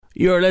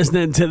You're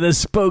listening to the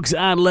Spokes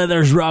and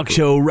Leathers Rock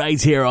Show right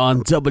here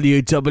on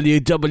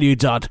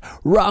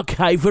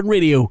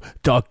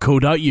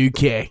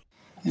www.rock-radio.co.uk.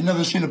 You've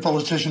never seen a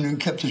politician who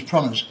kept his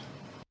promise.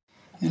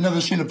 You've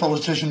never seen a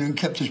politician who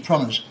kept his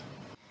promise.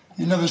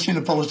 You've never seen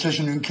a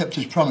politician who kept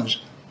his promise.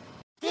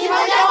 Ti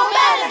vogliamo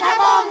bene,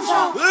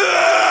 Capozzo!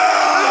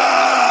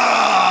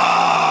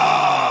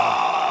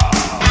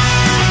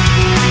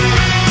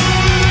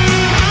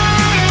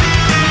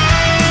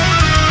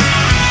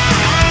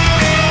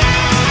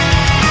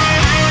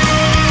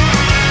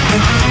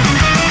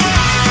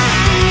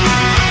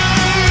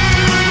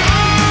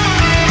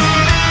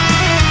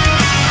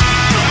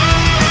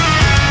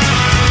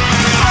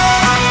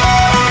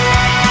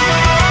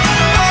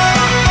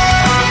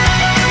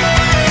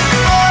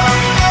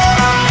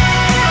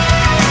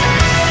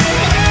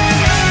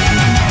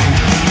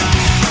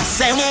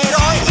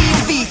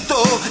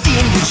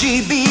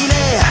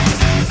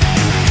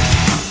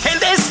 Che il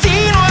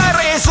destino ha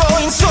reso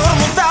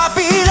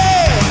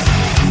insormontabile.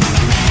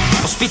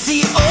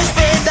 Ospizi,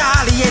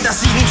 ospedali ed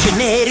asili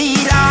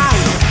incenerirai.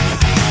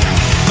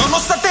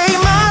 Nonostante i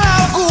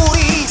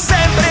malauguri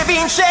sempre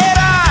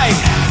vincerai.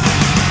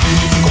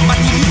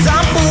 Combatti gli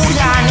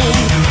zamburiani,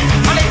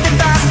 malette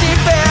tasti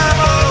per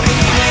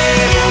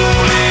morire.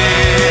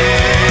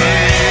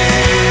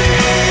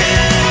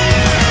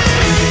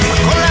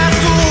 Con la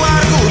tua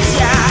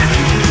arguzia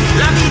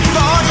la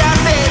vittoria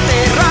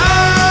deterrai.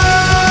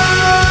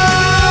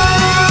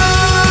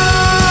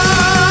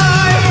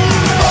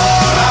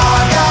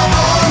 Ora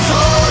Capozzo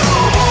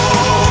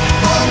robot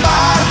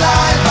bombarda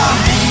i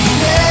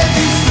bambini e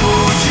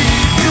distruggi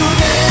più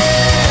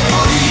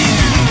deboli.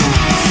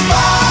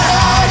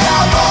 Spara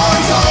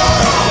Capozzo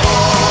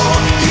robot,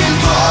 il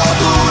tuo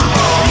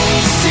turbo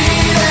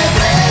missile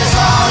preso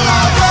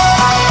alla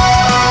gola.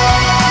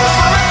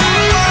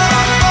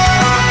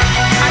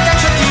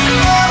 Agganciati,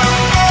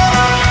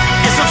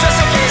 è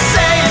successo che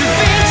sei il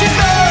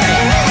vincitore.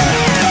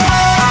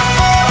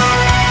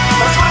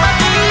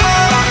 Trasformati,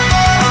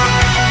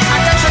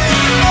 agganciati,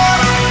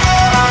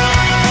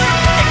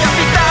 è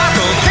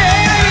capitato che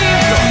hai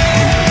vinto.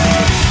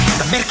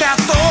 Da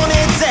Mercatone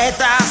Z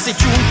sei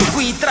giunto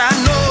qui tra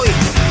noi.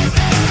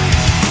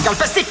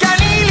 Calpesti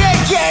canili e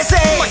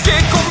chiese, ma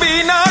che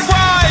combina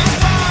guai.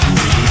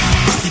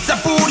 Questi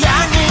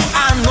zampuriani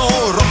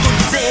hanno rotto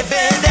gli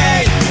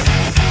zebedei.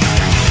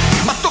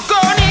 Ma tu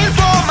con il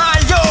tuo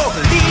maglio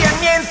li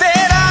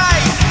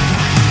annienterai.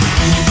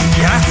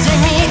 Grazie ai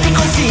miti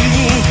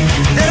consigli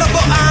del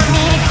robot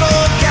amico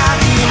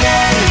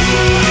Cavinelli.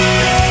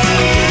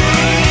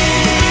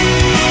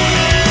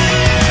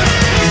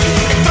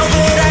 E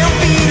troverai un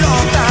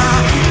pilota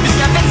più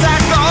schiaffezza a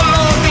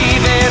collo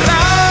diverrai.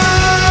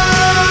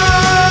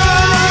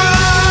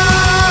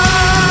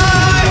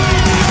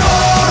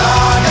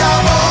 Ora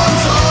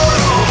Capozzo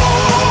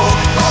robot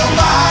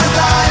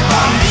bombarda i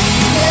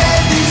bambini e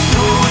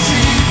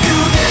distruggi più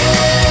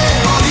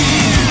deboli.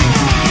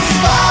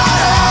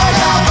 Spara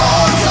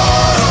Capozzo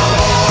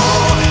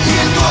robot,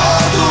 il tuo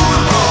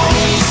turbo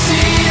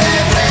missile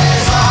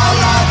preso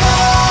alla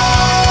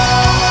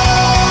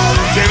gola.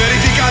 Si è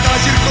verificata la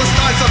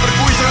circostanza per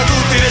cui sono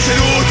tutti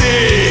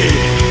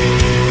deceduti.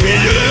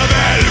 Figlio della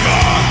belva,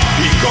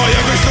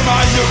 ingoia questo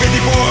maglio che ti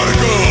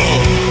porgo.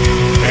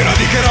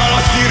 Eradicherà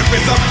la stirpe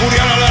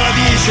zampuriana alla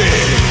radice.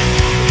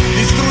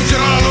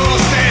 Distruggerà la loro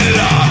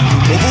stella,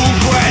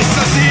 ovunque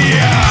essa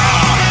sia.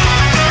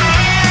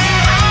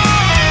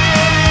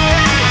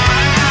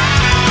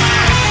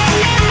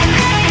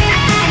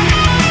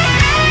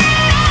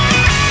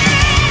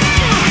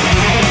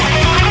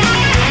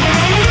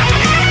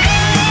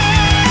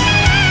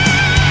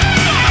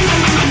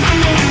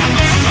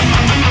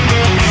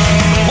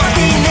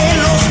 Guardi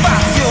nello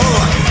spazio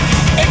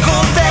e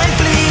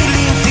contempli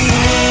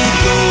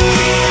l'infinito.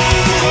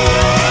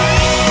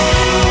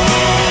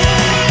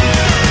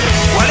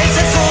 Qual è il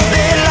senso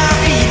della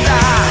vita?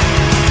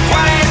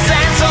 Qual è il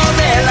senso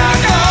della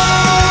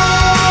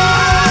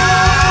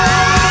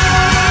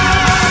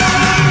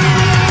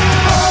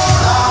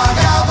Ora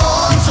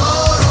Capozzo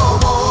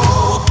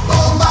robot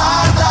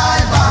bombarda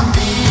i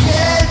bambini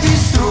e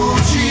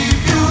distruggi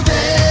più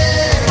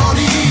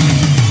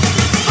deboli.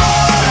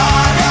 Ora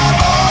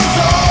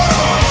Capozzo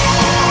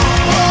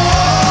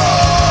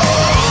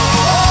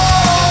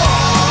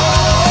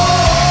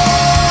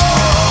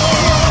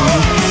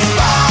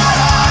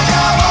spara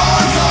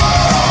Capozzo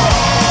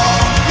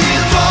robot,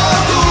 il tuo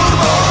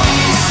turbo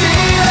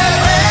missile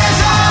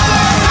preso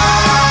alla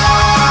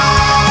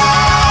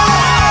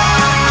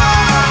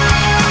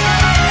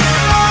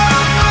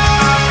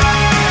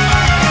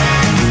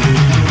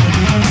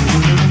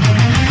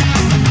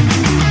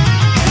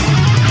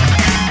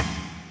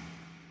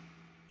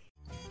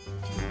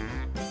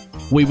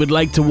We would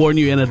like to warn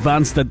you in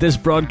advance that this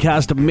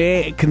broadcast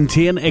may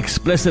contain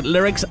explicit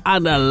lyrics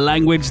and a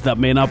language that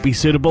may not be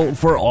suitable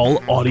for all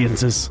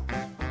audiences.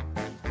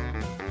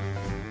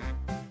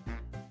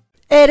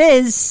 It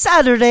is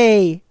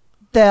Saturday,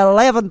 the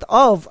 11th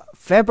of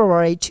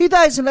February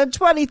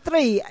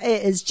 2023.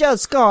 It is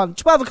just gone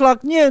 12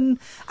 o'clock noon,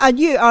 and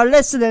you are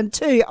listening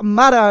to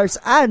Matters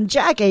and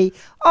Jackie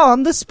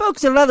on the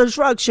Spokes and Leathers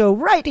Rock Show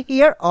right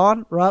here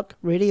on Rock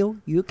Radio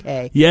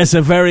UK. Yes,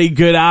 a very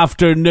good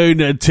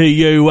afternoon to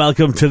you.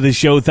 Welcome to the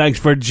show. Thanks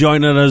for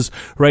joining us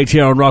right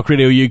here on Rock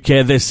Radio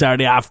UK this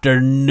Saturday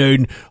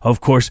afternoon. Of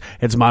course,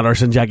 it's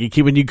Matters and Jackie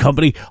keeping you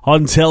company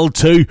until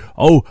 2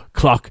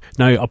 o'clock.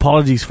 Now,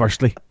 apologies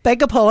firstly.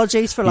 Big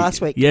apologies for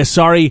last week. Yes,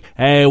 sorry.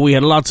 We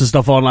had lots of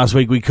stuff on last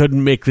week. We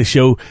couldn't make the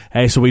show,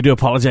 so we do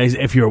apologise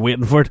if you were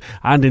waiting for it,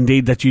 and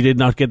indeed that you did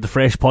not get the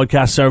fresh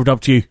podcast served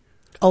up to you.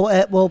 Oh,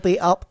 it will be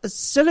up as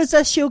soon as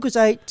this show goes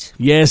out.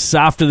 Yes,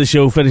 after the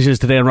show finishes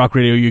today on Rock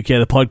Radio UK,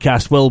 the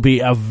podcast will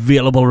be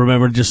available.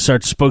 Remember, just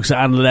search Spokes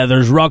and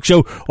Leathers Rock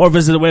Show or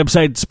visit the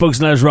website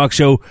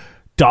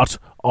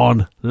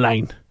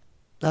spokesandleathersrockshow.online.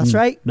 That's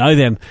right. Now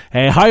then,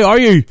 how are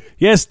you?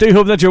 Yes, do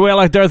hope that you're well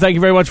out there. Thank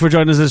you very much for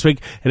joining us this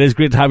week. It is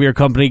great to have your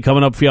company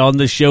coming up for you on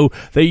the show.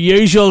 The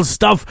usual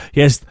stuff.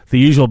 Yes, the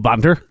usual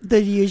banter.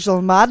 The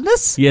usual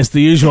madness. Yes,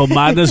 the usual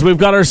madness. We've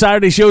got our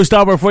Saturday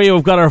showstopper for you.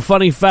 We've got our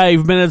funny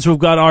 5 minutes. We've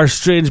got our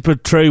strange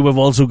but true. We've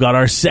also got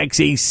our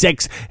sexy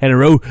 6 in a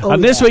row. Oh,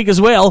 and this week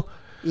as well,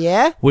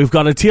 we've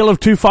got a tale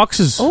of two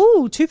foxes.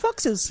 Oh, two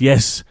foxes.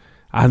 Yes,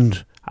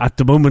 and at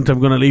the moment, I'm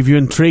going to leave you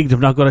intrigued. I'm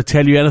not going to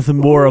tell you anything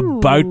more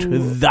about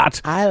that.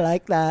 I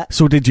like that.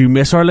 So did you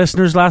miss our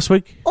listeners last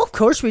week? Of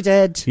course we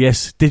did.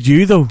 Yes. Did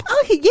you, though?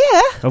 Oh,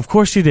 yeah. Of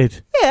course you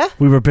did. Yeah.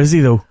 We were busy,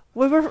 though.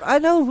 We were, I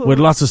know. We had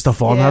lots of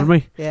stuff on, hadn't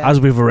we? Yeah.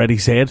 As we've already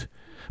said.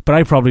 But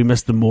I probably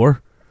missed them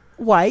more.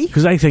 Why?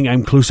 Because I think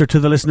I'm closer to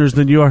the listeners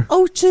than you are.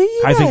 Oh, do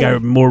you? I think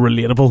I'm more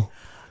relatable.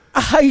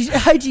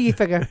 How do you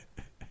figure?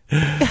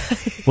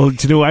 Well,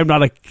 do you know, I'm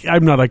not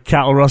a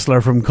cattle rustler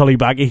from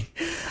Cullibaggy.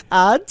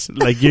 And?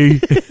 Like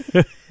you.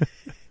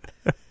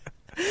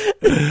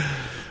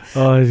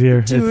 Oh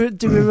dear.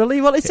 Do we really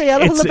want to say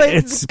anything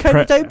about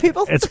counting down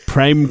people? It's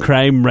prime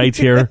crime right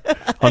here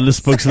on the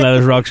Spokes and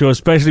Leathers Rock Show,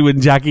 especially when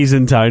Jackie's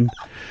in town.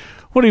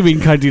 What do you mean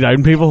counting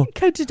down people?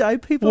 Counting down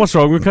people? What's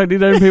wrong with counting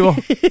down people?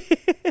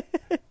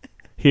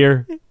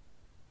 Here's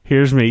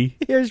me.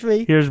 Here's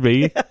me. Here's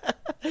me.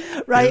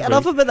 Right,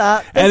 enough about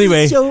that.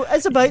 Anyway, this show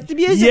is about the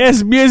music.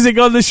 Yes, music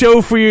on the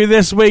show for you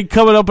this week.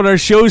 Coming up on our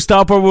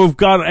showstopper, we've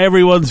got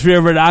everyone's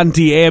favourite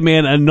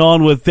Anti-Amen and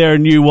Non with their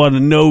new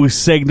one, No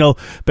Signal.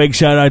 Big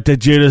shout out to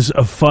Judas,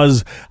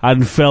 Fuzz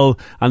and Phil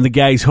and the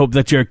guys. Hope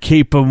that you're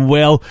keeping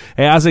well.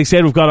 As I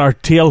said, we've got our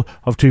tale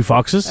of two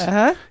foxes.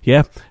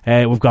 Yeah,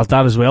 we've got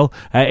that as well.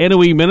 In a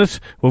wee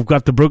minute, we've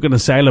got the Broken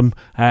Asylum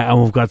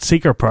and we've got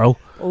Seeker Pearl.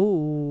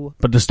 Oh.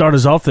 But to start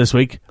us off this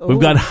week, we've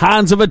got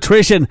Hands of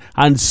Attrition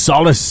and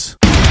Solace.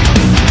 We've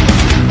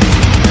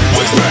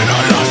been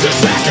on lost a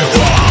second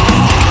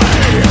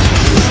why.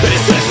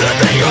 This is the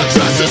thing of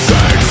just a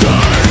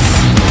sentence.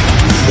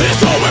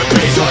 It's all in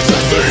peace or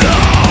just a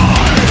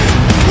lie.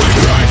 We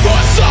pray for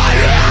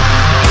silence.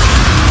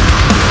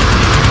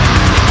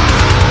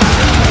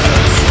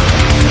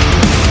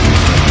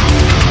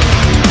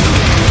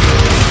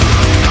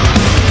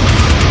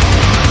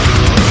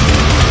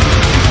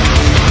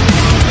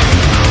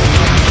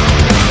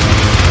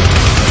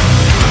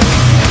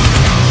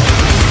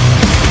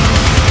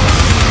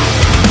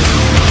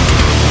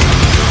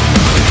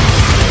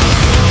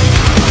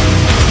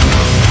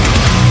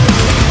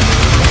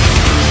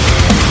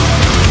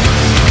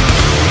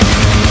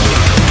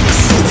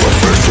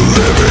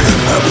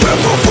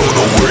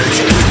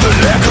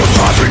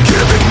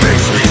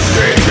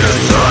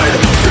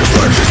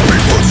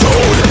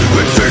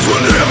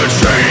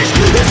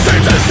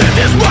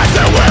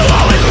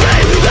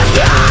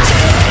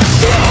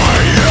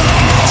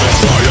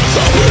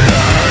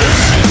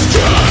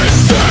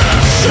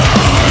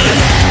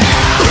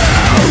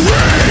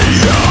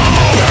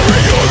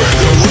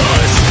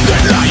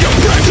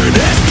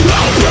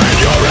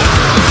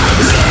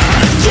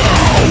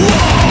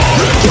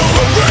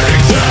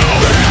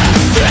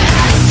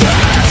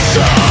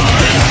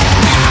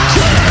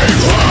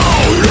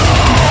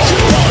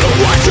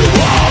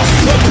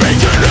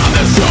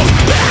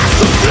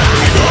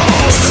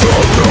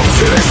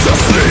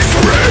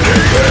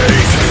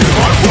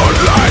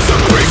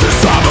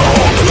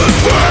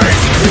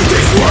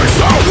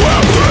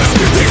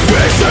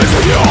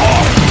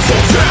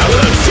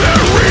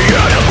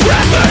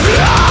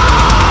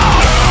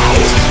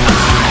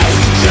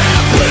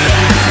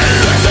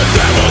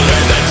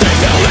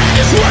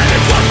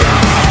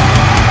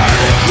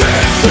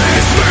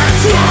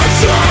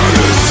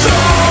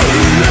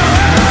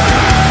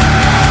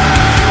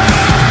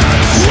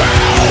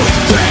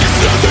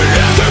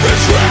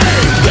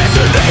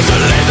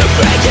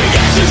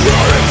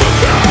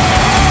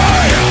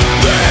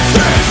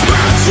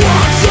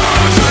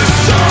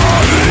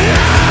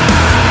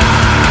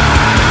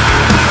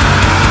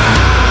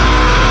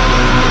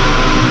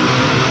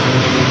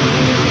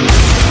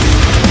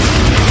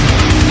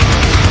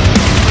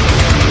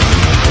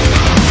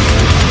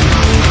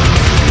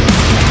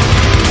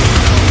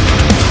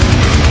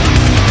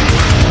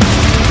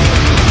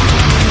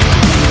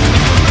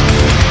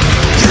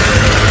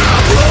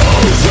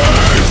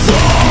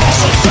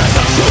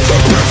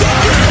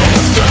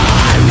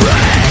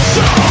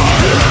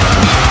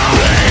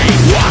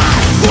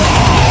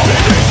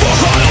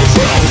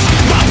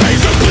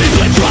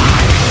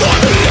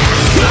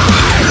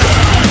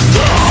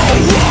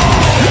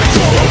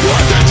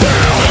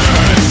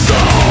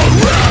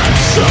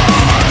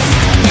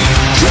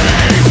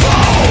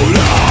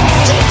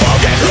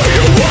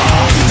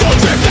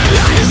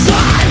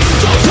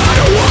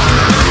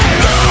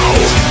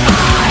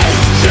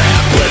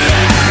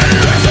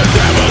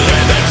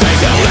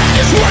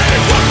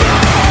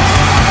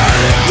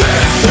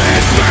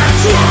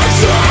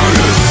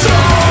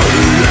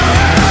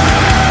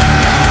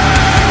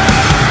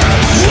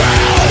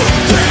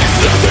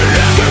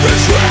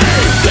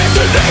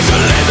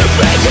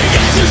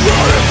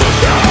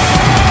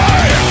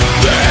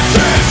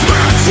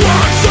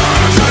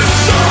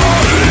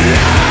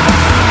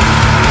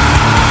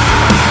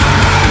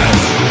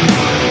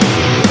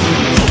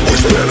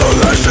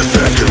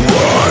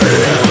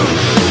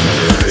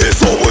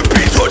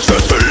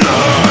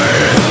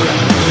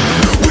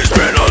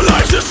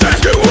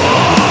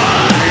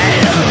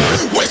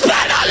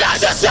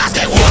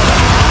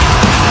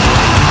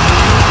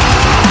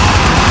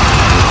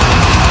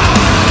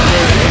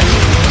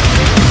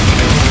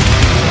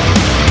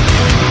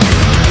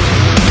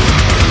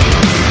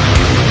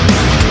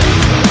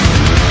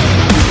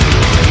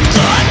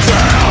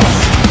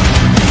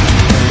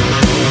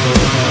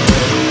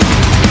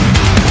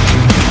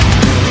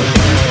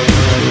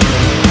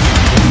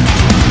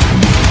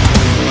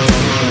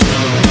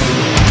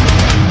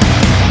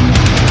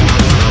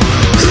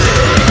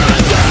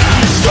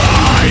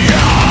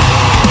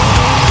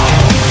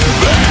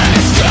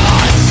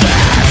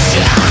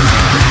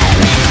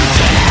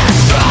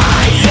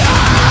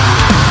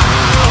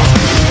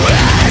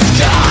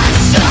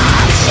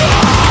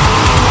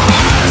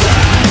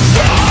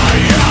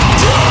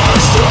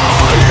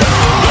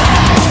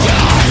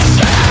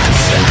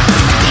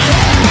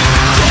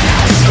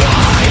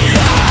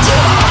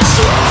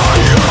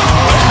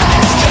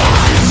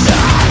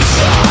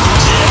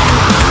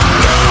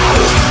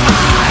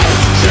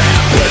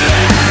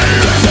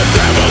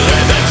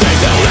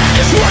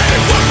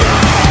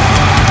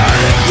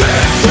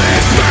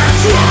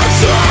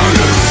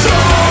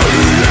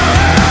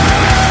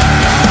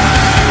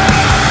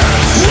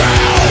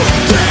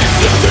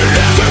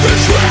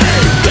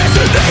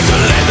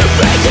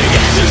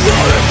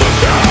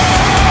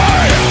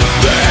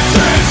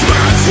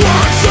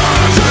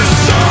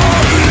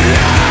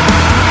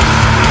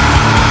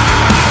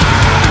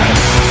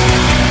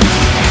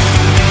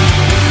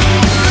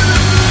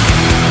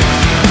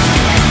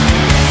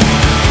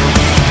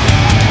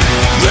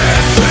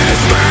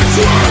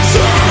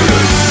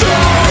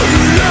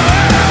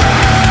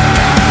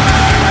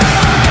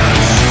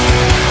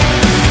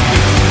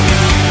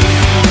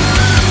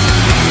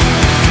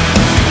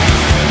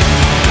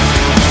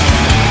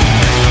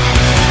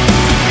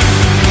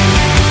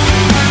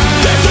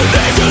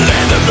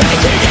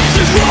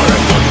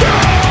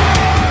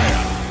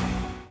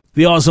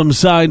 The awesome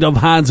sound of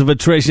Hands of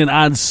Attrition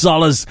and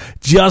Solace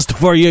just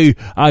for you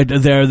out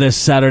there this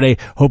Saturday.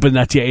 Hoping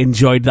that you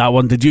enjoyed that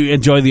one. Did you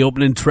enjoy the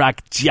opening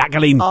track,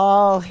 Jacqueline?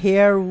 Oh,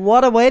 here,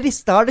 what a way to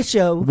start a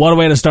show. What a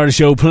way to start a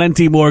show.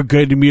 Plenty more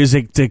good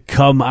music to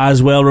come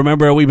as well.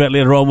 Remember, a wee bit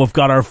later on, we've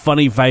got our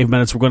funny 5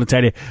 minutes. We're going to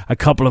tell you a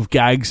couple of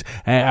gags,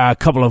 a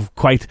couple of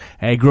quite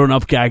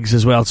grown-up gags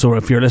as well. So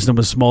if you're listening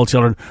with small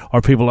children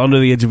or people under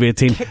the age of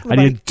 18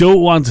 and you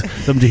don't want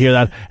them to hear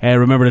that,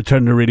 remember to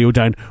turn the radio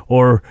down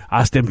or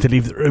ask them to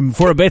leave the room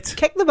for a bit.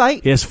 Kick the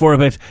bike. Yes, for a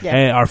bit.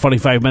 Yeah. Our funny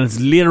 5 minutes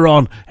later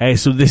on.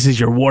 So this is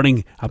your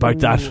warning about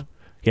that.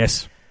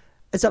 Yes.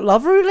 Is it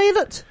love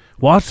related?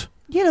 What?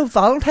 You know,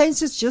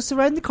 Valentine's is just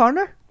around the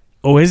corner.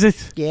 Oh, is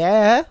it?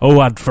 Yeah.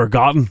 Oh, I'd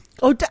forgotten.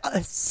 Oh,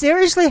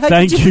 seriously? How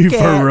Thank did you forget?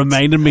 for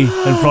reminding me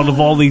in front of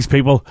all these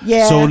people.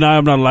 Yeah. So now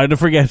I'm not allowed to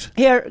forget.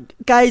 Here,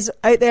 guys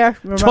out there,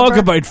 remember? Talk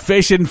about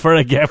fishing for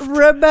a gift.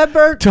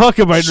 Remember? Talk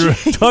about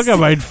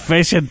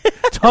fishing.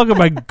 Talk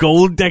about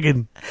gold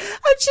digging.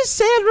 I'm just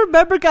saying,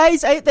 remember,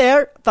 guys out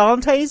there,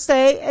 Valentine's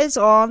Day is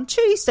on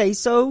Tuesday,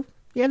 so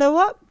you know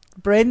what?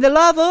 Bring the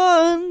love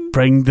on.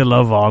 Bring the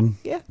love on.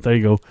 Yeah. There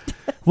you go.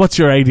 What's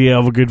your idea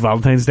of a good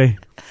Valentine's Day?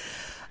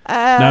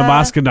 Now I'm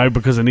asking now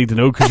because I need to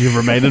know, because you've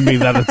reminded me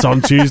that it's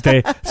on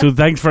Tuesday. So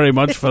thanks very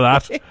much for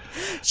that.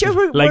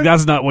 Sure,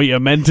 That's not what you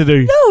meant to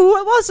do. No,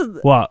 it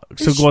wasn't. What?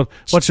 So go on.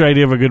 What's your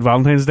idea of a good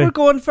Valentine's Day? We're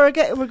going to a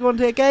gig. We're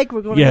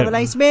going to have a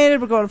nice meal.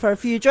 We're going for a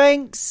few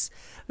drinks.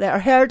 Let our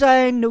hair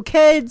down. No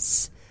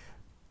kids.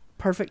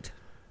 Perfect.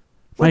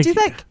 What do you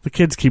think? The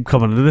kids keep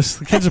coming into this.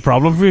 The kids a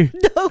problem for you?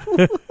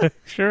 No.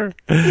 Sure.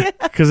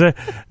 Because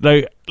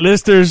now,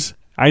 listeners,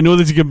 I know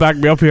that you can back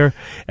me up here.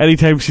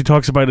 Anytime she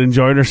talks about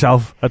enjoying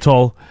herself at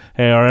all,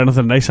 or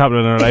anything nice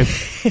happening in her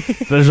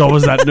life, there's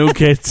always that no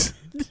kids.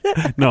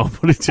 No, I'm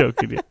only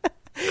joking.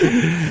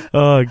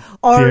 Oh,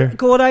 or dear.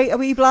 going out a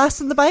wee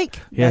blast on the bike.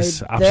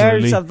 Yes, now,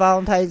 absolutely. There's a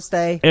Valentine's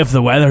Day. If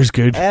the weather's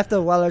good. If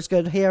the weather's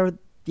good here,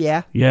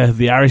 yeah. Yeah,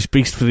 the Irish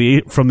beast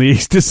from the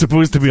east is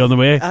supposed to be on the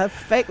way.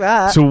 Fake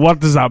that. So what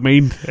does that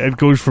mean? It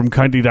goes from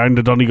County Down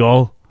to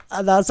Donegal.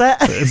 And that's it.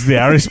 It's the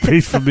Irish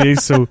beast from the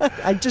east, so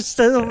I just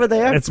stood over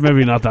there. It's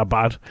maybe not that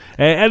bad.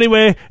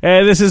 Anyway,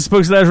 this is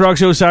Spokes Letters Rock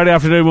Show Saturday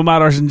afternoon with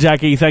Matt, Ars and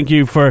Jackie. Thank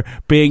you for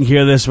being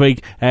here this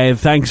week.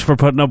 Thanks for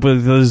putting up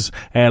with us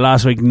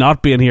last week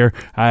not being here.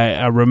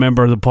 I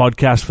remember the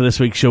podcast for this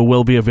week's show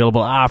will be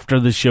available after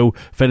the show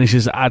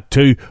finishes at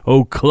 2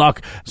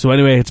 o'clock. So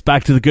anyway, it's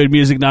back to the good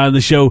music now in the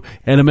show.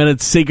 In a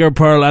minute, Seeker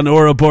Pearl and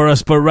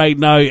Ouroboros, but right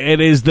now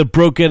it is The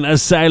Broken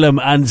Asylum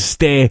and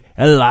Stay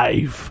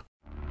Alive.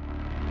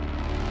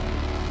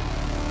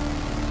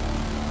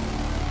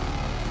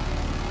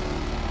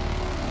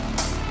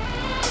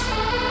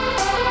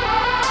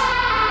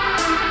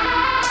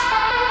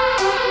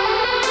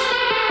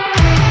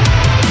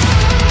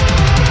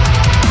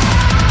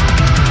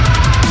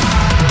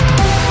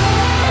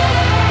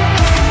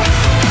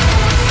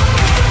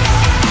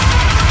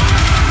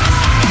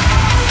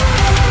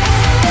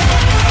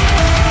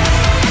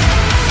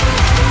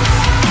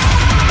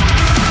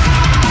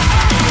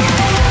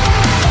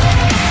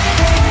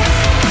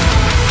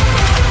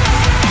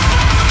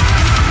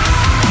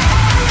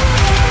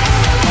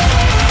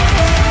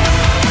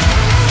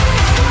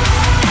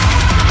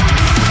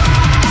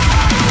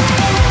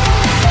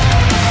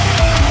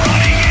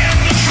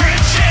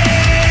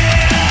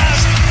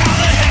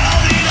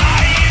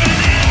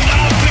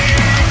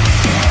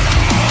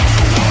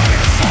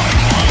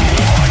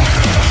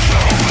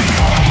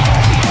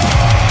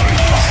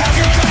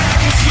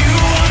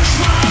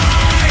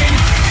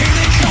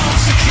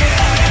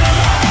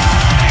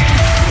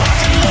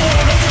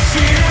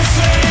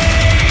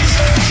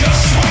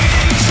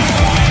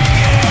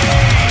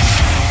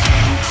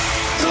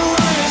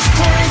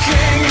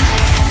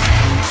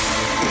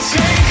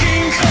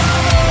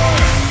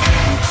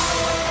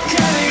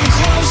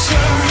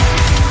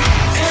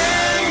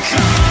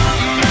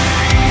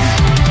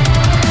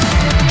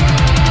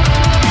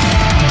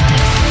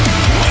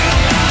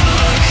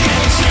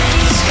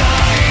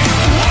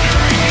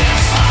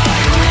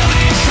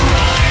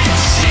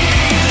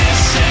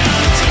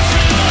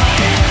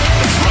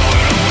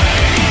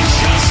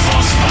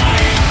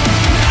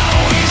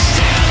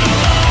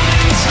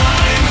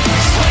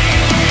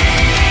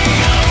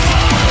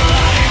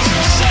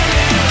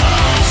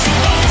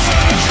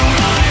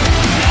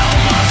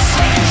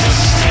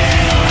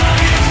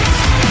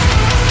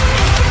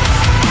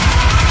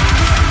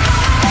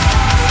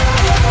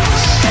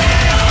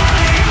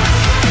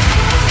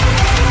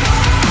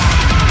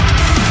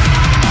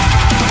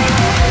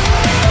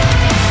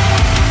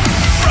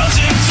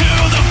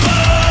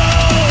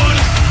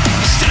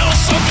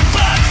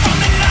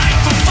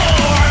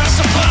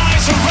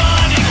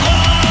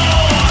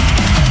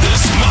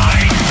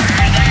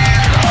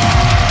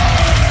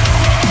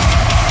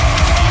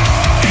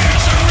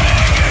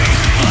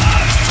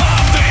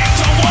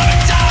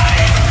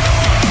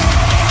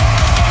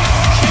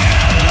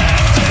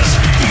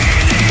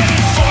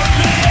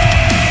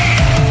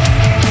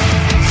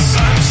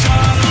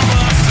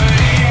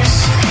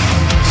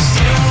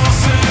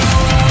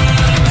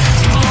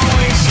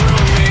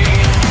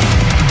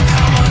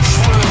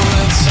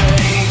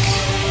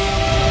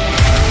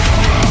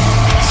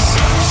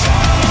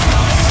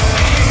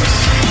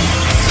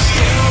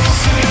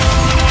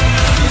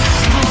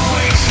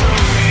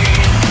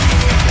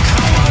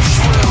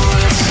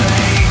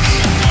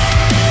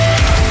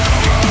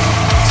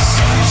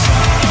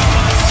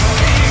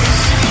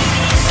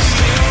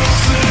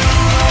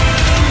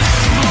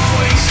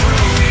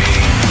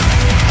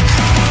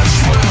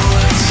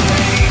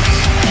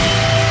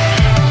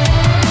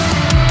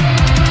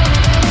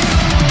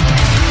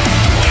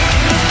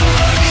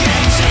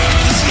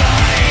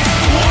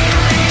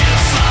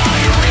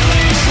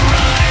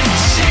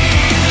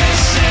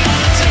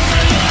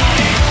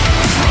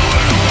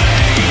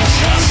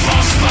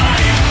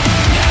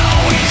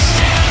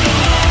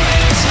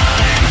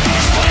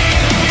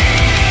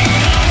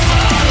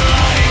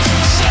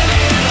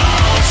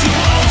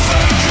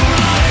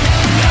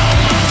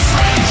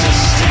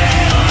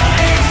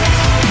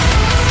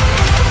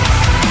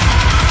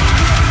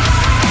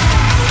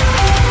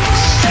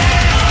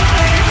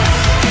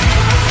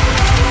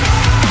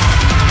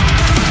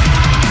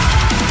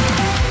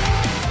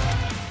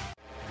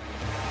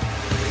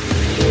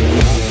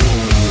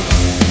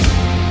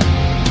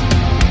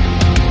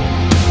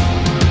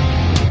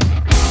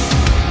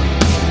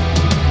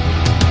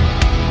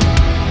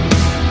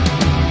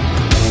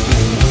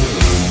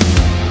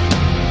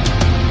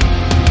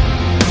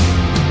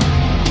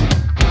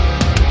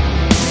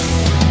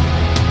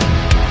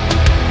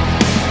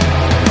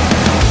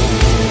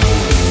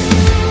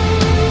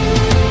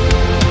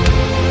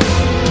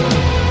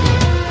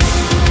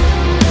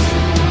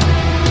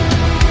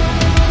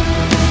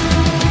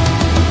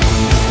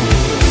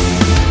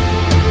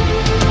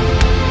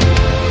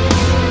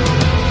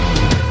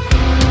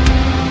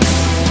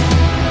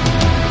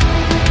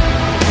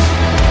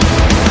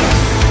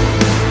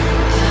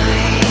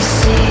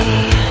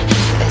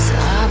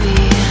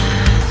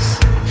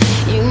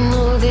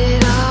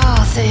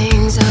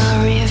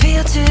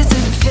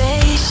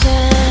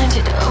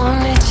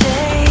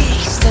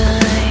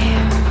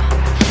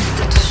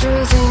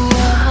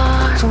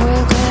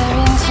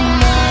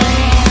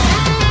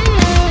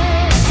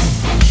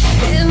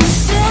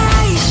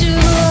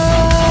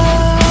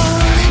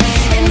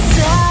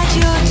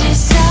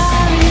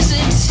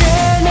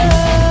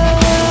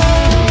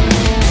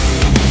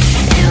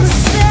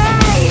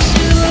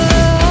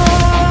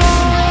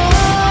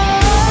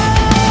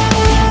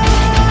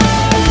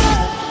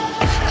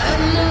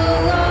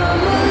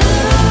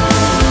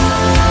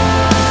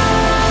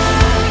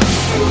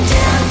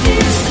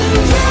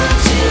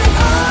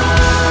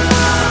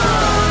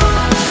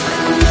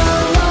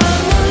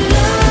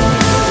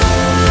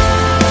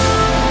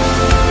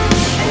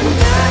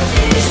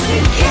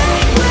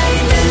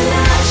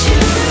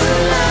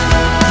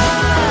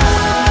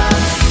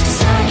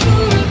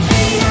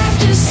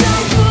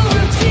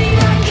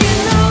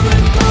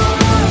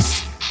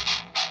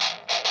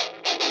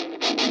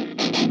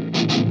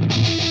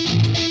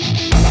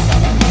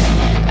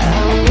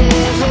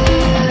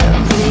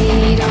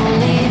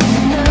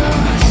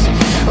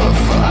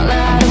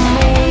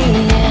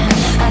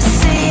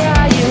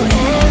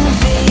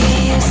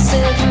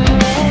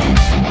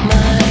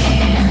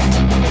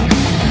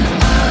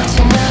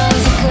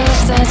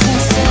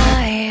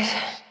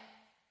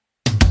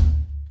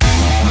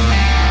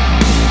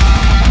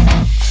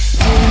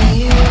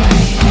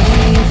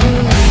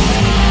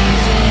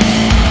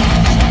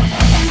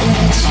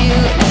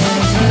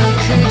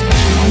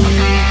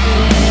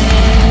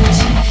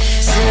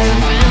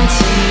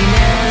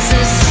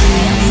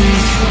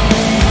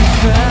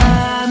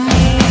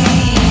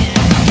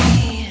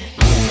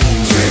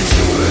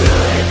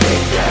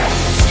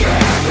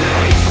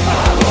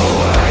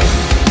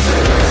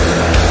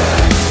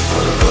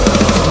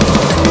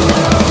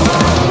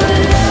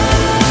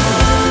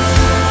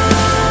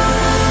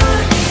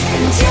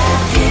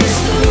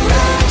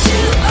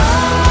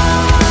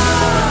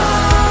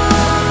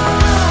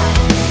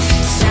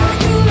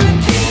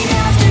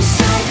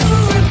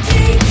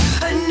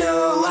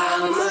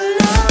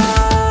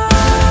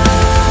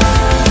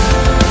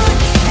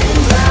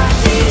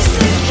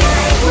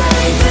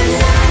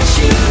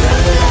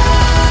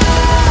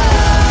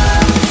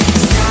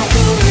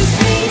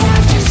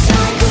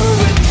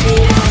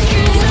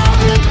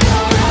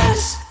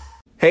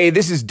 Hey,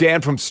 this is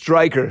Dan from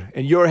Stryker,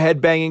 and you're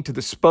headbanging to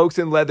the Spokes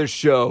and Leather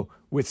Show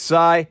with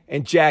Cy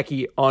and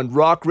Jackie on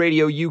Rock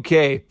Radio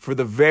UK for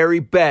the very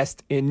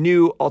best in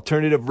new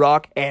alternative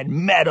rock and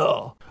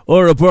metal.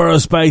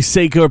 Ouroboros by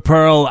Seeker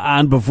Pearl,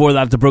 and before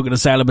that, The Broken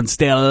Asylum and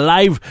Stay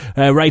Alive,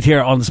 right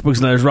here on the Spokes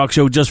and Leathers Rock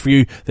Show, just for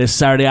you this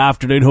Saturday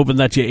afternoon. Hoping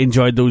that you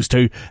enjoyed those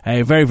two.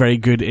 Very, very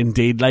good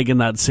indeed. Liking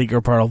that Seeker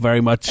Pearl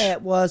very much.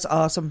 It was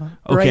awesome.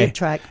 Great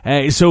track.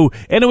 So,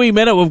 in a wee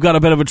minute, we've got a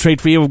bit of a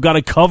treat for you. We've got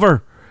a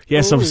cover,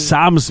 yes, of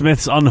Sam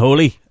Smith's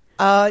Unholy.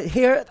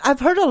 Here, I've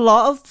heard a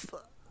lot of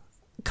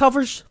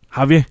covers.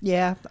 Have you?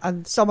 Yeah,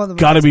 and some of them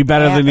got to be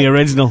better than the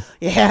original.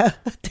 Yeah,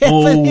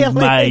 definitely. Oh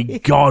my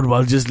God,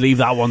 well, just leave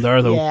that one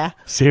there though. Yeah.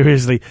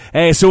 Seriously.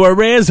 So our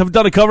Rays have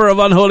done a cover of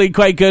Unholy,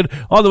 quite good.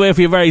 On the way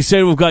for you very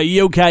soon, we've got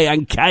Yokai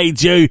and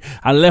Kaiju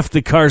and Lift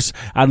the Curse,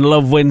 and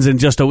Love Wins in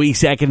just a wee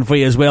second for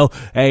you as well.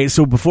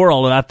 So before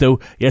all of that though,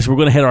 yes, we're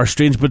going to hit our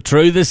Strange But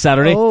True this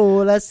Saturday. Oh,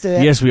 let's do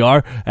it. Yes, we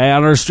are.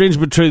 And our Strange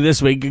But True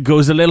this week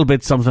goes a little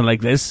bit something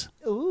like this.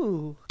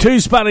 Ooh. 2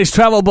 Spanish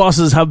travel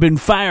bosses have been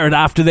fired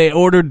after they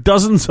ordered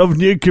dozens of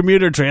new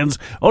commuter trains,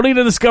 only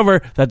to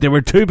discover that they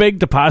were too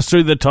big to pass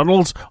through the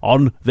tunnels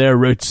on their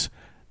routes.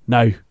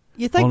 Now,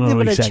 you think they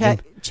would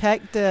have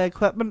checked the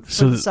equipment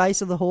for the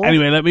size of the hole?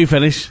 Anyway, let me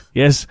finish.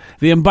 Yes,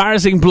 the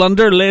embarrassing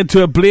blunder led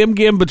to a blame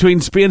game between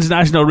Spain's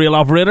national rail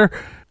operator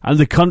and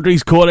the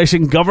country's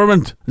coalition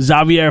government.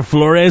 Xavier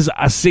Flores,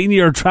 a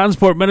senior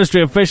transport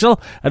ministry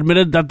official,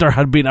 admitted that there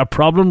had been a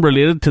problem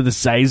related to the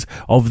size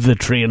of the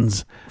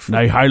trains.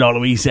 Now, hold on a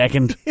wee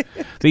second.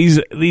 These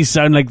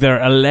sound like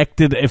they're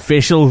elected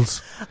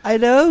officials. I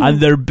know. And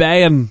they're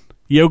buying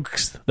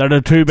yokes that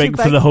are too big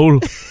for the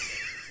hole.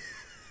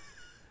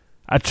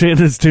 A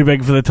train is too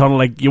big for the tunnel.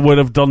 Like, you would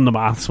have done the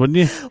maths, wouldn't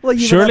you? Well,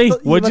 you surely,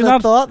 would you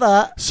not? Thought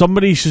that.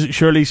 Somebody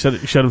surely should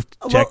have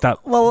checked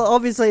that. Well,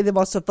 obviously they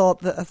must have thought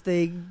that if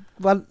they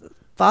went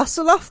fast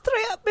enough through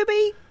it,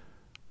 maybe.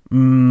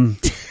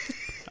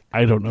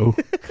 I don't know.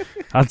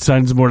 That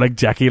sounds more like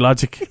Jackie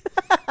logic,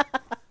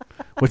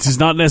 which is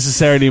not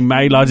necessarily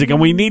my logic.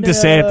 And we need to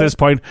say at this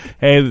point,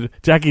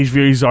 Jackie's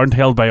views aren't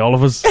held by all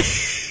of us.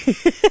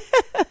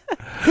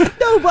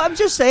 No, but I'm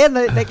just saying,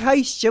 like, how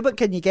stupid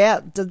can you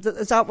get?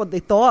 Is that what they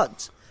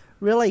thought?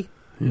 Really?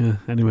 Yeah,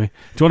 anyway.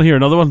 Do you want to hear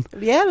another one?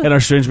 Yeah. In our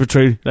Strange But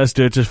True. Let's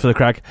do it just for the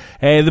crack.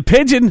 The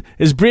pigeon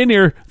is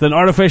brainier than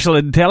artificial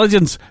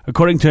intelligence,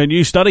 according to a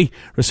new study.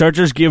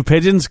 Researchers gave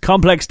pigeons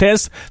complex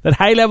tests that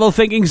high-level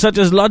thinking such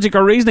as logic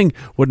or reasoning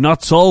would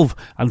not solve,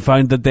 and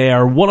found that they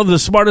are one of the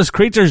smartest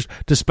creatures,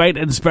 despite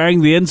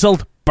inspiring the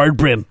insult, bird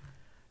brain.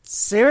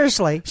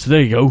 Seriously? So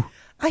there you go.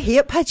 I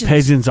hate pigeons.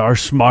 Pigeons are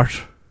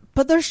smart.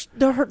 But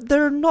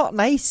they're not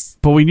nice.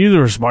 But we knew they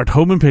were smart.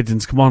 Homing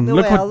pigeons, come on,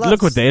 look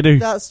what they do.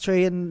 That's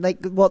true, and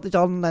like what they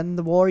done in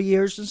the war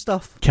years and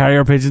stuff.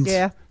 Carrier pigeons,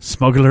 yeah.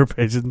 Smuggler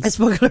pigeons,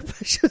 smuggler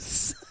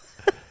pigeons.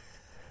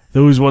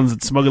 Those ones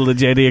that smuggle the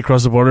JD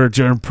across the border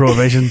during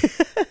Prohibition.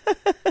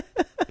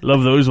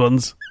 Love those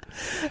ones.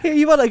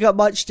 You wouldn't have got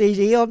much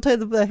JD onto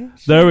them.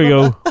 There we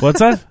go. What's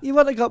that? You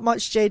wouldn't have got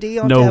much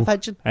JD onto a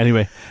pigeon.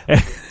 Anyway,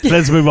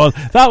 let's move on.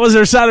 That was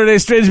our Saturday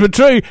Strange But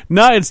True.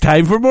 Now it's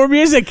time for more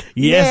music.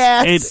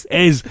 Yes, it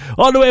is.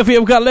 On the way for you,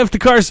 we've got Lift the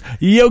Curse,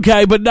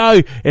 Yokai, but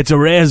now it's a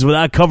Raise with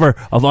that cover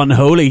of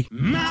Unholy.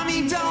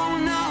 Mommy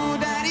don't know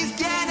that he's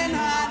getting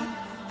hot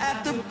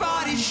at the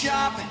body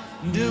shop,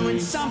 doing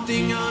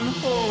something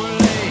unholy.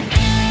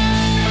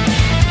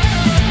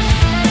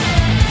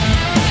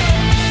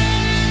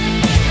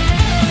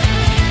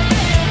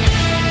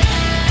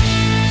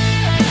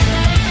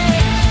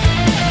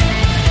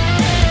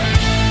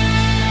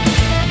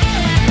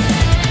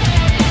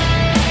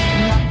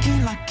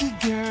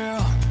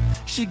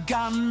 She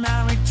got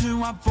married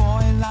to a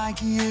boy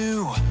like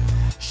you.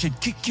 She'd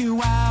kick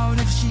you out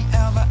if she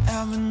ever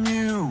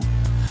knew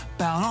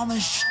about all the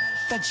shit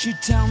that you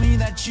tell me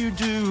that you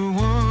do.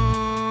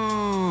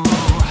 Ooh.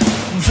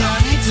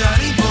 Dirty,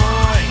 dirty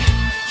boy.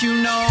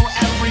 You know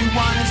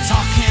everyone is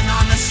talking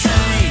on the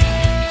same.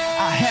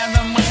 I hear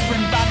them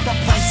whispering about the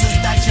places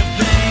that you've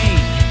been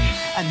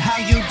and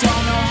how you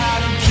don't know how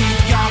to keep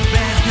your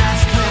business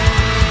clean.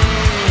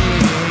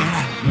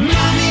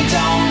 Mommy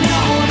don't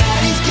know that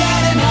he's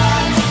getting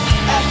hot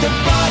at the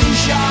body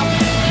shop,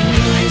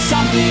 doing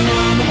something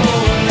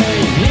unholy.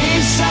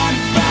 He's sat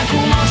back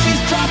while she's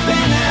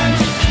dropping it.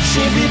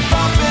 She be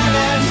bumping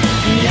it,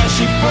 yeah,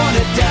 she put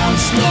it down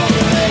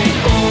slowly.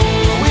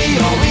 Oh,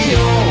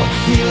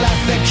 he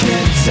left the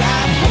kids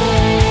at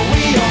home.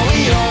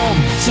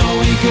 So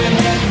he could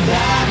hit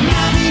that.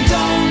 Mommy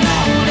don't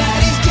know that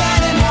he's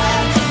getting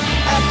hot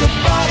at the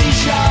body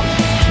shop,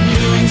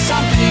 doing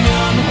something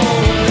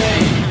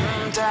unholy.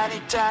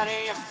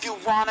 Daddy, if you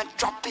wanna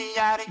drop the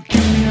attic,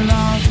 give me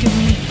love, give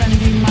me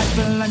Fendi, my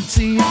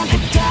Balenciaga.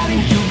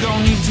 Daddy, you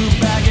gon' need to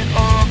bag it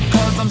up,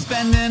 cause I'm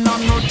spending on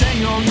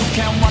Rodeo. You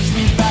can't watch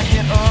me back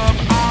it up,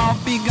 I'll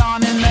be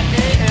gone in the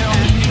air.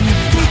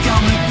 He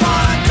got me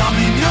fun, got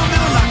me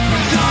moving like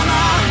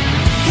Rihanna.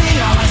 He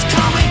always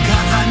call me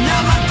cause I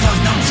never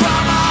cause no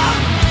drama.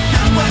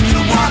 And when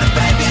you want it,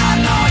 baby, I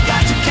know I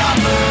got you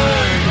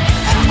covered.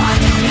 And when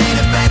you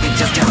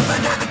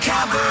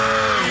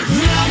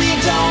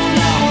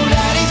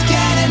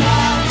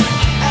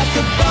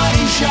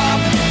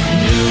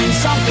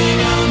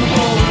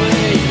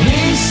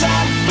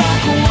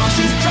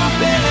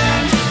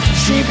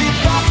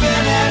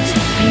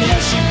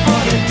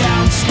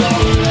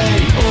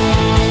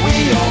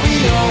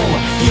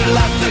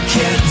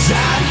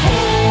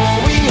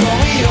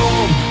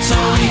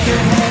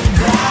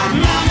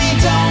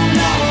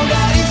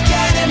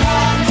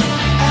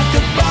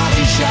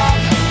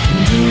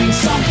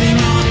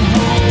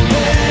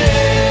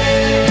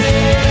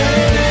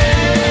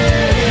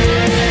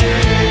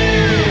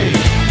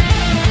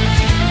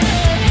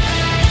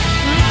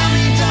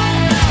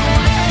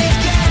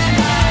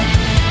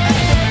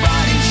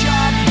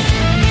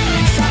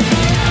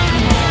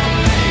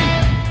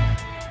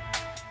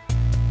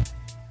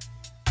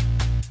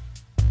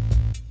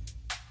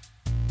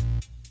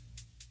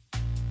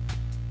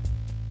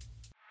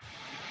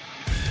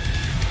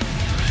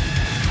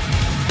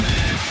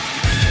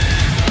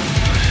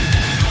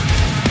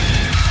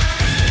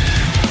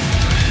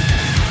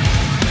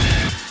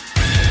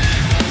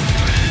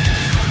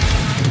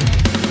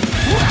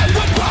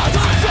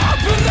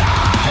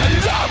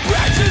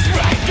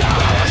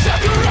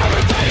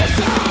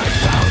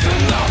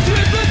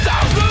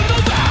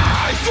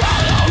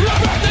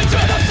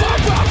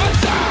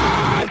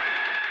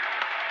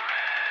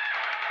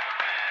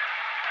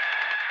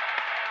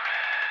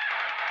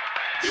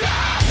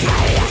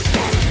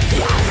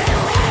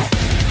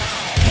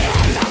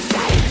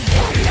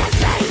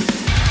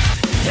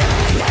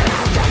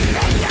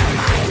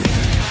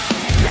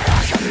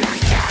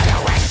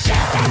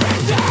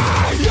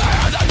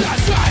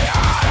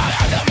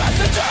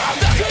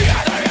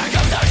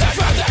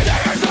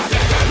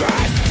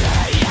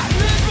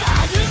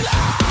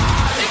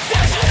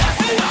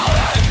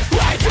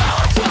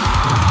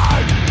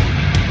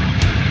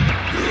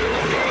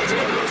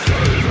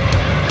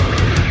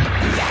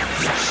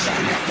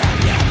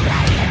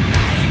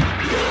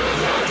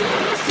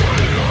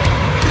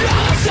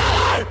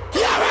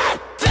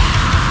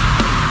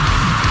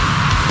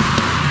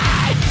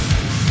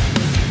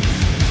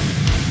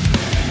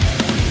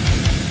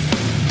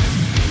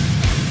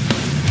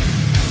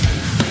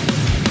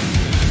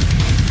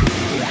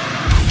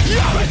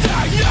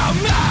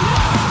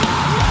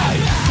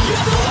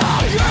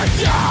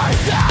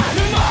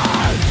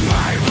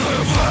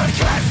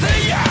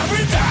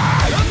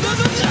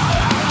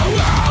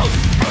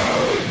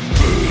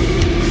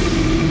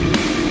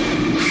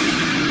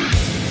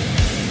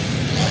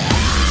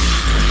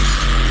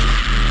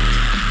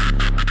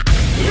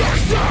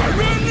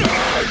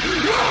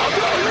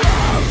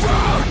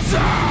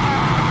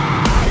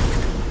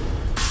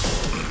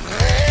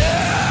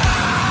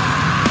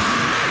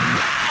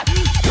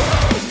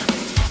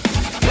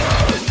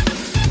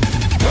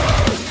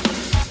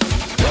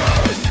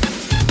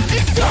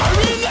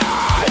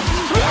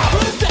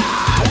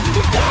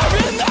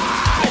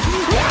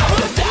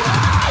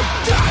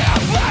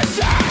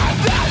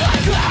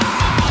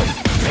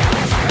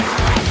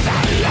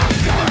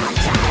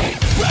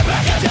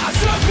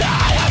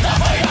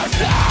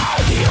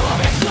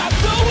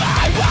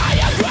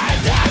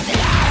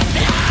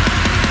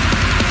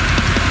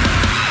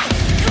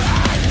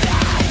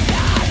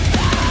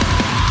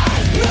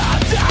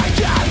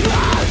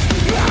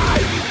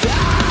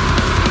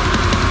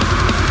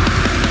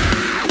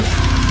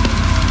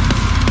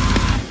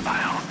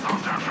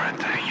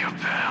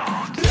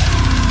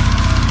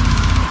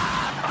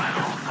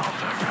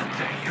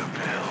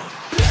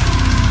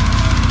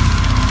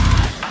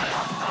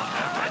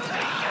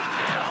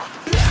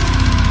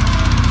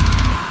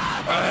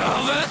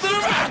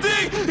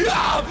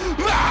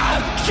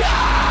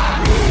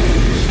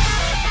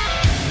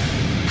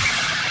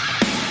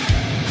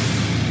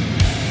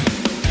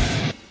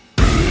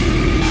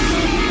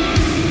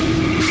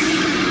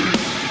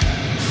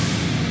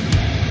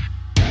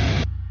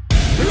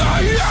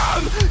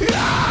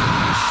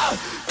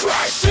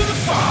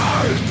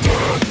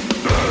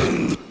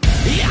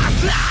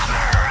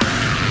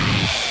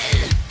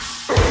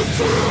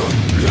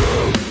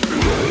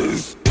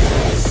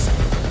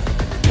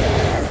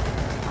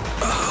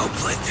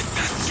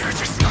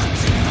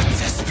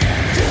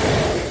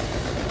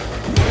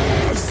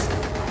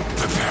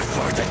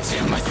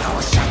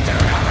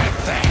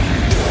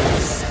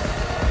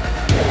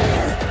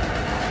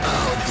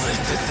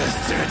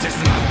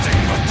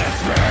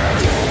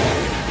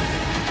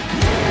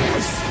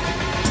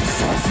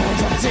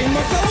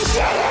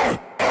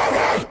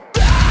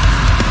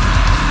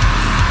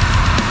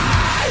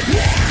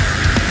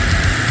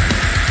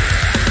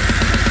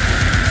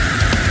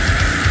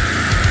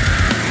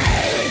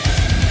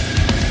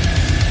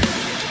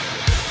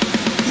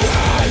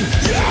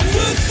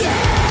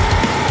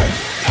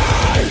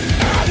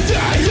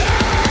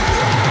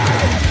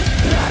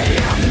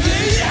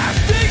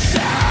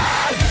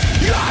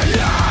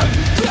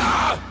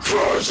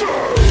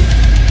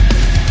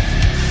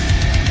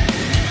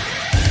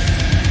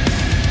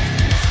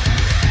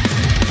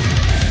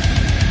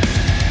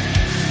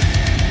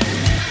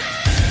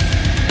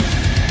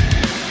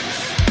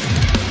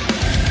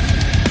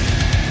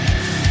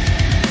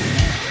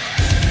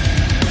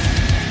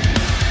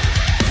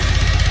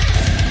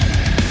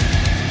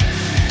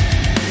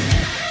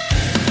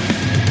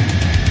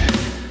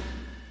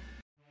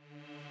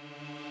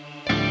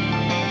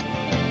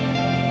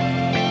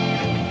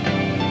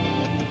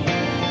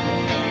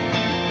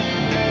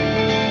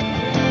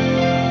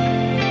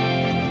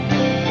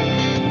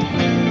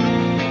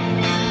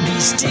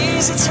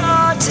It's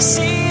hard to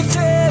see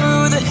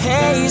through the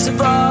haze of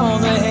all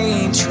the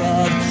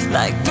hatred,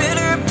 like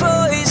bitter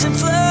poison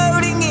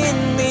floating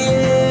in the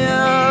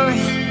air.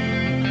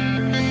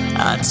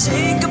 I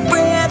take a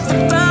breath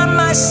and find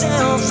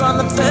myself on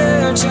the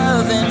verge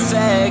of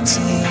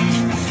infecting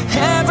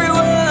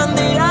everyone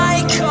that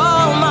I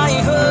call my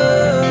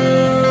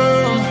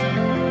home.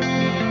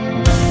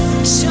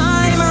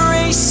 Time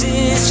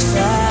erases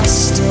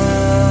faster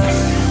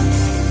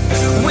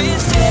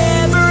with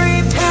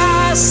every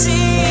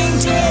passing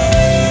day.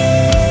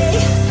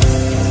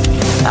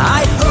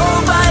 I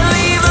hope I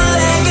leave a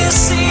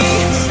legacy,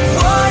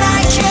 one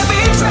I can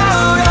be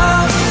proud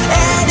of,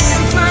 an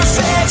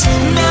imperfect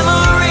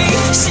memory.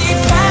 See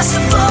past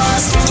the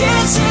flaws to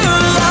get to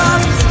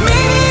love.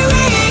 Maybe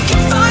we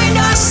can find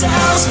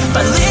ourselves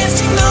by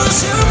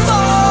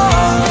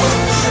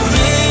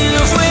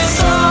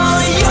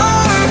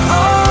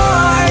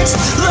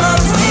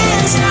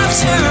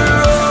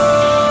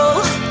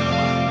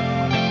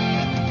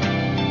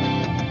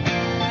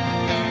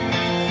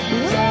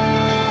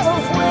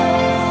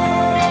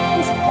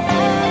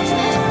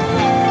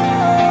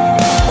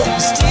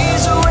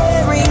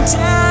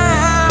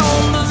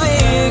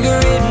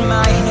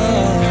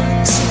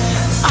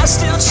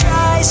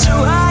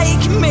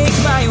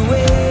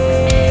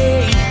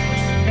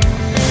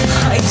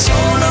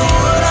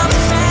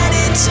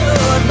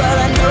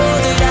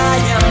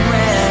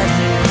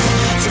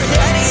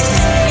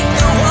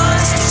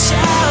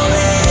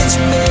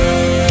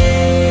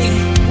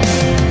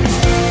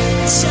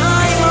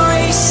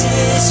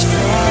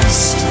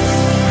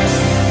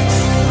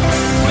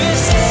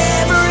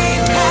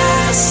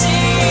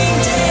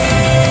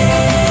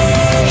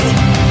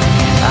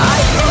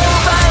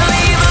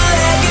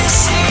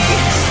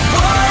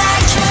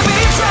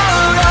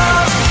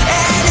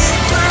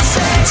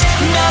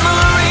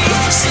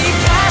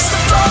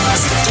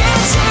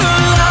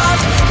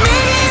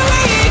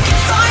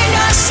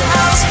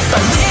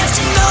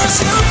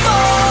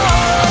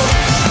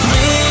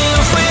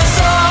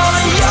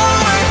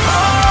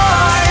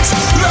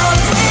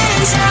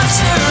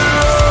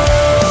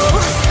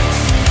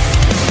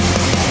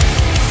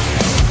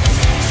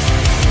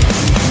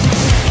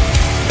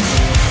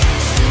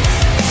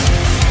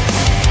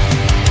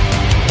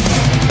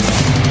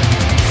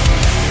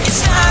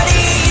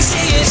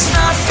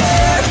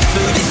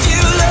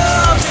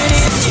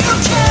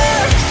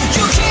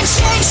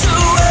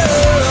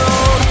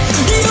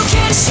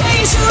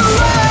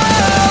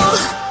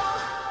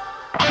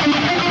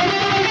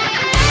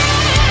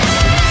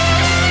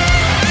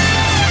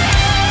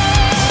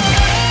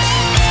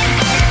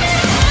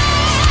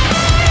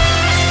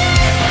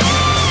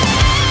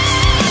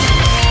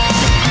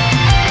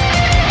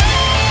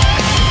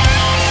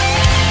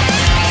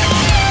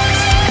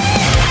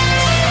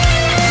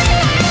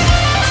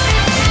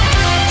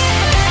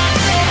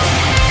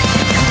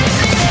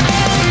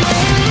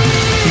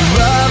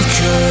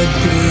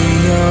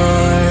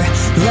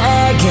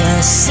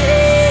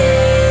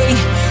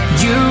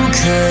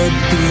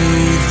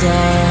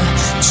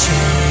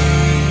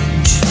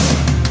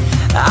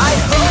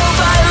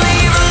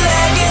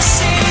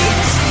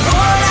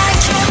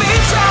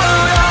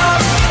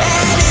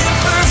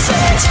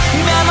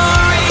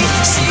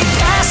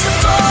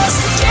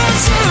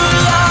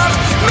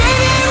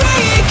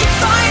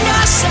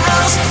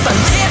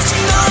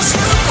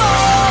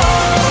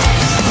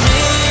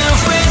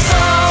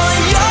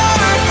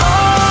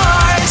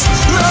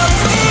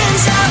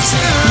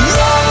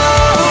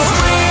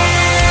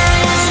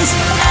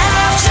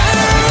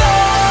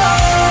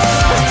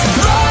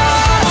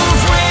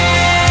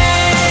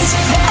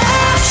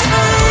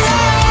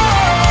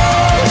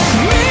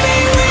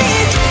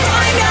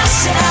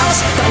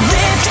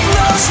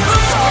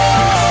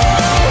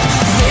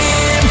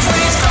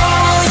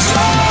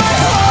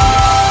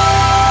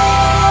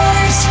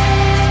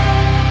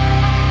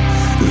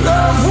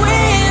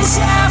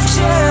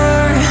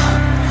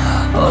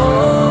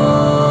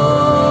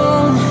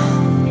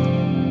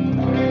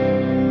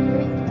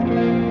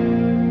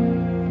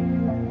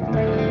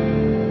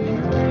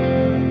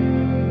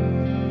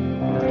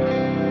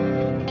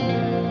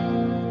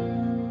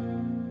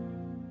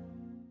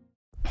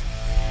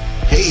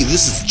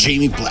this is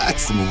Jamie Black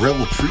from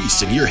Rebel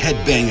Priest, and you're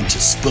headbanging to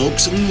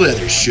Spokes and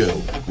Leather Show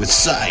with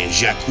Cy and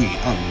Jacques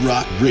on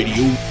Rock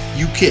Radio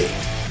UK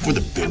for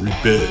the very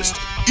best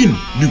in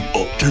new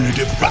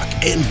alternative rock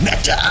and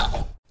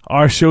metal.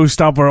 Our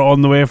showstopper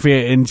on the way for you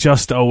in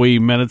just a wee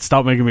minute.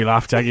 Stop making me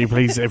laugh, Jackie,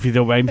 please, if you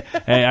don't mind.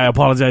 I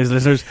apologise,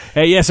 listeners.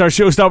 Yes, our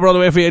showstopper on the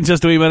way for you in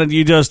just a wee minute.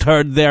 You just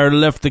heard there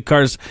Lift the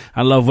Curse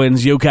and Love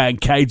Wins, Yoka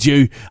and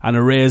Kaiju and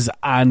Erase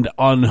and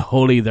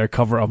Unholy. Their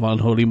cover of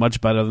Unholy,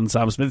 much better than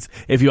Sam Smith's,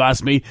 if you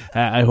ask me.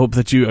 I hope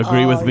that you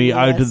agree with me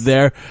out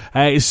there.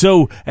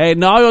 So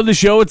now on the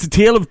show, it's a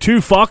tale of two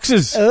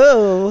foxes.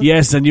 Oh.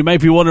 Yes, and you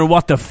might be wondering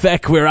what the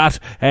feck we're at,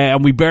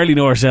 and we barely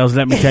know ourselves,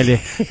 let me tell you.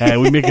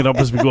 We make it up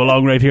as we go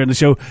along right here in the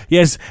show.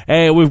 Yes,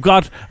 we've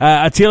got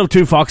a tale of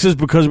two foxes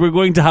because we're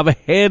going to have a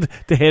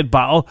head-to-head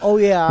battle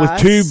with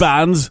two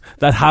bands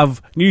that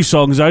have new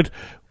songs out,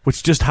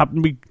 which just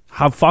happen to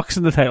have fox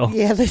in the title.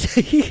 Yeah,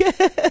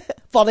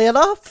 funny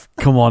enough.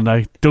 Come on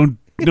now,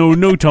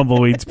 no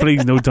tumbleweeds,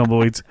 please, no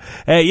tumbleweeds.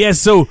 Yes,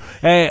 so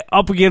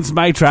up against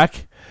my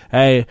track,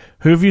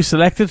 who have you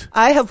selected?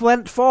 I have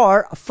went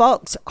for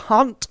Fox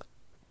Hunt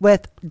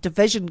with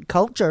Division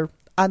Culture,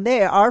 and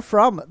they are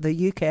from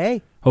the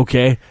UK.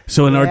 Okay,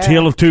 so in our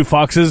Tale of Two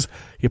Foxes,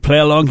 you play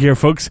along here,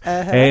 folks.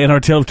 In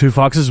our Tale of Two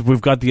Foxes, we've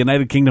got the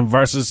United Kingdom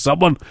versus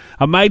someone.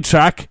 And my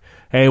track,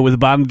 with a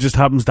band that just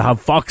happens to have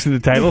Fox in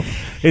the title,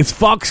 it's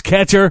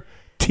Foxcatcher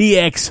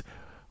TX,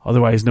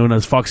 otherwise known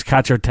as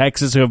Foxcatcher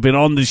Texas, who have been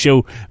on the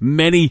show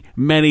many,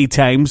 many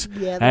times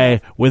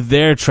with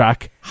their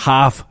track,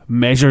 Half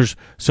Measures.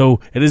 So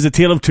it is a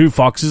Tale of Two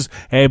Foxes,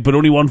 but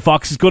only one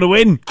fox is going to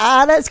win.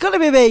 And it's going to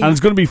be me. And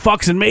it's going to be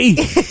Fox and me.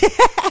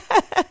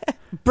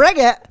 Bring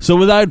it. So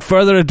without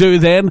further ado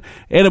then,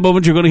 in a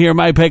moment you're going to hear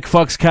my pick,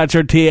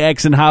 Foxcatcher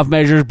TX and Half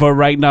Measures, but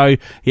right now,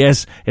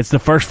 yes, it's the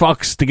first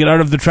fox to get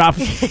out of the trap.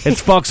 It's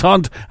Fox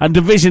Hunt and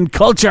Division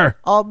Culture.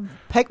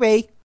 Pick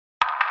me.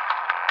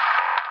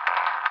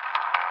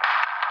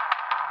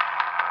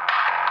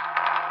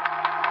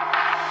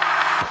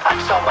 I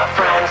told my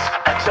friends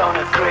I don't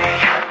agree.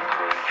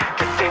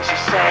 The things you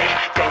say,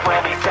 they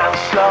wear me down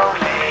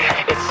slowly.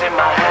 It's in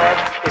my head,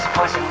 it's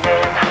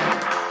poisoning.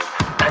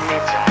 I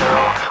need to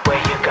know where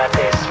you got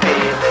this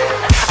feeling.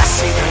 I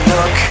see the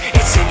look,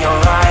 it's in your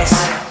eyes.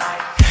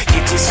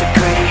 You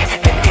disagree,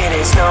 and it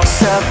is no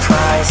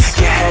surprise.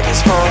 Your head is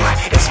full,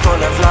 it's full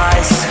of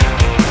lies.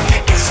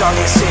 It's all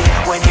you see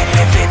when you're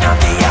living on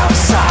the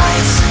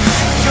outsides.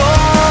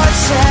 You're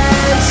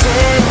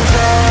tempting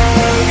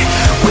vain,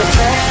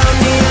 without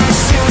the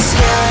urge to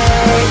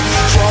escape.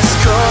 Just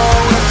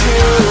going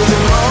through the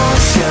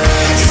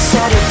motions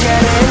instead of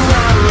getting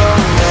our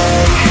own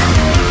way.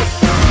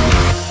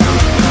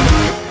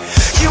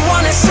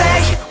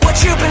 Say what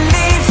you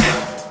believe.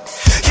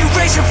 You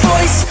raise your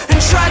voice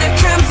and try to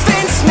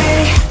convince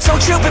me.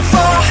 Told you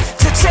before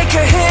to take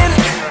a hint.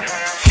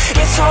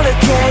 It's all a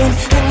game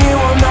and you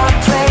will not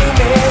play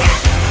me.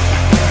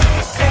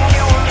 And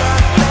you will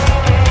not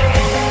play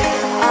me.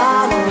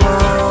 I'm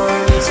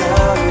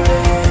wondering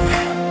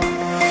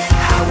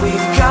how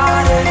we've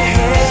gotten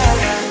here.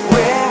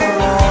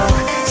 We're all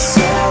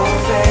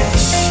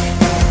selfish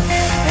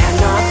and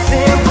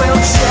nothing will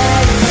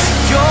change.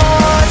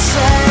 You're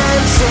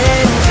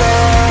tempting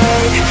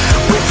vain,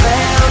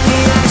 without the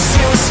urge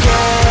to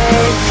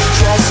escape.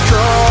 Just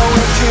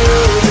going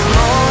through the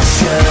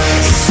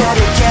motions instead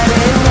of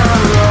getting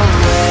our own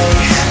way.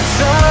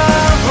 The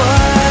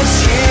words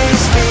you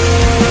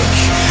speak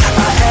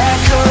are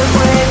echoed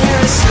when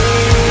you're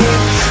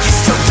asleep. You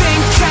still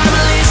think I'm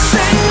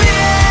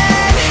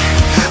listening,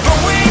 but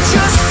we're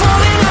just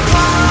falling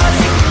apart.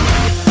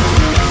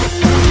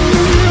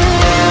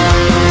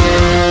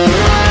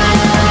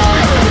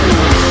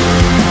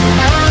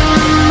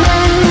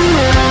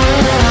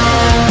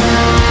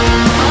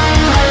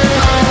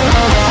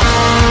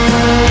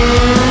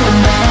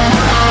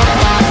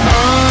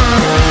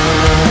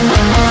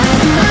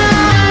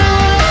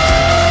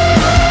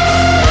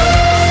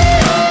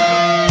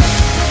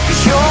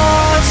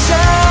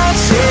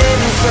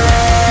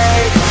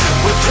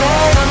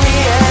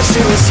 To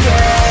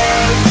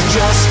escape,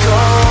 just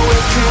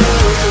going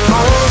through the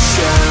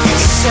motions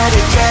instead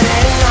of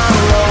getting our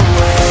own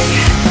way.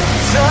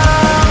 The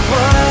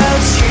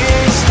words you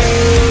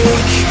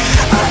speak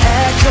are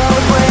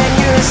echoed when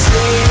you're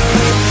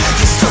asleep.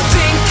 You still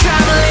think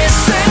I'm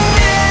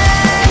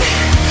listening,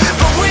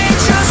 but we're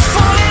just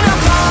falling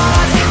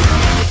apart.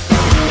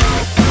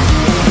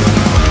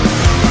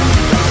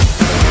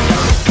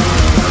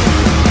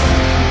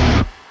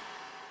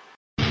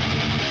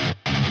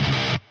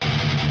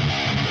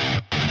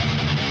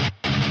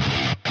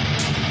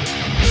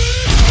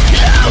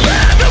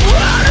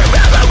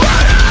 Remember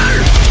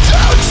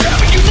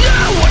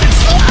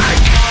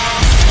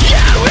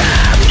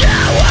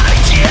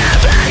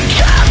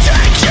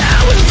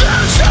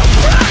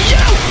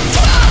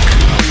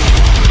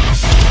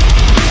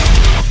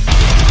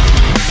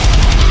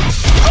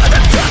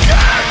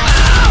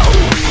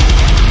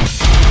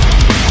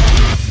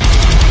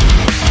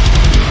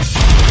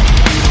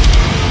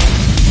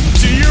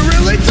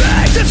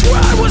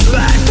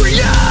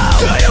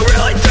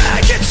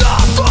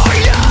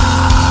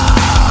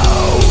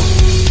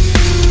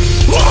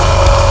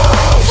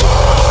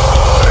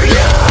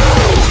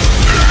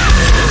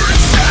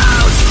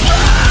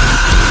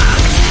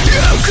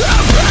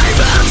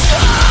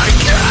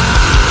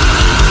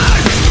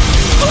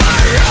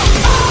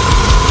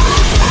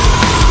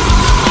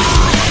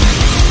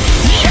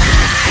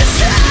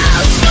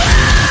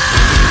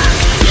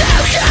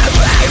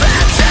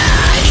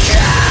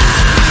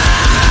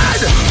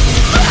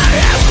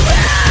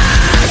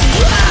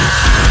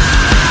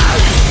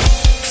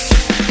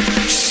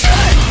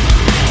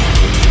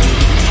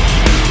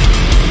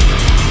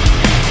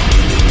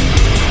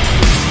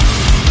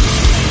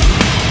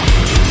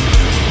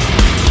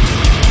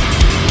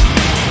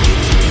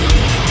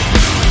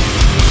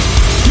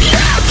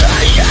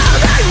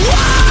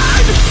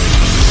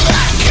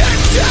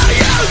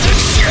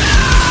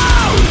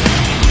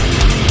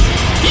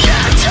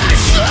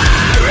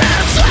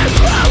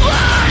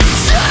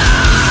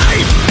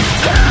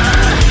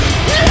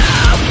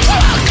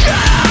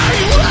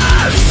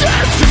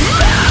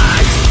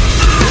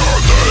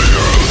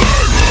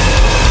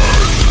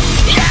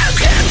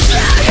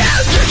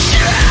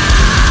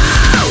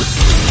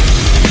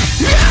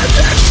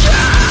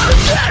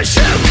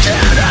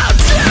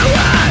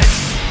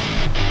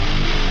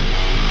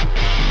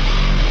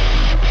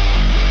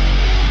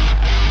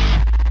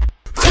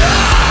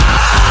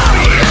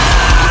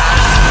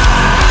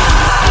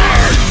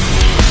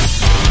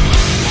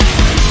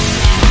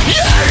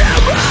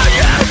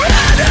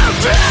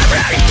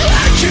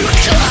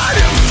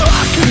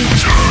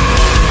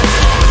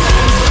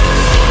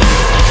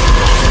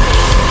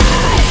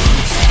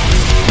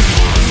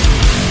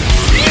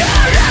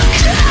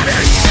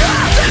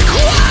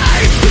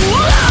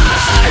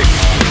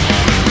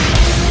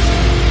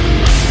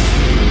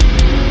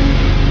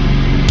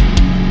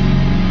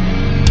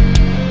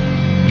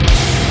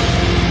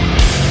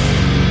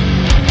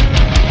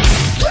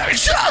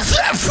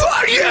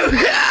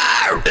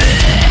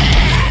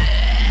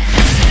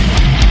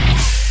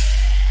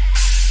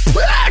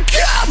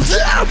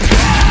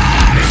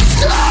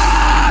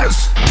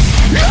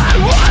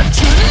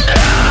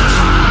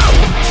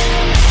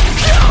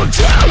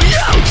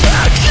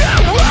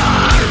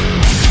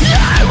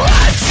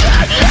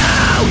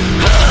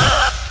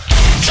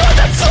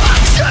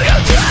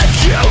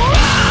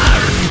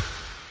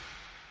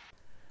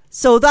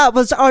So that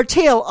was our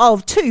tale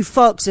of two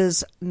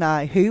foxes.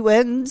 Now, who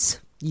wins?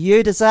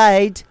 You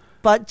decide.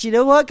 But you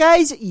know what,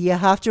 guys? You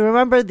have to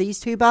remember these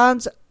two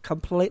bands,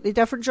 completely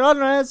different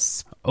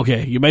genres.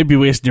 Okay, you might be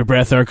wasting your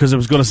breath there because I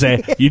was going to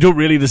say, you don't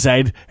really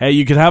decide.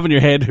 You can have in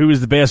your head who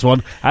is the best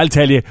one. I'll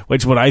tell you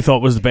which one I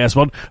thought was the best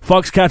one.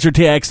 Foxcatcher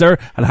TX there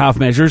and Half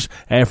Measures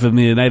from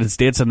the United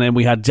States. And then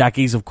we had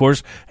Jackie's, of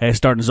course,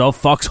 starting us off.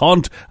 Fox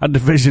Hunt and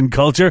Division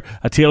Culture,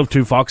 A Tale of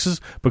Two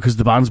Foxes, because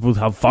the bands both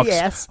have Fox,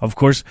 yes, of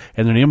course,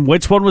 in their name.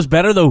 Which one was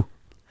better, though?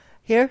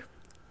 Here.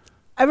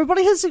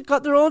 Everybody has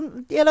got their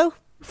own,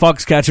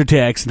 Foxcatcher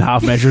TX and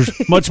Half Measures.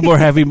 Much more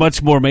heavy,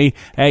 much more me.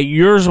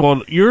 Yours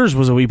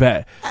was a wee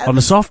bit on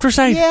the softer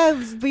side. Yeah, it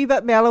was a wee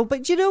bit mellow,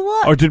 but you know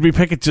what? Or did we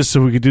pick it just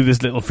so we could do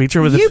this little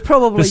feature with it? You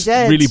probably this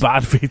did. Really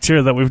bad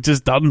feature that we've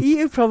just done.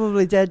 You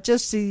probably did,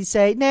 just to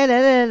say,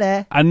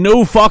 nah. And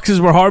no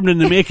foxes were harmed in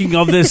the making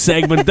of this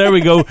segment. There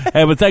we go.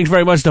 But thanks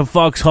very much to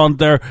Fox Hunt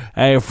there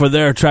for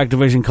their track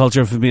Division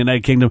Culture from the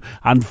United Kingdom,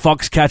 and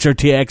Foxcatcher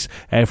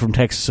TX from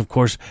Texas, of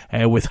course,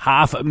 with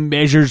Half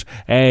Measures.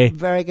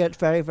 Very good,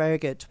 very, very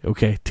good.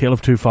 Okay, Tale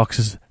of Two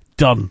Foxes,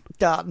 done.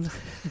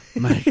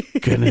 My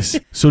goodness.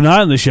 So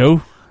now on the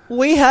show,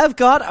 we have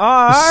got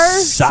our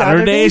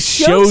Saturday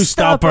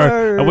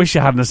Showstopper. I wish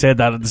you hadn't said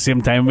that at the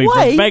same time.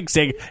 Why? For fuck's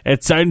sake,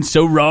 it sounds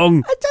so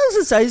wrong. It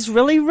doesn't sound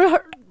really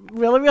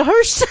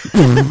rehearsed.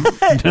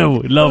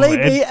 No, love Believe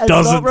it. me, It it's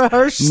doesn't. not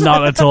rehearsed.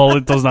 Not at all.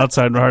 It does not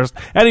sound rehearsed.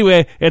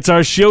 Anyway, it's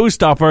our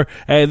Showstopper.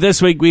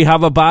 This week we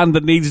have a band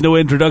that needs no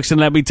introduction,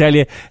 let me tell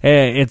you.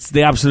 It's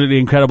the absolutely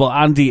incredible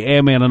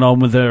Anti-Amen and on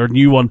with their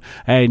new one,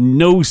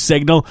 No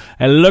Signal.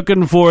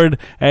 Looking forward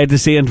to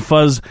seeing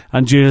Fuzz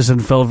and Judas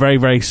and Phil very,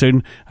 very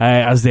soon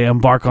as they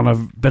embark on a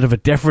bit of a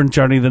different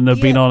journey than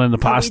they've been on in the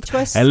past.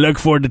 I look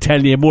forward to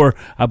telling you more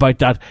about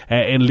that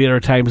in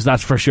later times,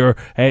 that's for sure.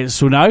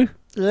 So now,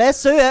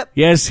 let's do it.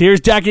 Yes,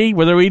 here's Jackie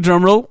with a wee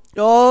drum roll.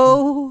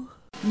 Oh,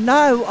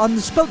 now on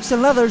the Spokes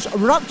and Leathers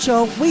Rock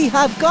Show, we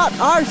have got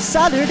our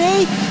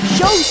Saturday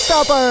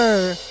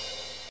Showstopper.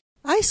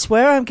 I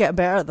swear I'm getting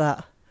better at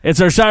that. It's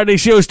our Saturday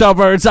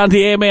Showstopper. It's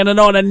Anti-Amen and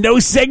on and No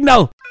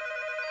Signal.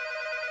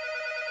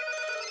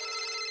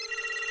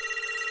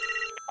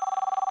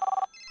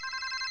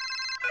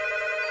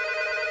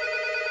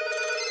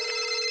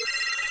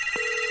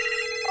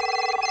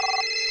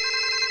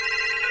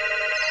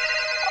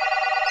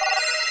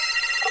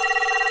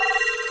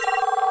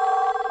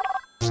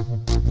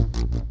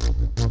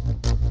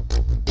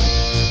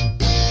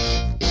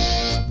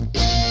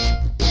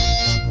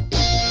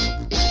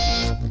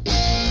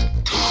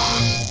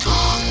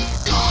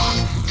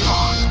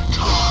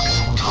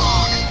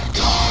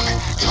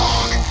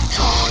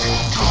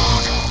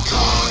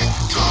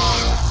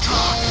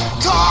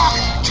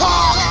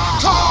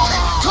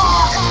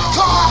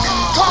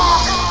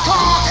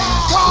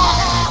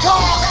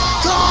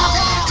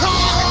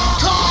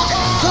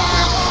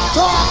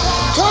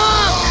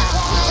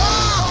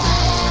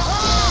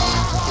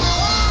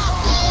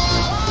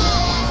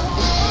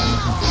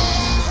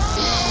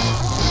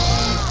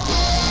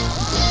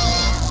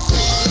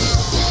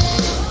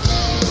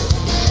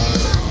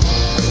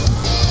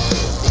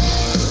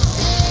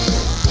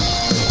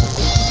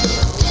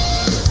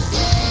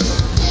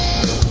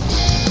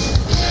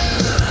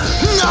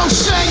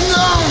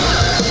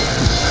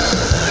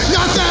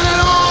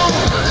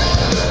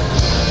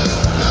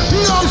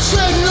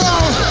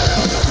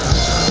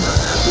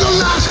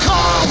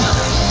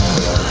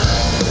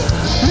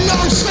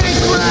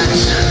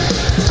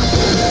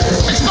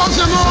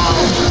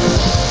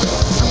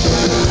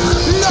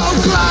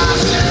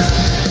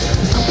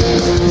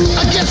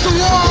 Against the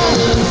wall,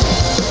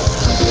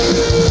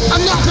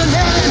 I'm nothing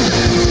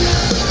hidden.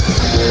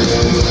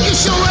 You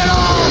show it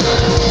all.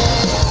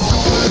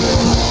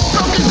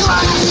 Broken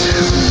glass.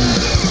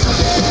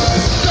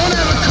 Don't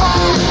ever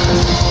call.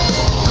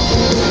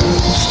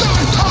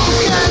 Start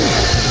talking.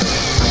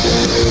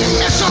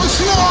 It's so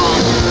small.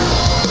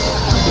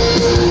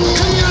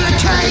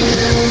 Communicate.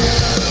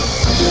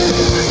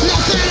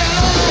 Nothing at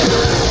all.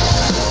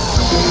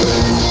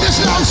 There's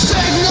no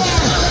signal.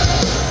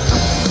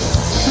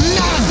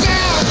 Not a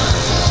bell.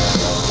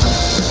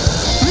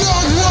 No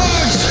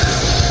words.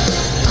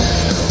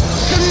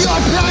 In your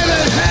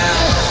private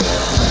hell.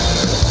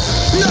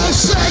 No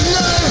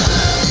signal.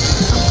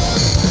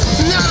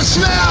 Not a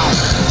smell.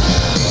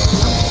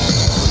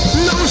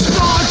 No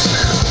response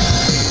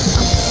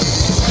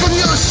from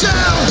your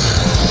cell.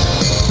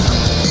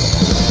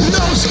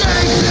 No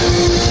escape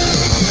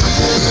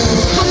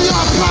from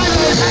your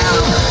private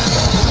hell.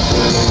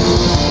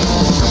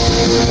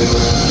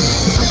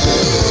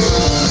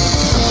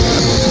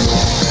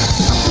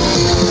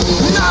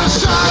 Not a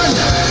sign.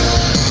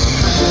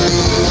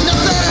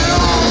 Nothing at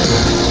all.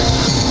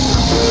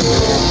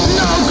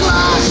 No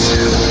glass.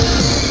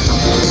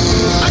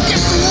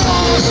 Against the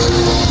wall.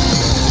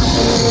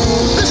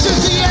 This is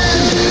the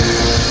end.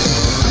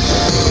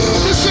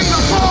 You see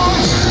the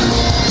falls.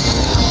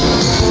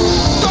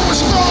 Don't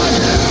respond.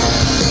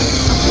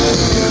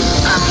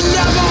 I'll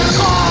never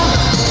call.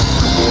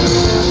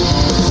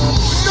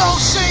 No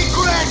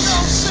secrets.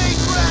 No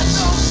secrets.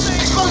 No secrets.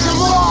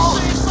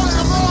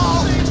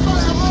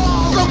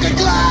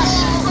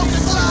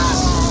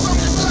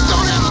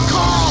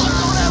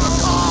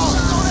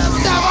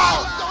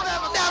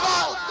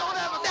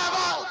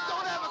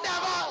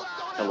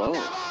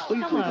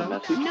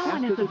 No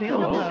one is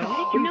available.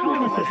 No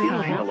one is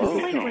available.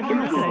 Please leave a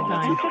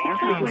message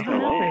after the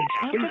tone.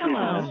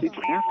 Message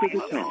after the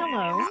tone.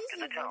 Hello.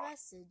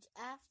 Message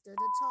after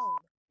the tone.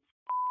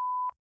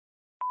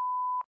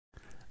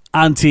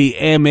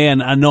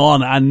 Anti-Amen,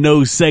 Anon, and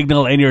No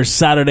Signal in your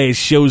Saturday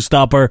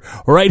showstopper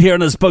right here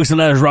on the Spokes and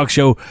Letters Rock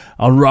Show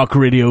on Rock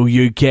Radio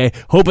UK.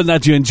 Hoping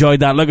that you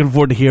enjoyed that. Looking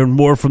forward to hearing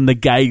more from the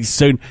guys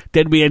soon.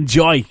 Did we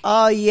enjoy?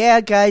 Oh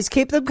yeah, guys,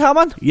 keep them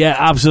coming. Yeah,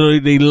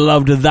 absolutely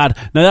loved that.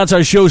 Now that's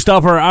our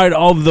showstopper out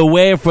of the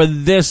way for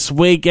this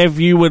week. If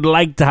you would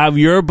like to have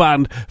your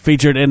band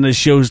featured in the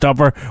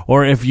showstopper,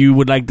 or if you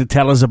would like to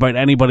tell us about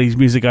anybody's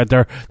music out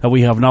there that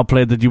we have not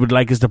played that you would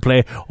like us to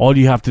play, all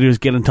you have to do is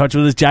get in touch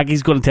with us.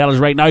 Jackie's going to tell us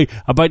right now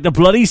about the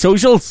bloody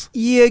socials.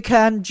 You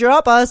can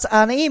drop us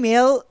an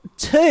email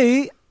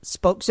to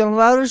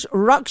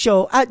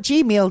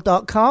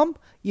spokesandleathersrockshow@gmail.com.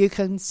 You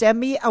can send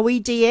me a wee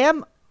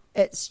DM.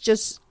 It's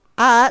just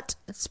at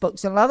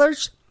Spokes and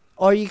Leathers.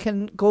 Or you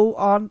can go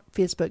on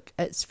Facebook.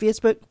 It's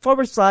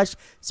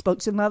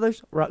Facebook.com/Spokes and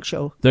Leathers Rock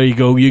Show. There you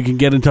go. You can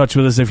get in touch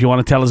with us if you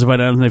want to tell us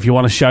about anything, if you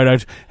want to shout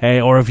out,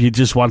 or if you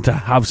just want to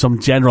have some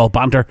general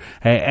banter.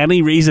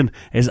 Any reason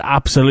is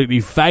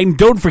absolutely fine.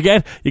 Don't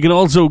forget, you can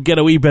also get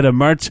a wee bit of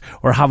merch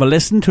or have a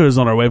listen to us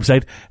on our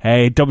website,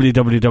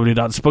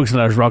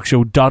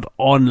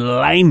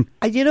 www.spokesandleathersrockshow.online.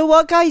 And you know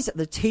what, guys?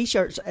 The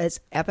t-shirts is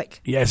epic.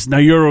 Yes. Now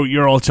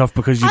you're all chuffed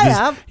because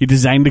you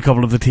designed a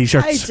couple of the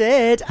t-shirts. I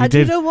did. And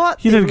you know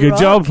what? You did a good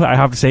job. I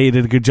have to say you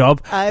did a good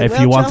job. If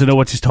you want to know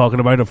what she's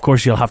talking about, of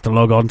course you'll have to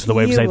log on to the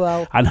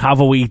website and have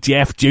a wee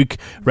Jeff Duke.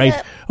 Right.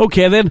 Yeah.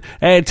 Okay then,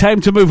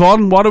 time to move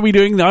on. What are we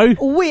doing now?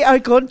 We are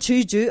going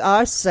to do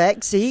our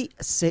sexy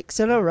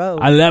 6 in a row.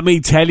 And let me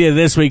tell you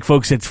this week,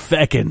 folks, it's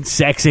feckin'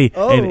 sexy.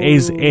 Oh. It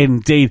is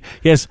indeed.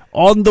 Yes,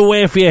 on the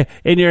way for you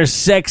in your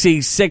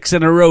sexy 6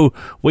 in a row,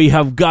 we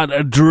have got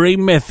a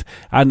Dream Myth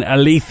and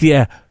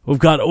Alethea. We've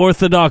got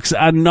Orthodox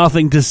and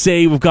Nothing to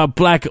Say. We've got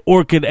Black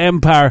Orchid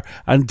Empire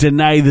and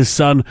Deny the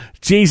Sun.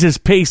 Jesus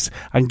Peace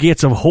and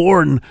Gates of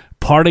Horn.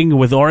 Parting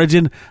with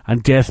Origin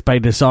and Death by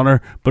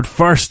Dishonour. But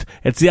first,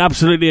 it's the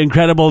absolutely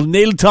incredible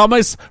Neil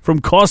Thomas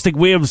from Caustic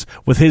Waves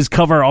with his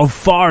cover of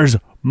Far's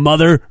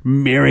Mother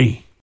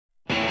Mary.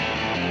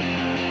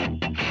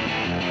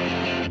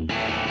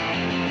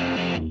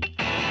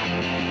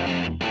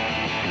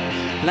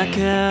 Like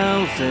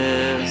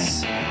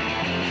Elvis,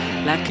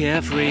 like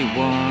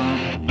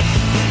everyone,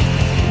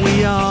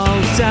 we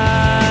all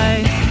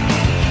die,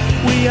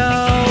 we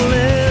all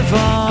live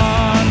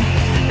on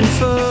in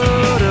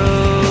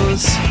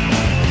photos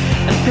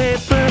and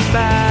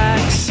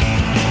paperbacks.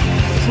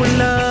 If we're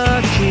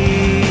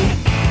lucky,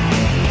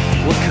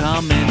 we're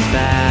coming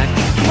back.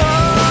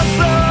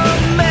 Mother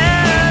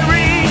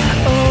Mary,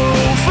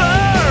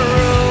 over,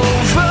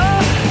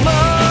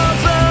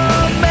 Mother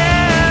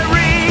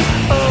Mary,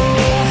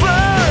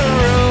 over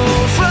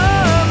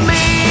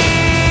me.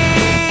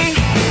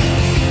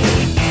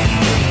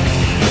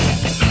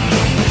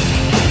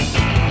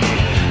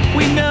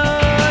 We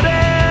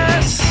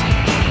notice,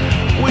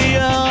 we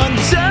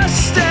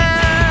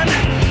understand,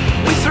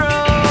 we throw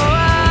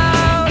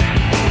out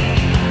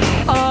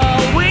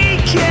all we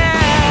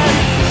can.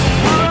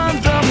 We're on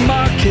the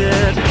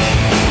market,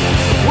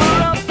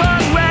 we're up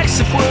on racks.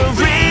 If we're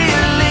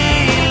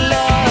really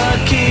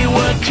lucky,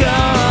 we're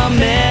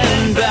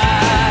coming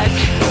back.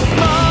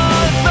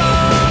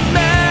 Mother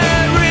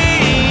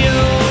Mary,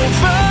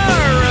 over,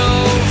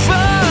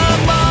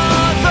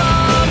 Mother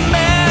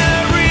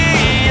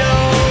Mary,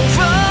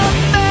 over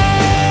me.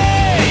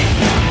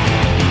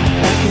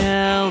 Like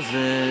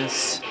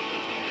Elvis,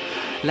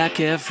 like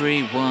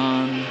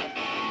everyone,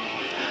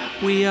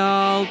 we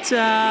all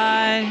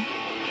die,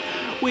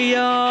 we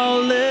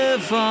all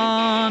live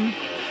on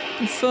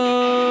in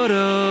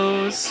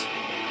photos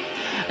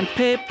and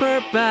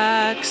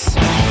paperbacks.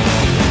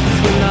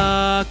 If we're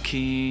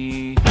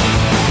lucky,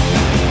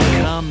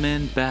 we're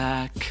coming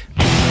back.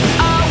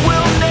 I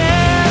will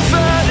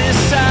never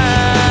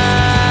decide.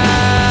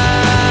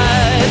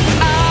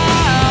 I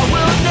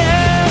will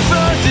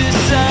never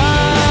decide.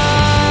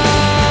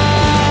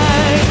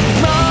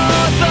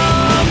 Mother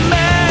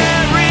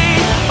Mary,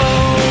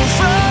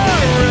 over,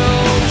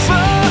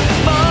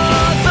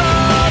 Mother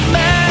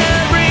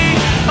Mary,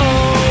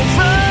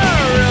 over,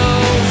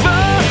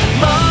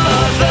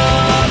 Mother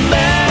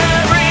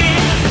Mary,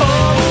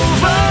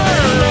 over,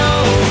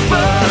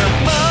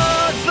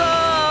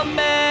 Mother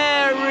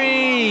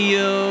Mary,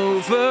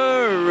 over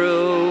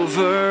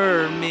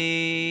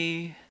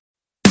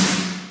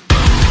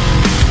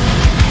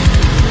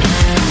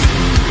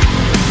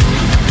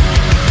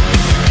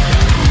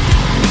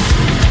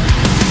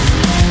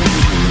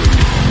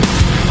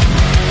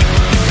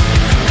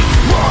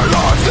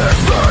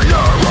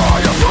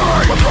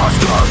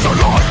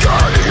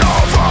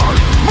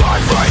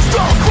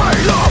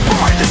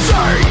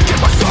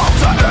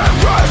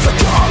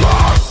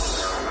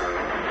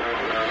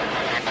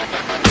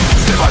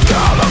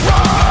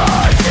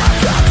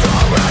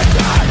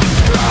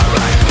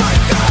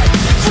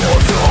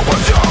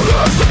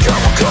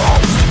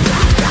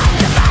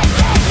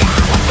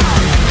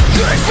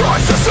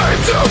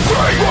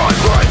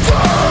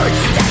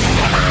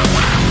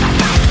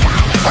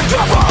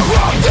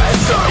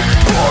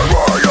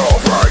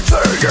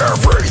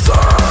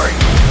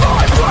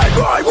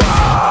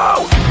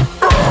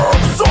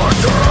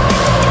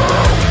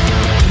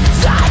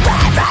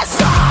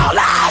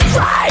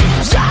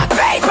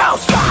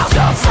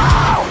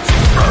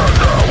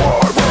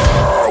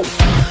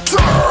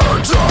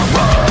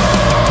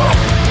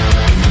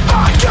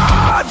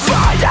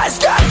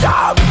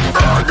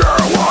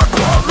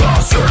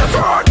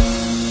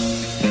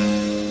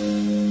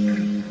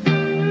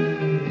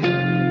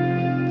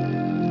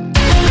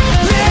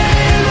Yeah.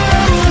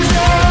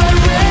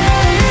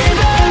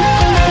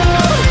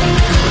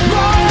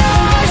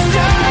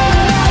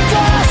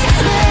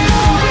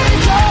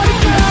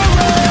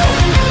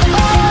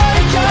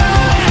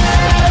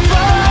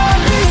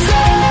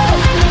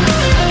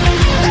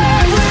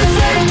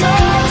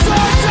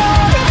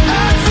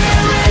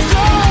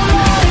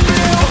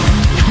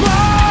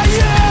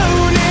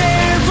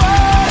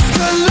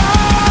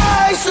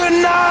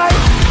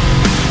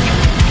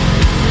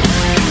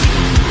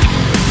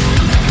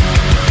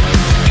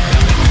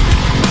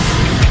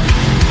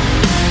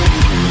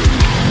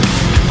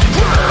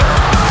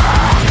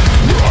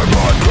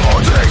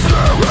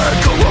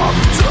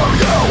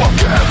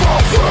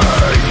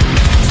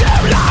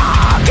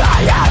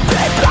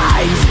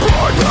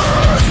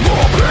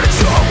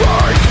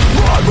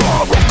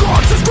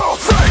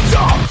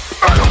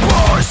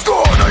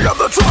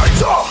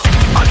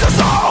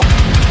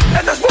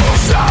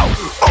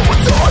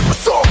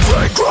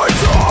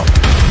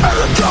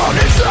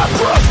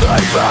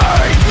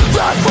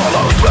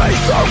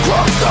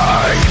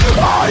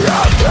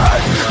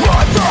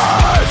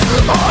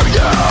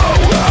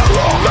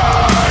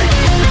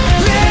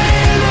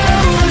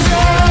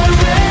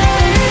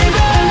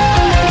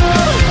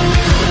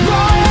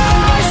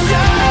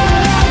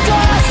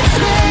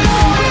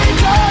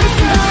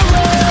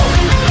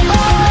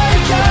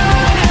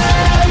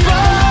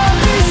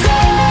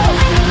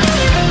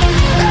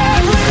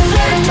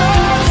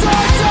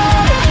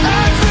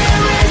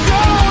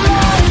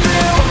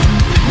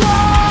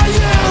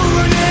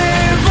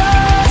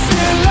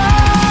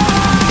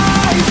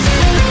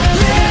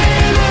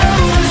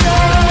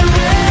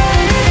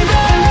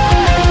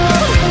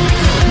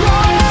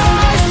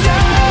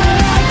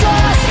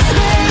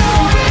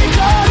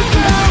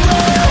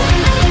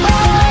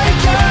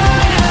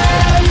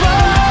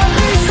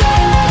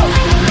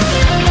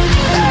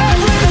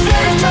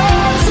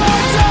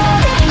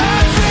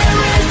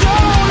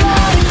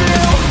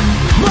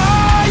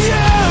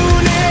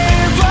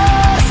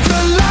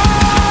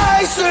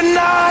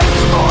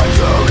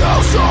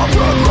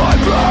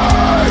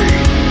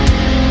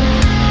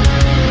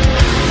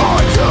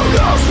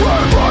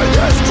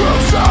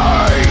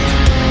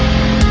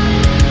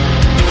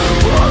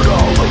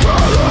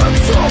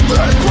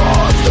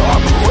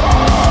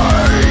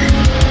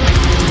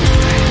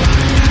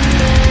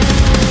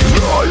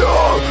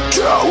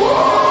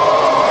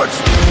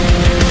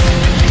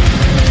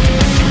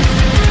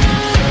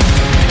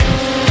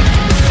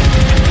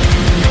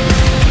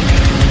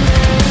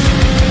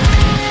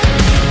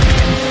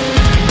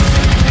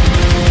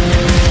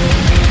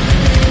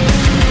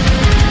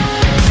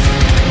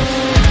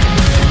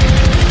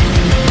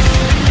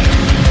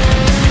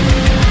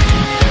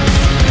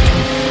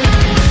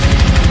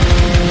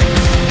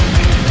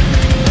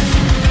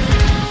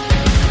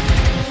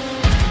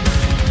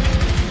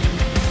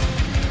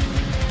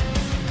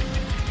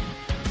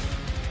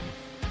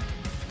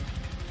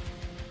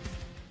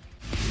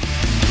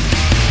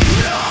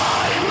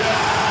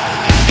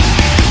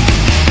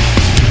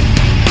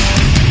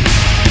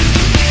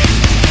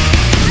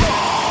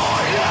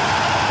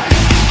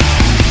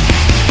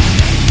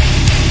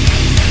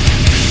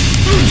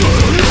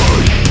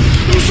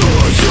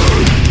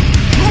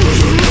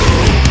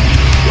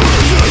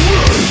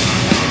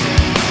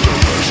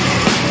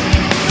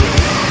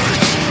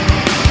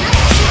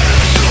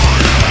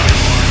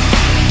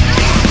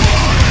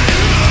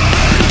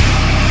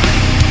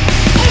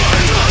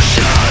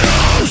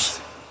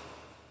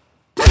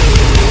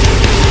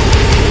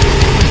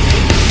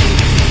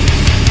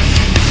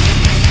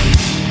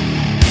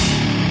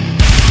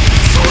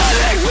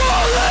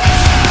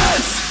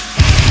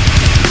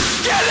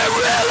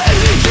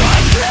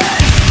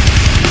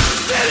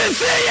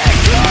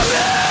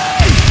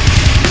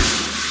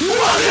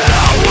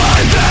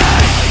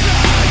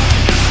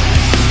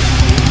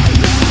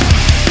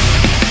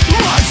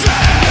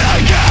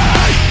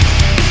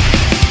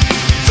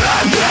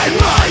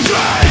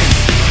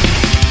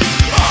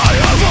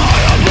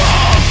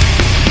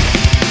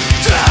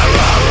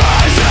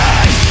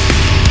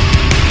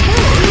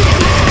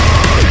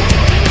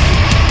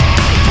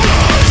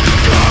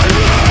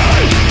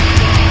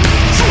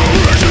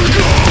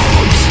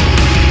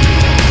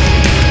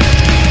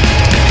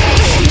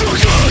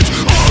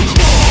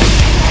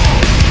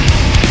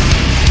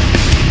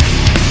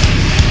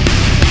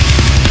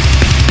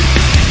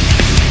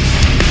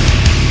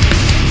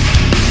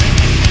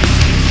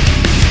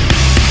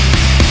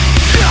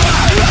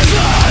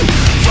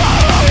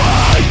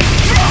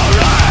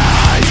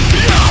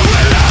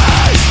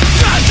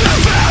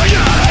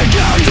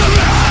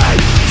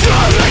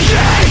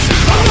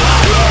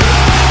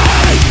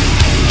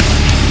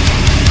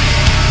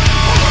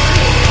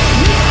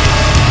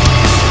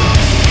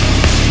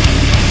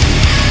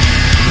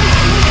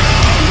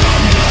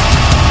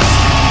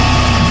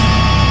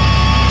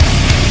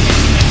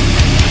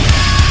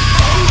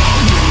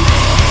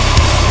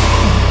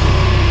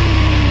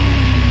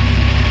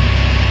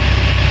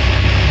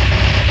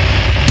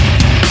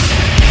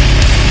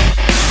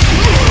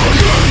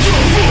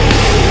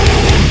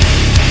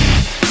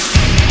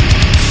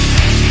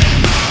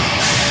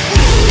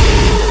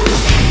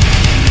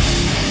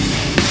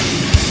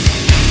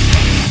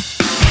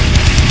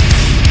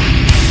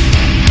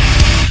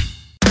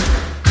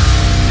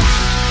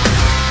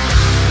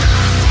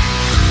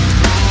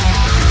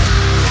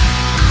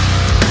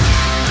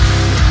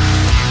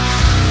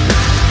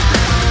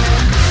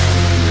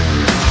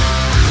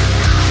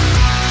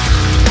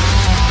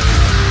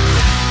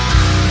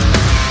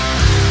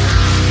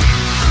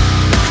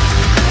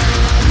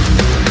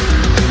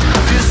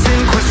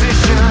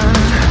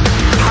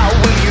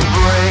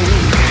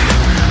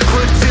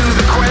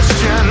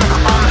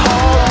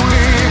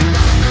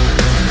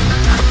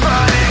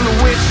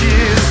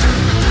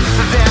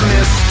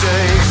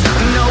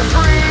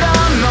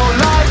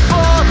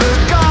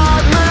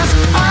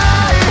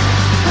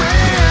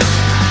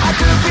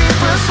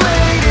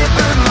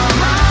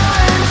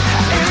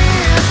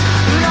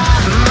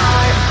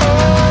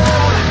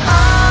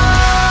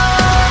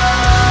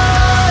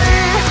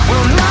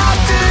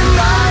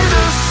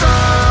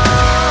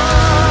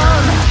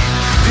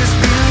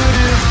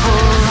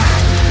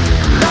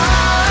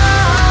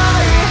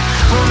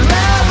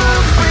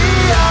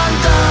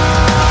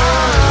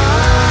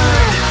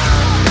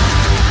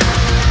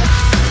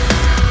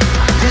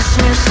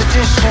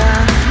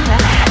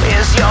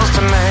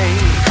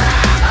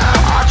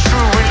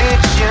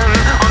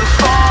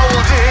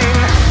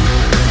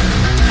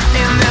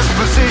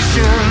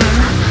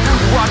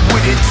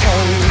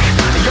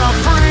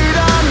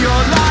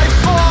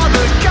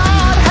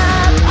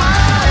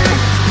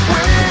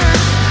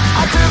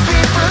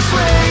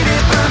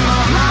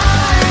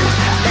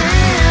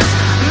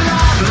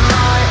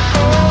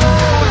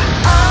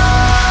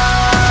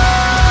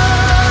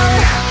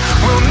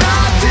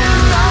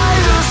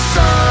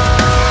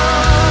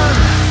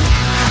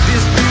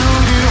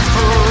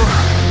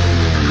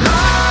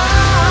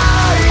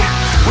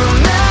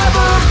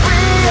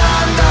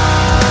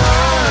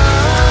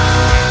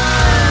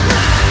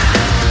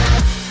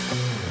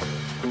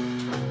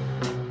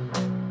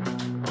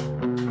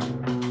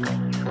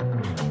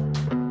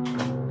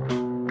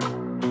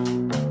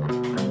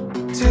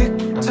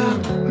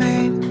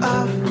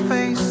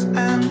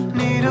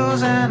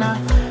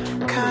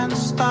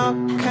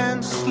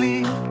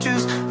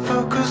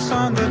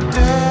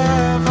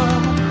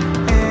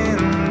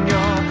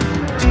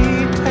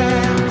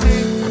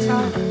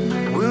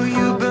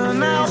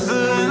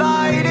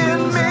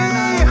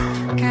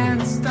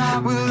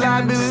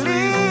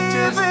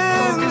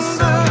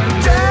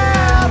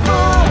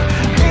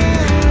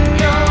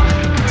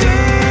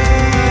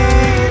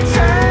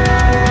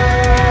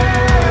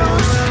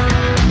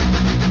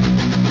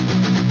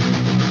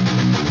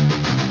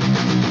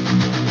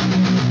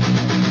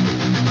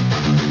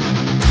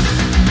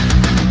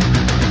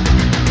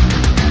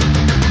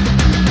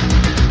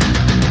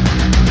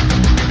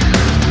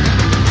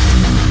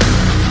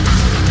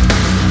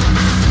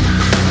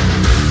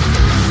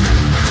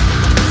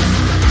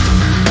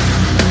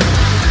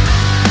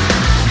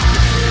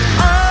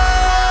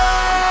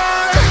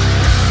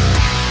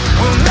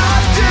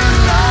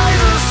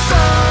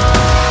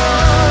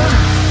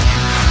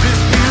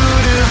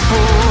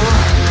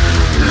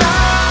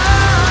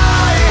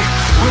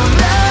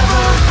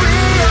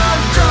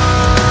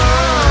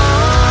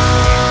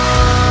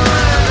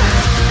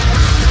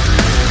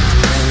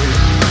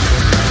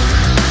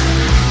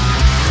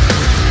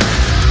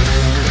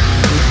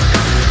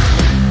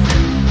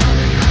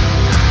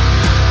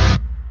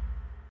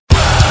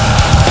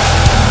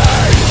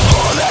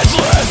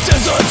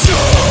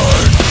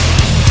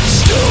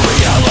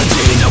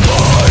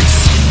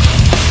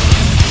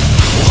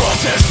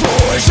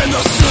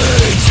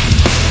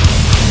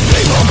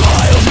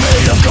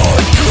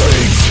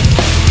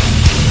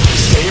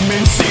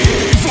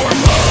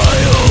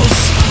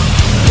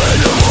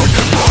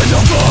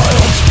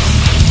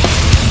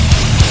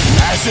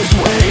 voices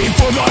wait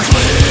for the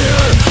clear.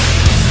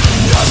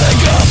 Nothing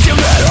else can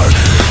matter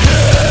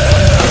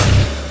here.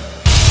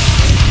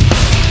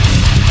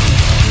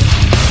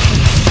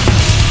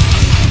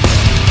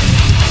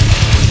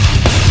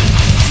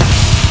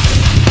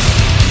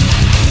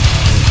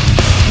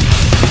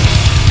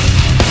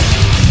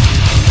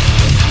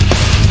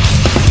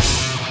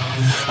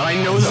 I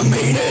know the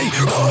meaning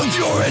of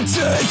your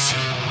intent,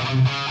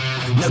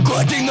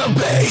 neglecting the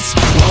base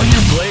while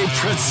you play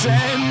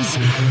pretend.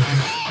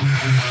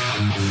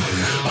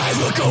 I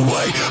look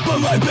away, but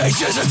my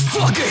patience is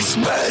fucking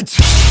spent.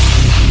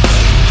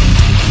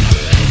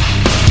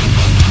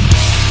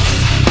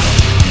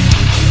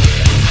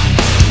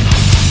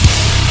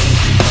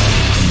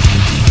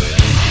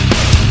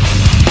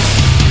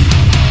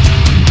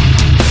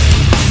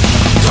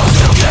 Don't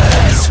you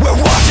get? We're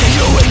watching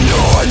you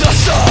ignore the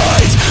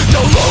signs.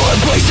 No lower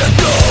place to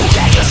go.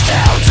 Can you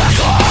still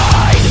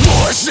decline?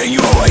 Forcing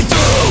your way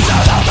through to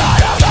the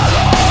bottom of the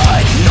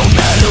line. No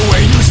matter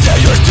where you stay,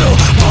 you're still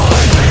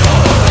falling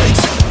behind.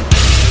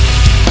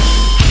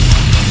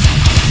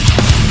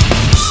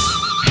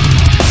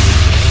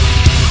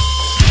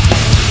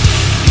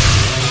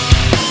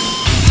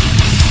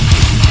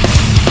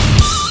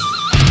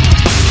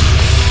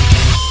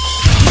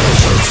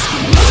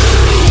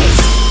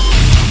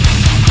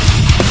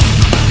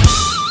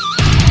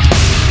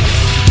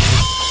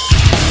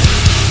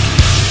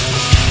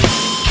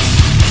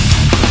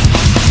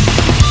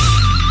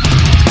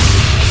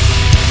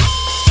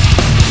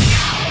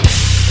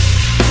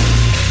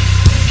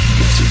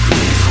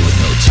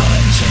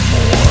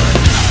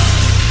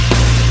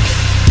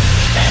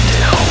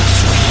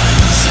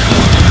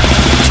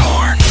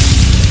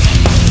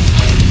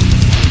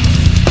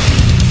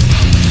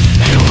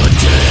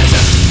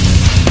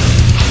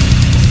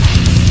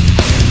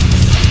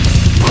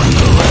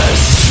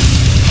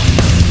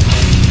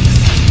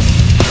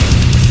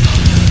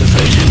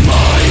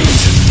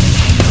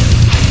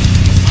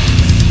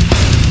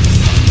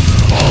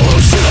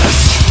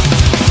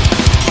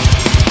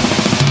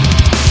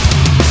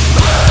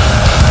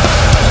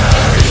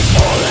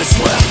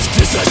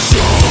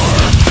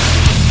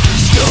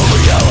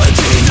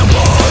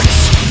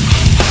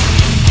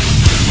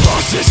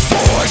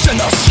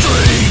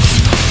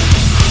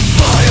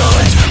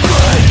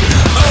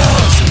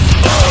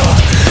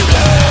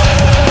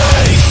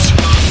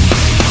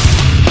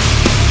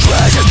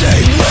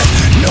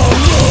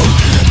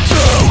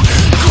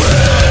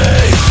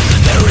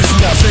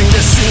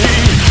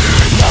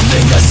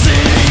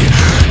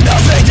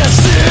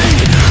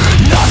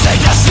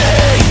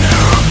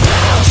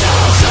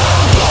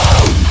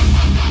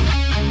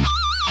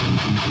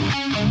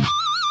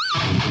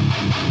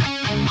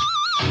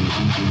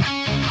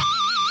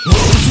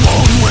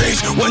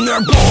 When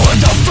they're born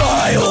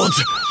defiled,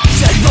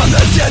 take from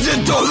the dead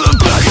and throw them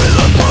back in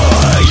the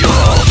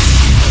pile.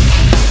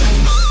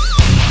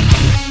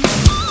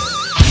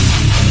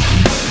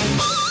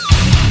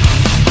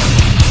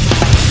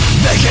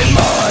 Vacant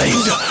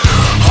mind,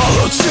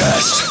 hollow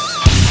chest,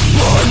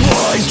 blood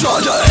lines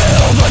drawn to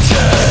hell the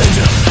dead.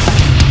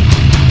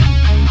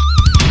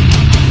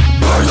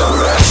 Burn the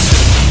rest.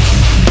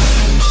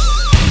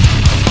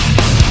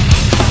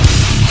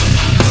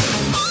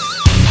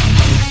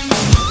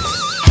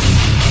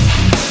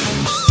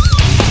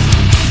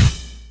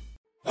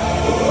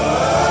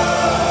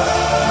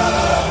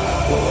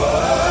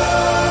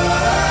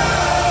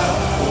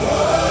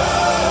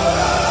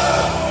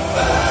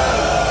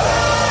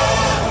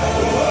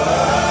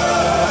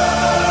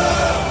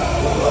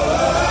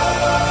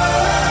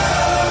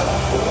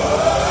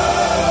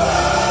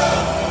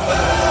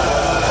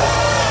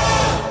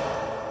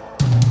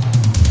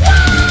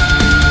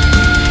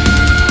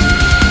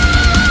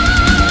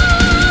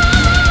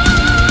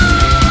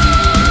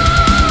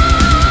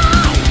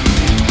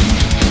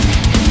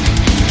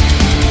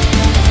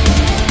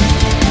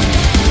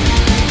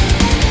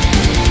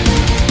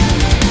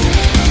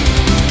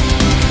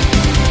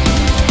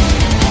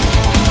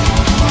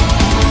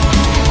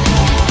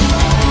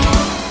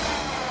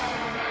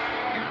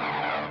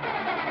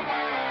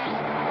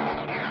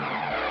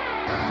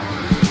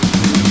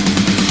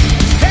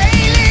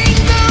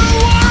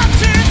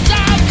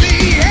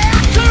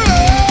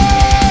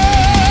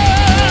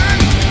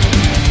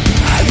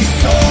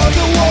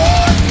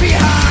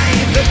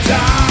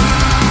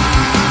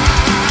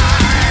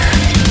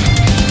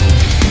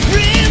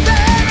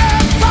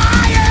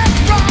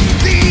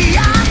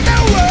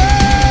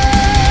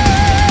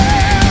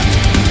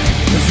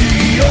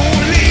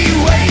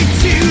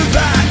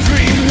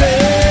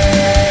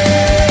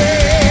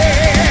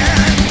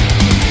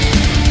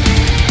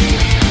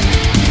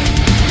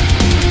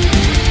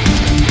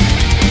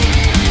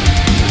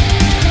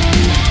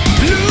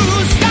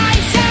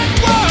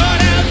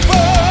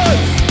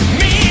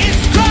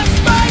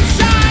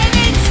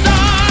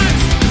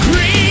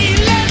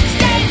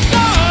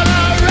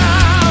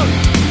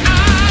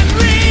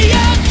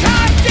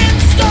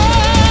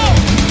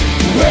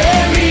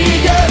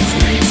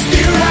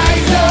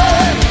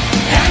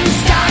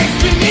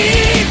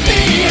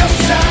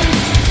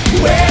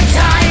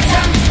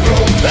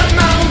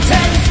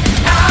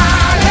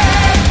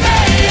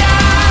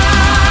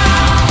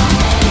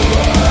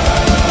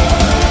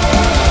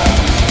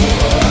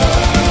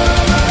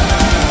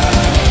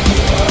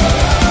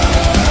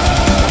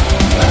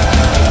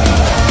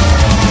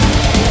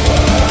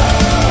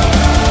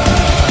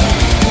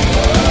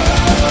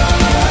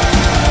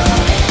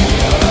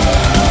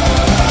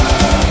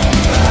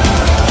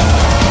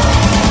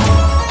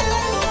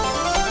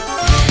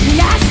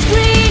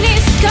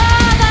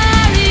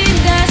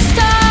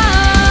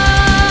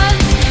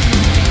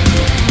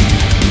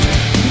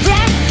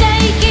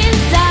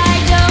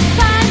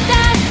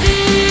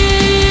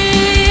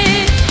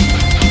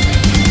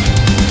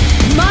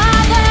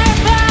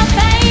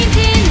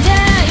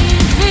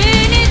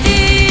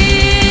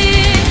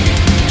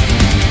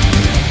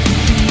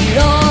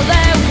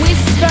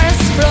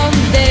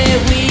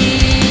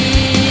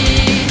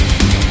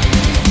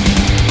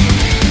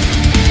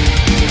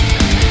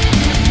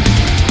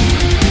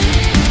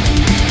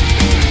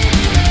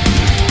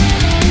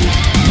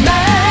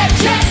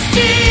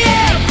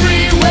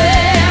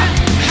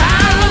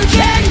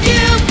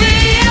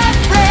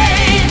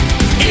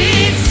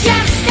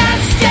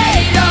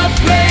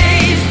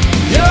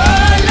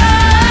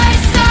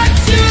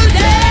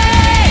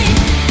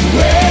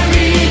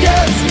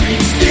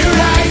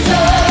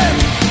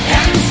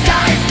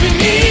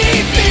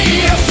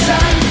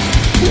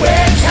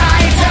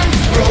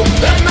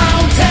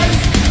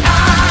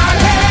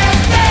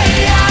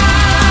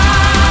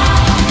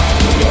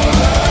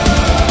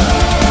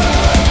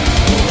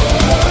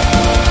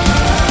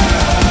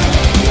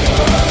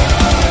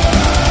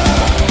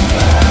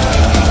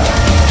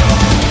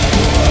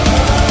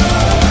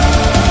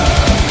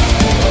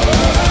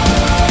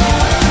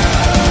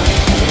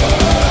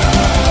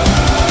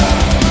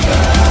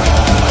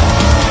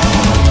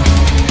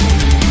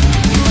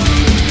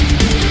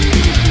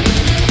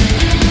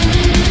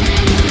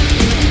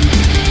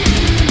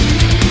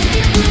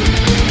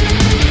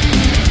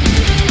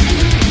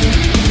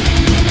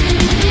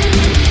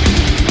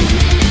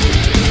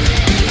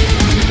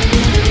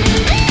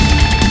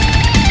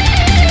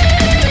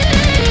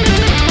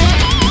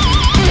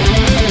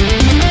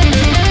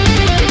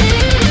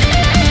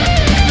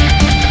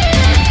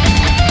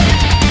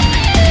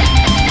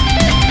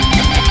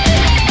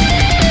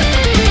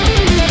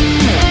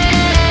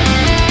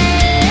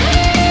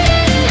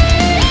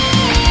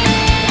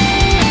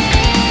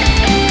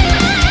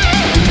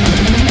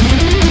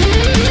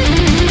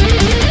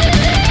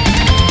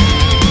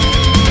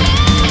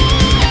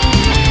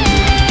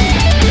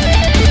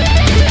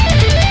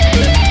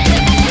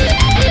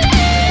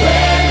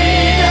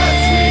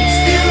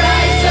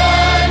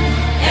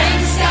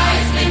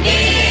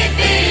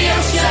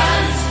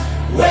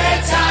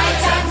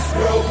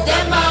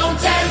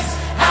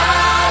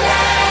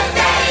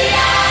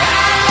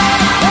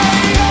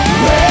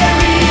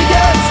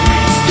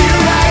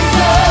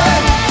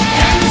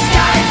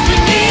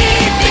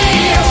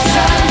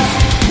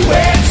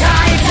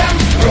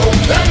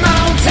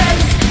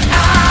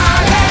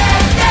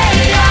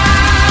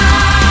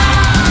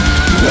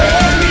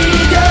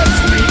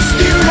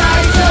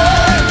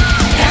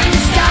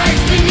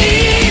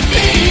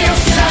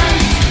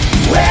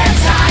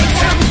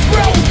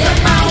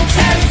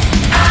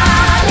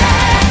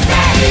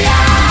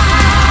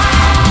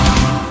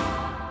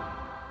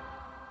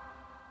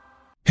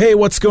 Hey,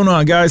 what's going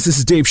on, guys? This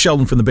is Dave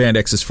Sheldon from the band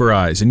X's for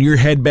Eyes, and you're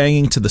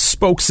headbanging to the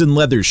Spokes and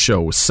Leathers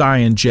Show with Cy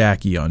and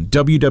Jackie on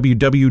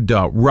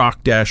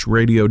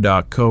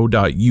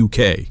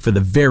www.rock-radio.co.uk for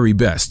the very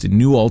best in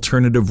new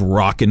alternative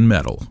rock and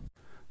metal.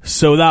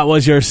 So that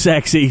was your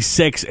sexy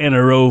 6 in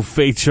a row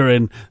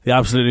featuring the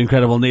absolutely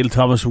incredible Neil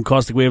Thomas from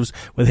Caustic Waves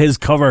with his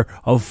cover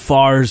of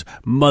Farr's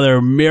Mother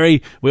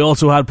Mary. We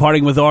also had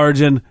Parting with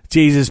Origin,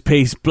 Jesus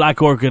Peace,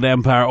 Black Orchid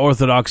Empire,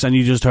 Orthodox, and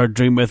you just heard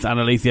Dream With and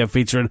Alethea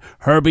featuring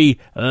Herbie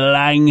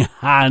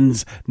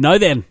Langhands. Now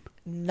then,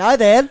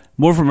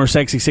 more from our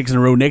sexy 6 in a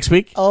row next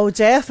week. Oh,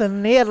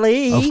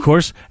 definitely. Of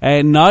course.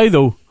 Now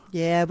though,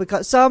 yeah, we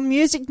got some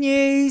music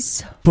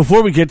news.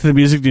 before we get to the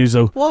music news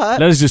though, What?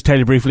 let us just tell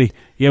you briefly,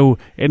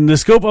 in the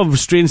scope of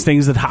strange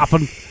things that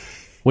happen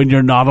when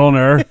you're not on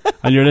air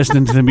and you're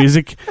listening to the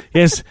music,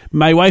 yes,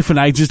 my wife and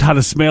I just had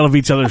a smell of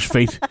each other's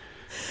feet.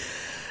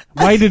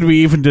 Why did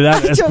we even do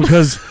that? It's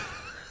because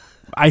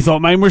I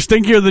thought mine were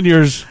stinkier than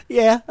yours.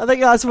 Yeah, I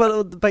think that's what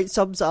it about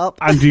sums up.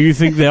 And do you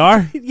think they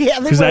are? Yeah,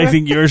 they Because I were.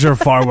 think yours are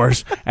far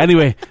worse.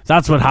 Anyway,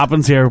 that's what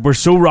happens here. We're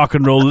so rock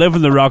and roll,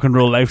 living the rock and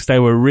roll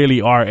lifestyle. We really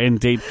are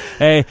indeed.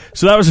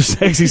 So that was a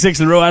sexy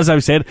 6 in a row. As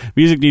I've said,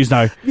 music news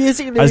now.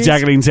 Music news. As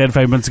Jacqueline said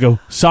 5 minutes ago.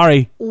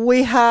 Sorry.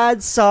 We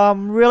had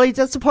some really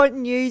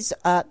disappointing news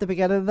at the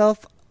beginning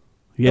of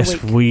Yes,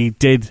 the week. we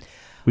did.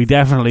 We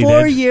definitely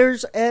 4 did.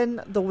 years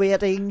in the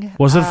waiting.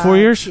 Was it 4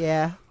 years?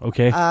 Yeah.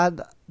 Okay.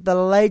 And the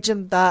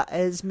legend that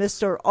is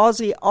Mr.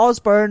 Ozzy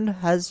Osbourne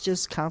has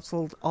just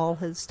cancelled all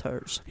his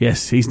tours.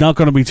 Yes, he's not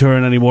going to be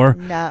touring anymore.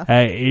 No.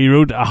 He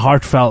wrote a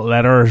heartfelt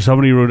letter, or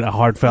somebody wrote a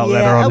heartfelt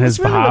letter on it his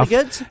was really, behalf.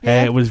 really good.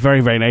 Yeah. It was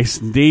very, very nice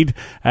indeed.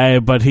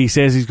 But he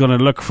says he's going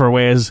to look for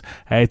ways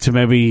to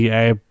maybe,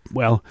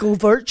 go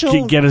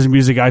virtual. get his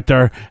music out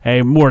there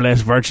more or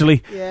less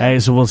virtually. Yeah.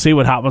 So we'll see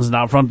what happens on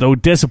that front, though.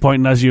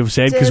 Disappointing, as you've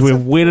said, because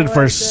we've waited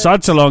for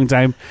such a long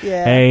time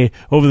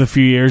over the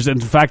few years. In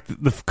fact,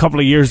 the couple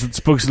of years that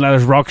Spokes and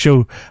Leathers Rock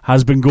Show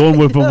has been going,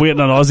 we've been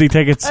waiting on Aussie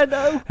tickets. I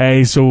know.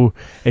 So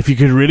if you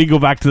could really go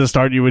back to the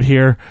start, you would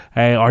hear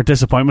our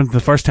disappointment the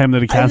first time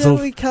that he cancelled.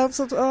 I know he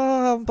cancelled.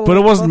 Oh, unbelievable. But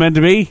it wasn't meant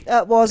to be.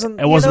 It wasn't.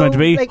 It wasn't meant to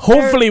be.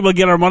 Hopefully we'll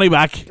get our money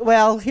back.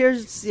 Well,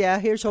 here's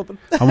hoping.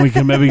 And we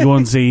can maybe go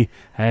and see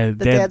The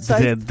Dead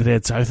South. the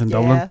Dead South in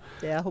Dublin.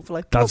 Yeah,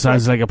 hopefully. That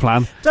sounds like a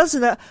plan.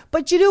 Doesn't it?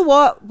 But you know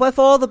what? With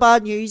all the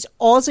bad news,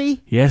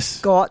 Ozzy Yes.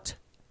 got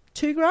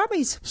 2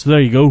 Grammys. So there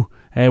you go.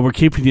 We're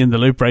keeping you in the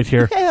loop right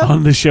here Yeah.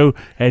 on the show.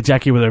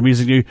 Jackie with our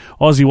music news.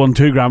 Ozzy won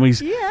 2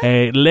 Grammys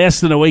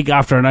less than a week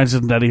after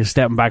announcing that he is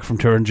stepping back from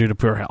touring due to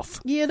poor health.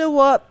 You know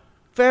what?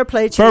 Fair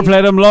play to Fair you.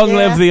 play to him. Long Yeah.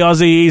 live the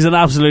Aussie. He's an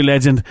absolute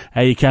legend.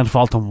 You can't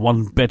fault him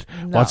one bit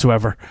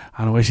whatsoever.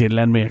 And I wish he'd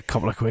lend me a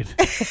couple of quid.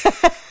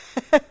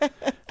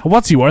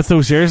 What's he worth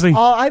though, seriously?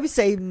 Oh, I would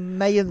say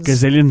millions.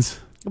 Gazillions.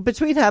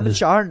 Between him and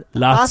Sharon,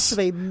 Lots. has to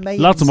be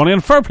millions. Lots of money,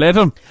 and fair play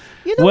to him.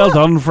 You know well what?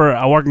 done for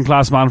a working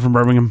class man from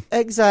Birmingham.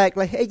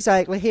 Exactly.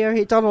 Here,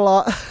 he done a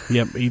lot.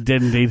 Yep, he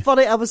did indeed.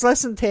 Funny, I was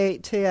listening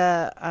to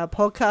a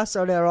podcast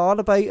earlier on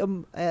about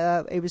him.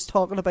 He was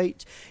talking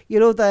about,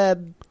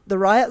 the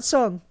Riot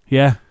song.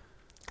 Yeah.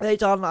 They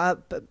done,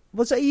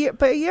 was it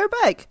about a year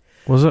back?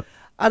 Was it?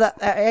 And it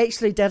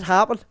actually did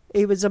happen.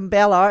 He was in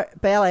Bel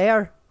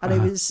Air, and he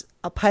was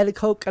a pile of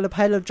coke and a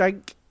pile of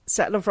drink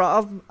sitting in front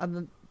of him,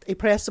 and he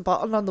pressed a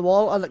button on the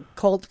wall and it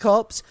called the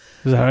cops.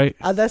 Is that right?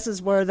 And this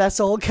is where this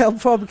all came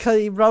from, because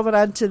he ran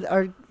into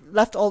or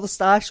left all the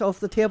stash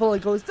off the table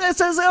and goes, "This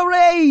is a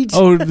raid!"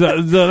 Oh,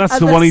 that's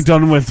And the one he this-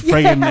 done with Yeah.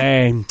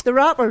 friggin' the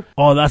rapper.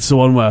 Oh, that's the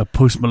one with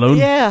Post Malone.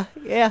 Yeah.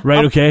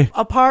 Right, okay.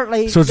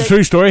 Apparently, So it's a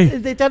true story.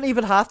 They didn't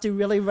even have to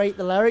really write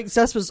the lyrics.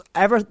 This was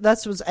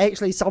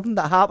actually something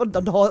that happened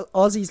in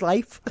Ozzy's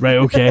life. Right,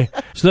 okay.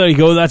 So there you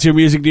go. That's your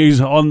music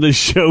news on the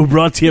show,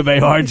 brought to you by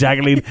Hard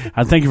Jacqueline.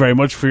 And thank you very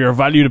much for your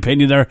valued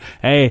opinion there.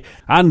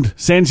 And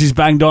since she's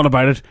banged on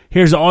about it,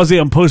 here's Ozzy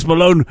and Post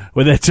Malone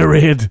with It's a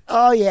Raid.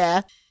 Oh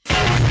yeah.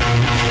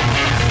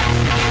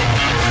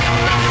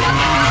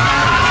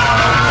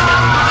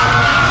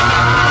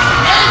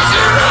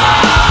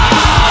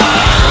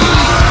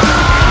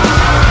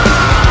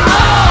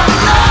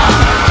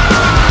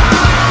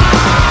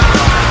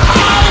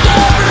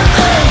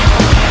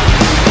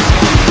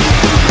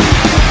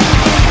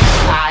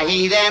 I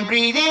hear them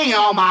breathing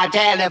on my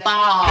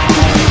telephone.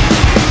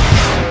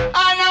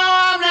 I know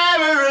I'm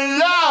never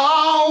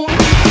alone.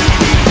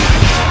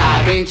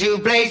 I've been to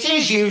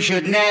places you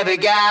should never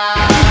go.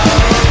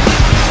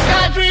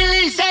 God's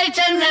really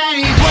Satan and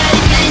he's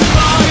waiting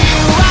for you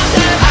out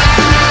there.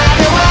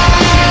 Hideaway.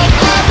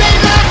 I've been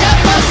locked up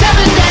for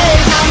 7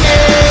 days. I'm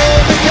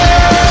never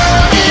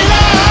coming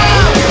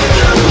out.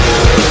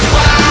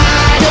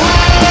 Wide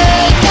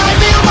awake. I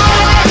feel my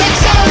heart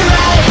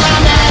accelerate.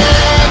 I'm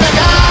never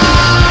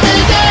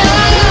coming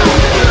down.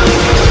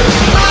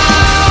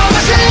 I'm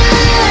a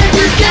sin.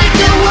 You can't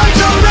get what's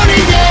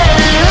already there.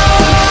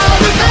 All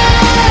the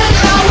fans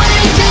are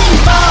waiting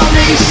for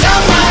me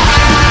somewhere.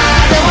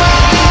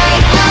 Hideaway.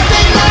 I've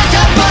been locked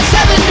up for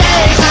 7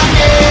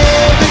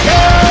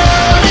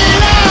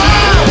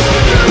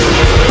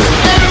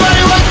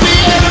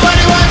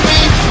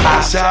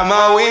 Outside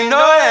my window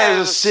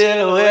there's a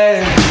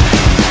silhouette.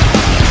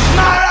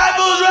 My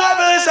rifle's right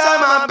beside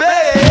my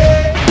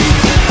bed.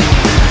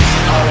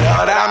 Oh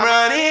Lord, I'm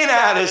running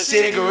out of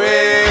cigarettes.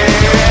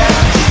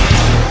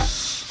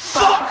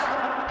 Fuck.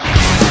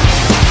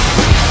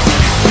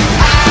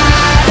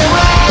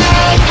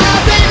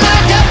 I've been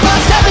locked up for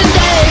 7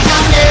 days.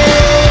 I'm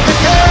never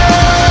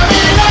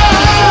coming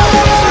out.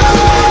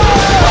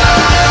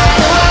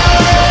 Wide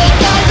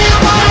awake, I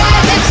feel my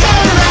heart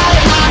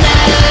accelerate. I'm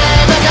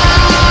never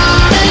coming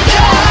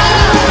down.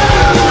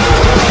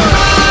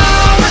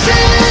 Mama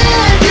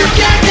said you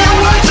can't get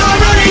what's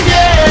already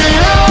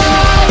dead.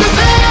 All the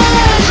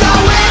fans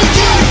are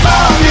waiting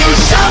for me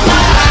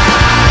somewhere.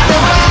 Wide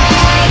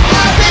awake,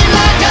 I've been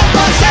locked up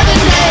for 7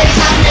 days.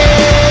 I'm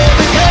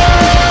never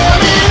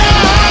coming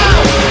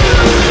out.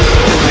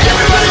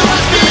 Everybody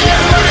wants me,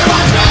 everybody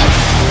wants me.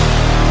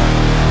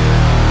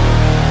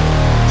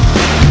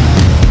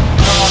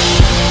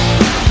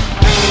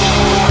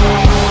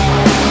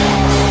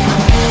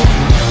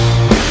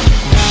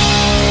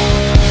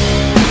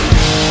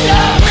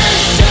 Let me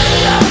see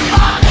your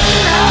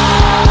fucking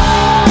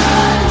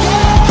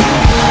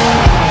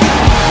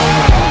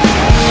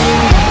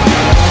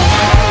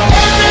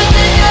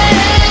everything I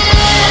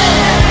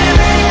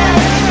am,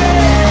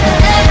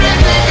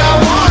 everything I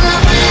wanna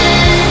be.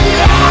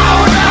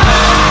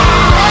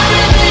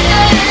 Everything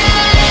I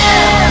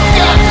am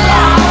gets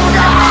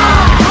louder.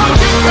 Won't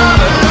you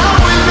come along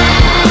with me?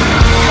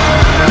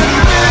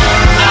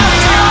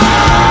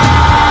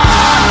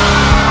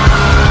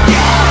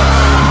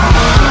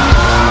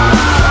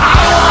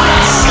 I wanna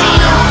see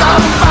you go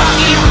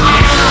fucking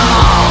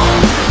animal.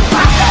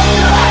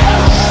 Fucking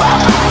little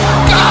fucker,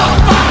 go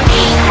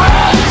fucking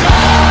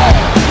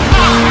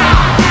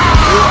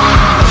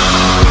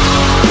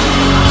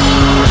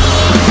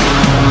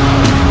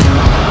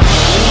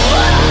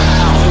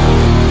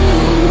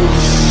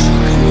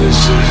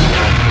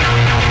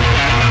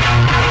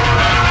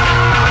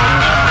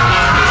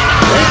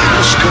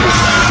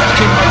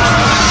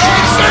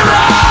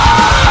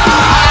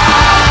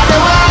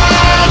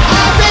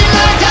I've been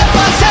locked up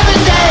for 7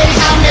 days.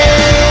 I'm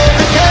never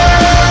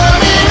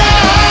coming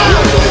out.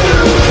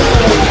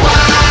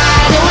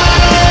 Wide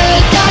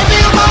awake, I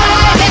feel my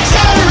heart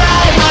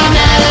accelerate. I'm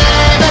never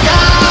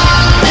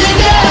coming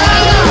down.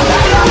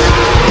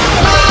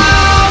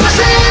 Mama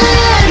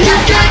said you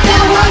can't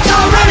get what's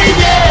already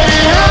dead.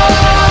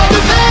 All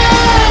the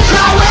fans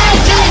are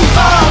waiting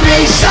for me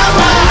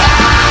somewhere.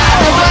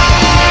 Wide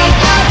awake,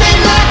 I've been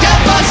locked up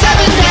for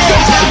 7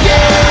 days. I'm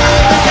never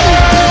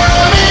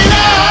coming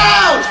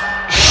out.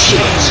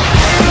 Shit.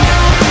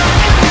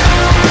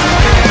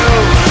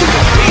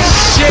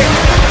 Shit.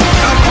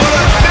 I put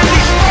a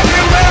Philly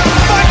fucking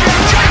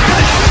motherfucking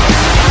jacket.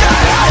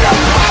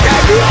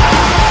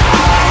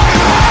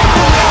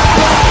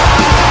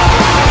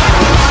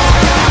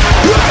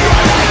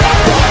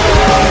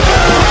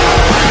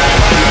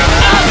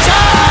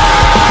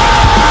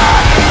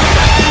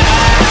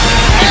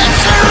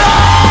 It's a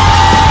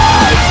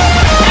ride.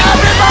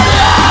 Everybody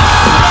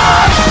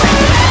out.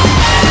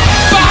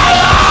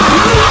 Fire.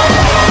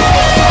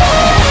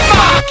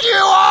 Fuck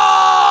you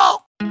all.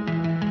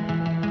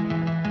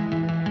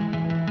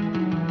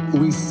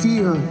 We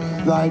fear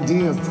the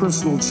idea of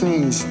personal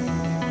change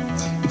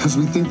because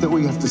we think that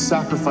we have to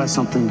sacrifice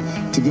something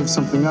to give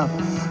something up.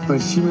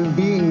 But human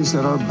beings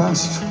at our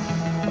best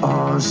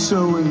are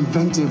so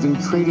inventive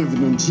and creative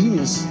and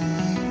ingenious.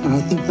 And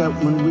I think that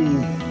when we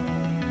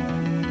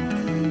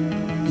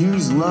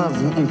use love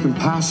and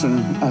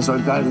compassion as our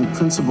guiding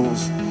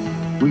principles,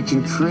 we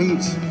can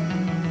create,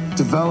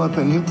 develop,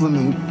 and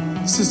implement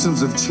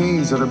systems of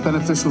change that are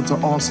beneficial to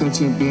all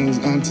sentient beings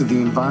and to the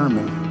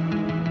environment.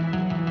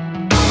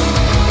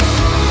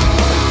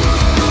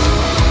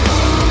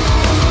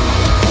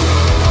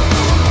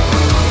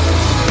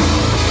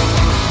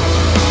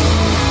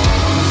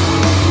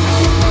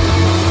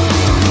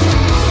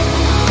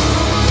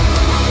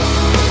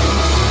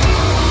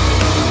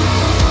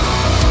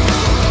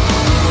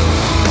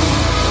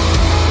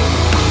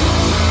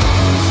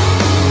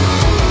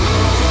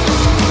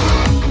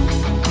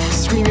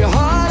 Scream your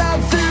heart out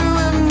through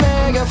a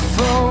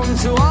megaphone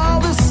to all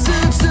the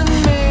suits that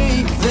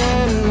make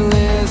them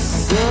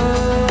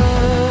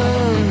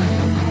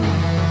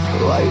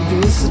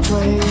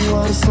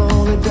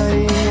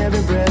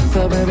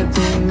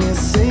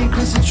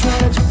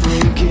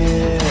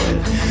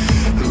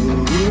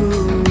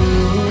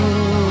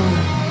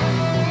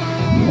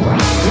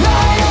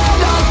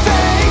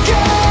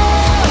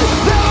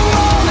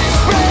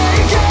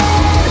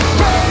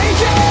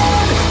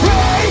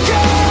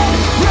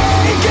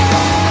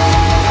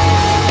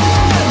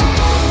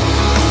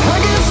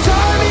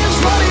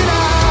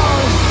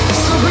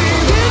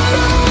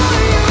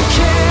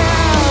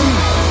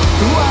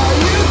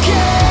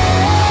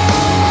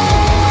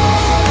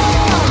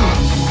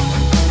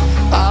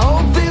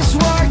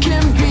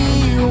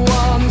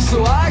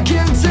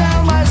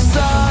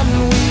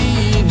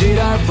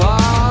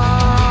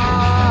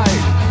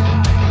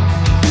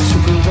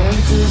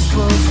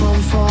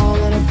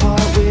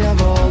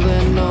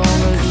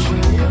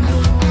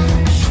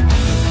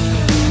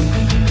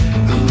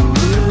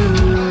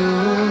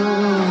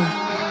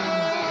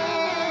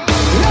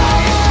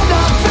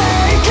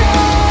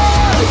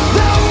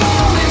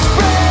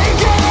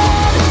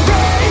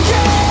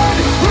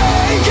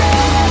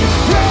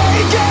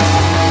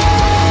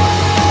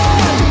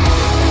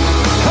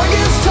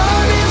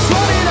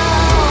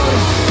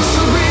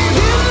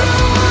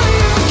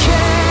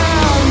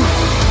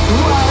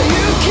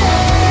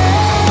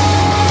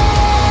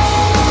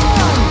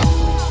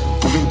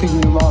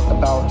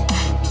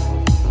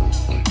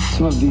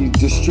some of the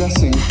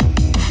distressing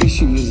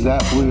issues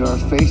that we are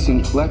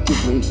facing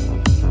collectively.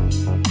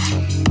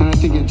 And I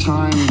think at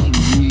times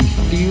we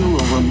feel,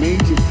 or we're made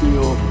to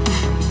feel,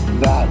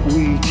 that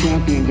we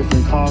champion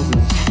different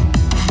causes.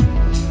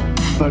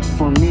 But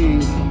for me,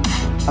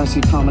 I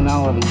see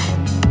commonality.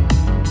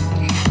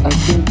 I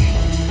think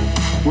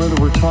whether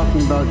we're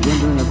talking about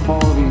gender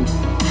inequality,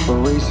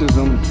 or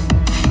racism,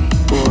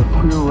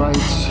 or queer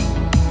rights,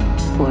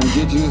 or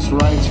indigenous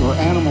rights, or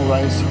animal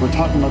rights, we're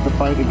talking about the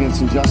fight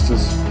against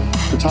injustice.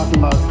 We're talking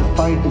about the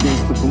fight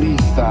against the belief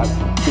that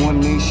one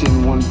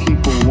nation, one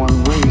people,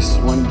 one race,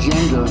 one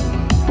gender,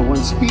 or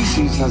one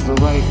species has the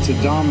right to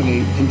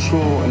dominate,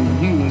 control,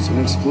 and use and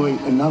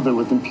exploit another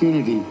with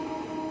impunity.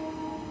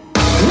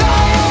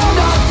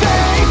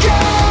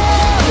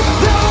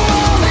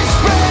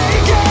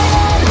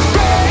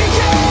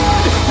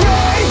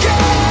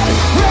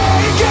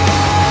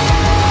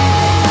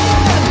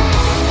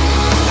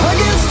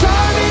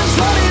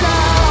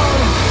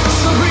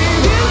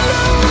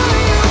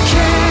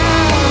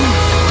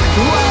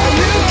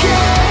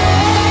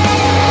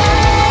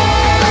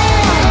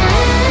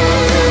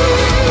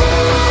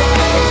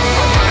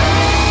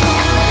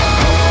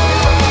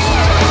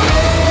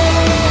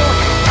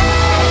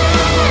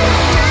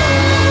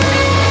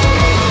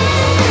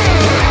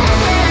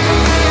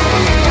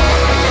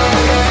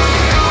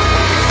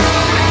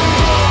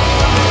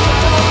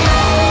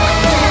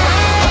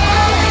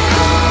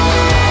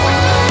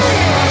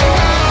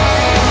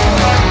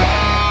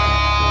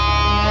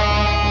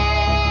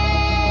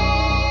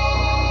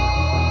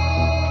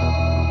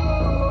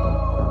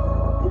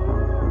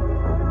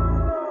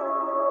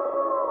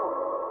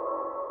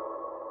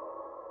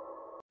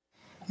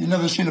 You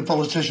never seen a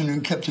politician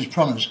who kept his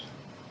promise.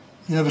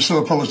 You never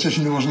saw a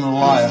politician who wasn't a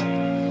liar.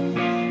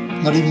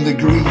 Not even the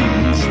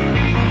Greens.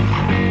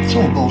 It's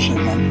all bullshit,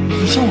 man.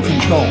 It's all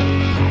control.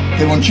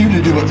 They want you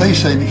to do what they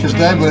say because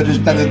their word is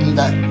better than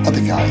that other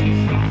guy,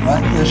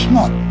 right? It's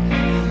not.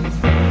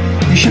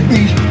 You should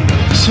be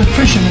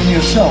sufficient in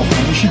yourself,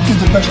 and you should do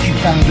the best you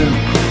can do.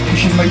 You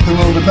should make the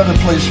world a better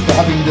place for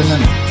having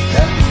done it,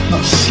 yeah?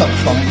 Not suck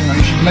from it,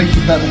 you should make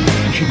it better.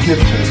 You should give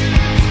to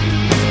it.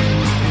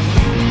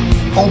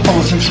 All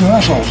politics are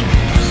assholes.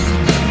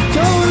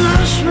 Don't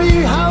ask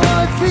me how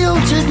I feel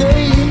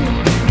today.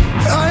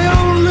 I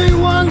only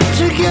want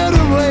to get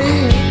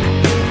away.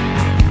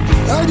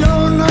 I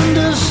don't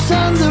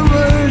understand the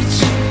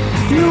words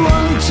you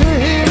want to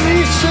hear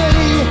me say.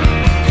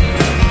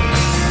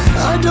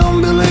 I don't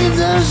believe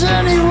there's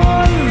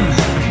anyone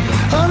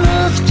on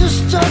earth to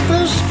stop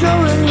us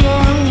going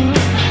wrong.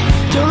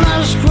 Don't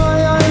ask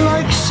why I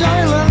like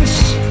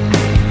silence.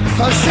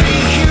 I'll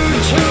shake you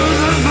to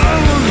the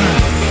bone.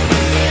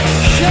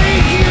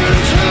 Shake you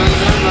to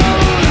the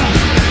bone.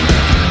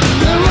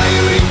 The way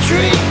we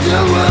treat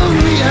the world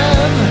we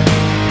have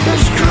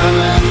is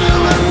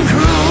criminal and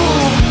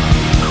cruel.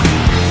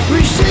 We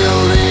steal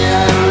the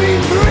air we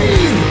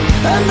breathe,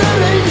 and that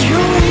ain't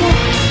cool.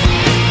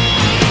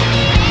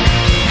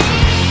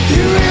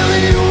 You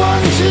really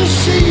want to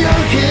see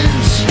our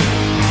kids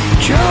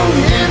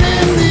choking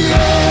in the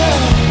air?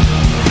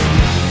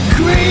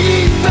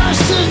 Greedy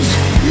bastards,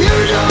 you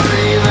don't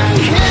even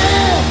care.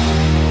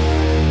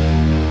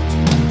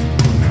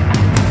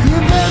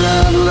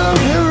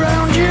 Look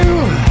around you.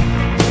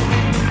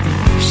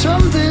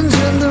 Something's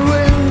in the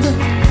wind.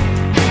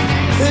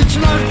 It's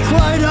not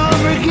quite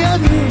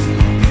Armageddon,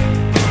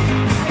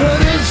 but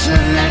it's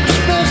the next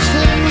best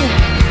thing.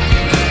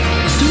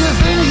 Do you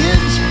think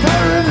it's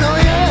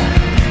paranoia?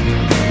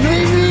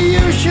 Maybe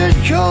you should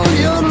call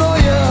your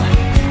lawyer.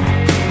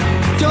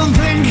 Don't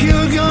think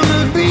you're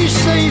gonna be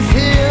safe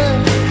here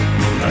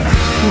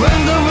when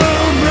the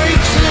world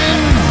breaks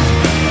in.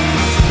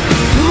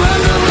 When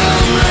the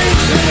world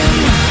breaks in.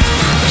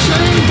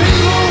 Same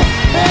people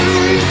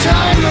every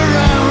time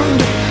around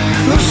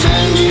will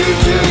send you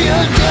to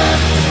your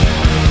death.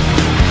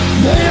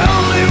 They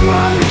only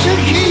want to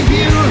keep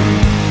you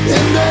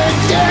in their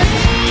debt.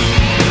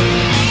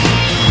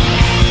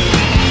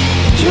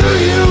 Do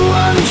you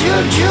want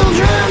your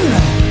children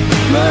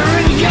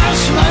wearing gas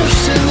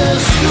masks in their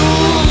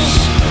schools?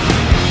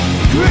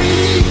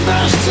 Greedy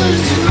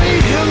bastards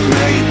make them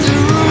break the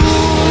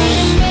rules.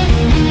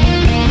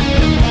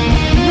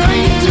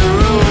 Break the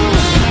rules.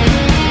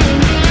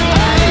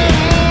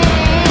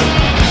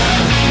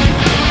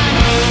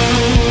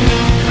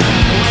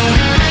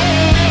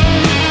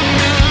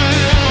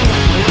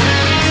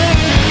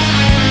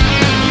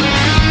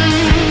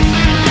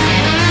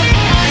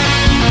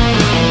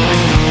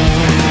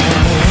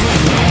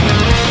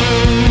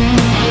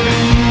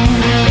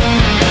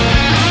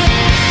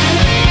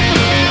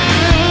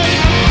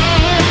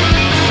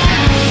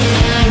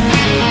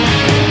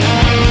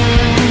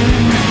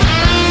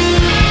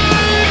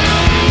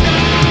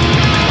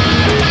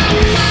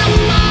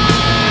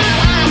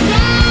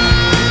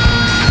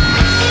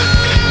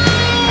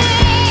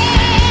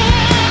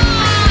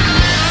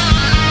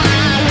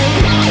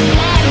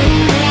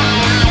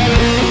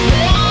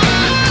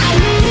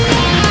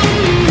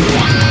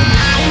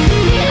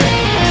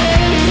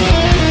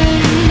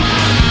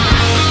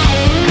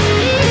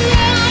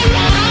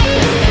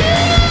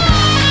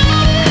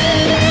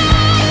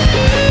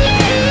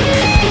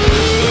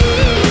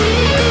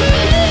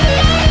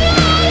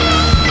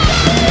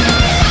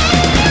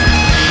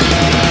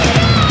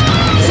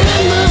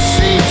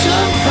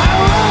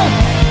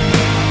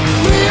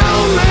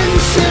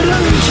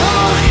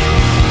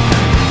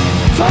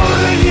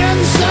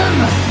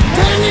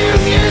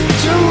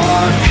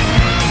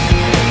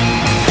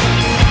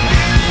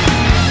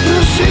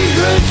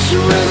 Secrets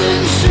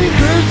within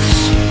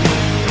secrets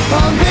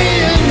are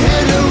being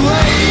hid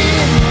away.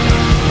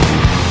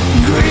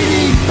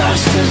 Greedy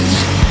bastards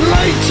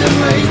like to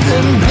make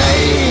them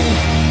pay.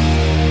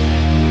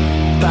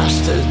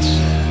 Bastards.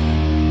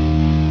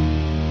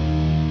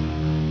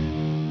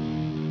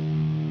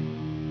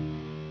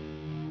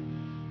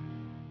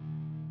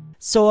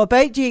 So I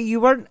bet you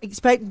weren't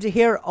expecting to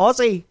hear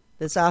Ozzy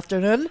this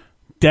afternoon.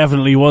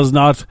 Definitely was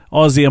not.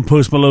 Ozzy and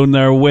Post Malone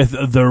there with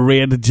The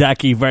Raid.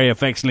 Jackie very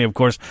affectionately, of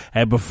course,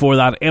 before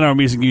that in our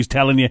music news,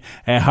 telling you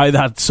how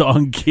that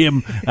song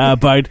came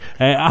about.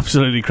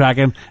 Absolutely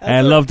cracking.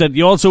 Loved it.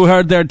 You also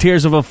heard there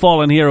Tears of a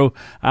Fallen Hero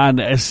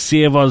and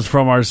Save Us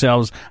From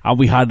Ourselves, and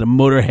we had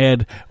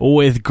Motorhead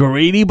with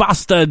Greedy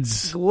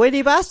Bastards.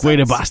 Greedy Bastards.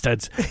 Greedy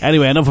Bastards.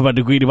 Anyway, enough about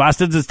the Greedy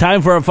Bastards. It's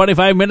time for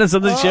 45 minutes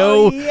of the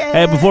show.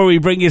 Yeah. Before we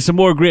bring you some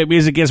more great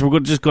music, yes, we're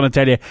just going to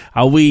tell you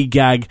a wee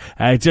gag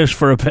just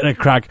for a bit of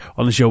crack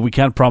on the show. We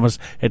can't promise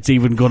it's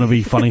even going to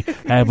be funny,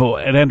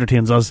 but it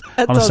entertains us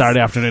on a Saturday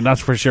afternoon,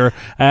 that's for sure.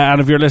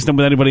 And if you're listening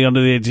with anybody under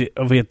the age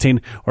of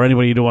 18 or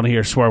anybody you don't want to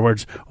hear swear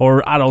words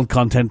or adult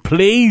content,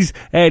 please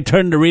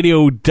turn the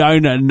radio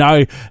down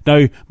now.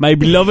 Now, my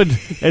beloved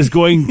is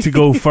going to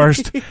go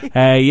first.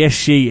 Yes,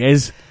 she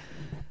is.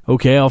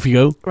 Okay, off you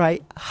go.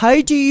 Right. How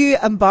do you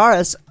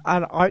embarrass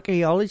an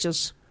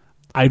archaeologist?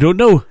 I don't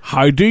know.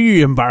 How do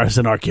you embarrass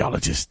an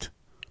archaeologist?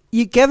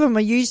 You give him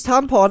a used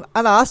tampon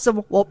and ask him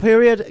what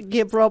period it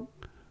came from.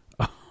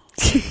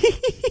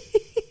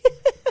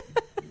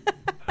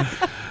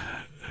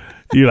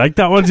 Do you like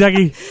that one,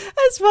 Jackie?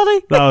 That's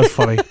funny. That was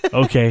funny.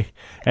 Okay.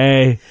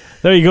 There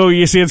you go.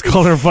 You see, it's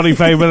called her Funny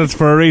 5 Minutes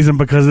for a reason,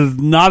 because it's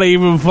not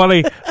even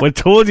funny. We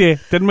told you,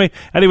 didn't we?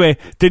 Anyway,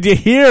 did you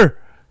hear?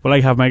 Will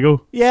I have my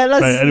go? Yeah,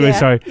 let's... Right, anyway, yeah,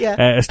 sorry.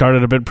 Yeah. It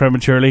started a bit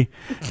prematurely.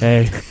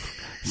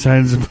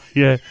 Sounds...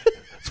 Yeah.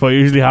 That's what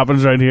usually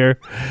happens around here.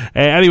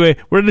 Anyway,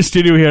 we're in the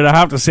studio here, and I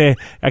have to say,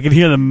 I can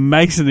hear the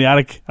mics in the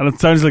attic, and it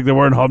sounds like they're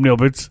wearing hobnail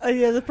boots.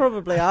 Yeah, they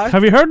probably are.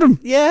 Have you heard them?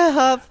 Yeah, I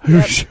have. Are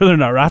you sure they're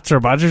not rats or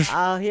badgers?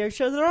 Here,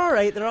 sure, they're all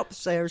right. They're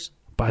upstairs.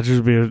 Badgers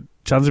would be a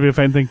chance to be a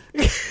fine thing.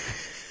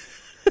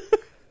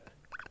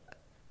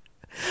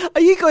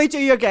 Are you going to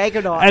do your gag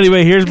or not?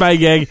 Anyway, here's my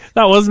gig.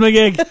 That was my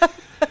gig.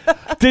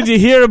 Did you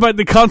hear about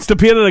the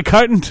constipated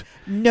accountant?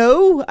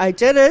 No, I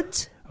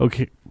didn't.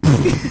 Okay.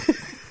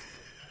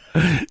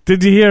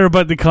 Did you hear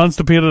about the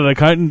constipated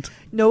accountant?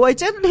 No, I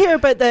didn't hear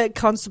about the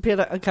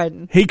constipated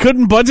accountant. He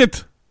couldn't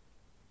budget.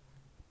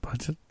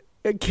 Budget?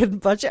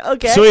 Couldn't budget,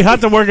 okay. So he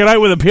had to work it out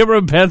with a paper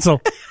and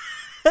pencil.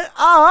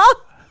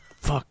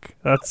 Fuck,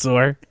 that's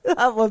sore.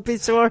 That would be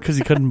sore. Because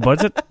he couldn't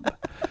budget?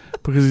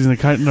 Because he's an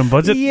accountant on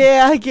budget?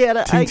 Yeah, I get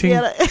it. Ting, I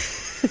get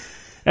it.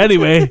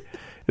 Anyway,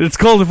 it's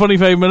called the Funny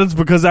 5 Minutes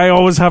because I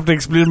always have to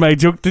explain my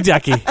joke to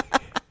Jackie.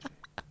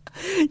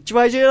 Do you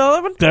want to do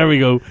another one? There we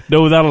go.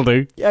 No, that'll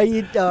do. Are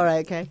you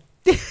alright? Okay.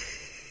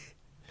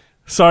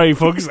 Sorry,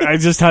 folks. I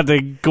just had to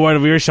go out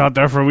of earshot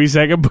there for a wee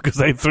second because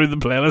I threw the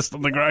playlist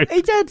on the ground.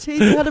 He did. He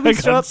had a wee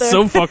strap there.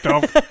 So fucked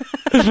off.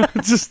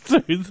 Just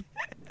threw.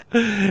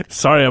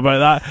 Sorry about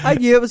that. I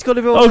knew it was going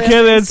to be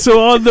okay then,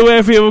 so on the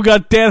way for you we've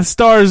got Death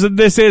Stars, and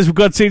this is, we've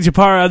got Siege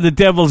Power and the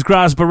Devil's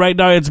Grasp, but right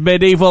now it's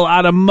Medieval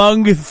and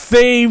Among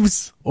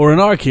Thieves, or in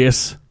our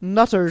case,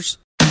 Nutters.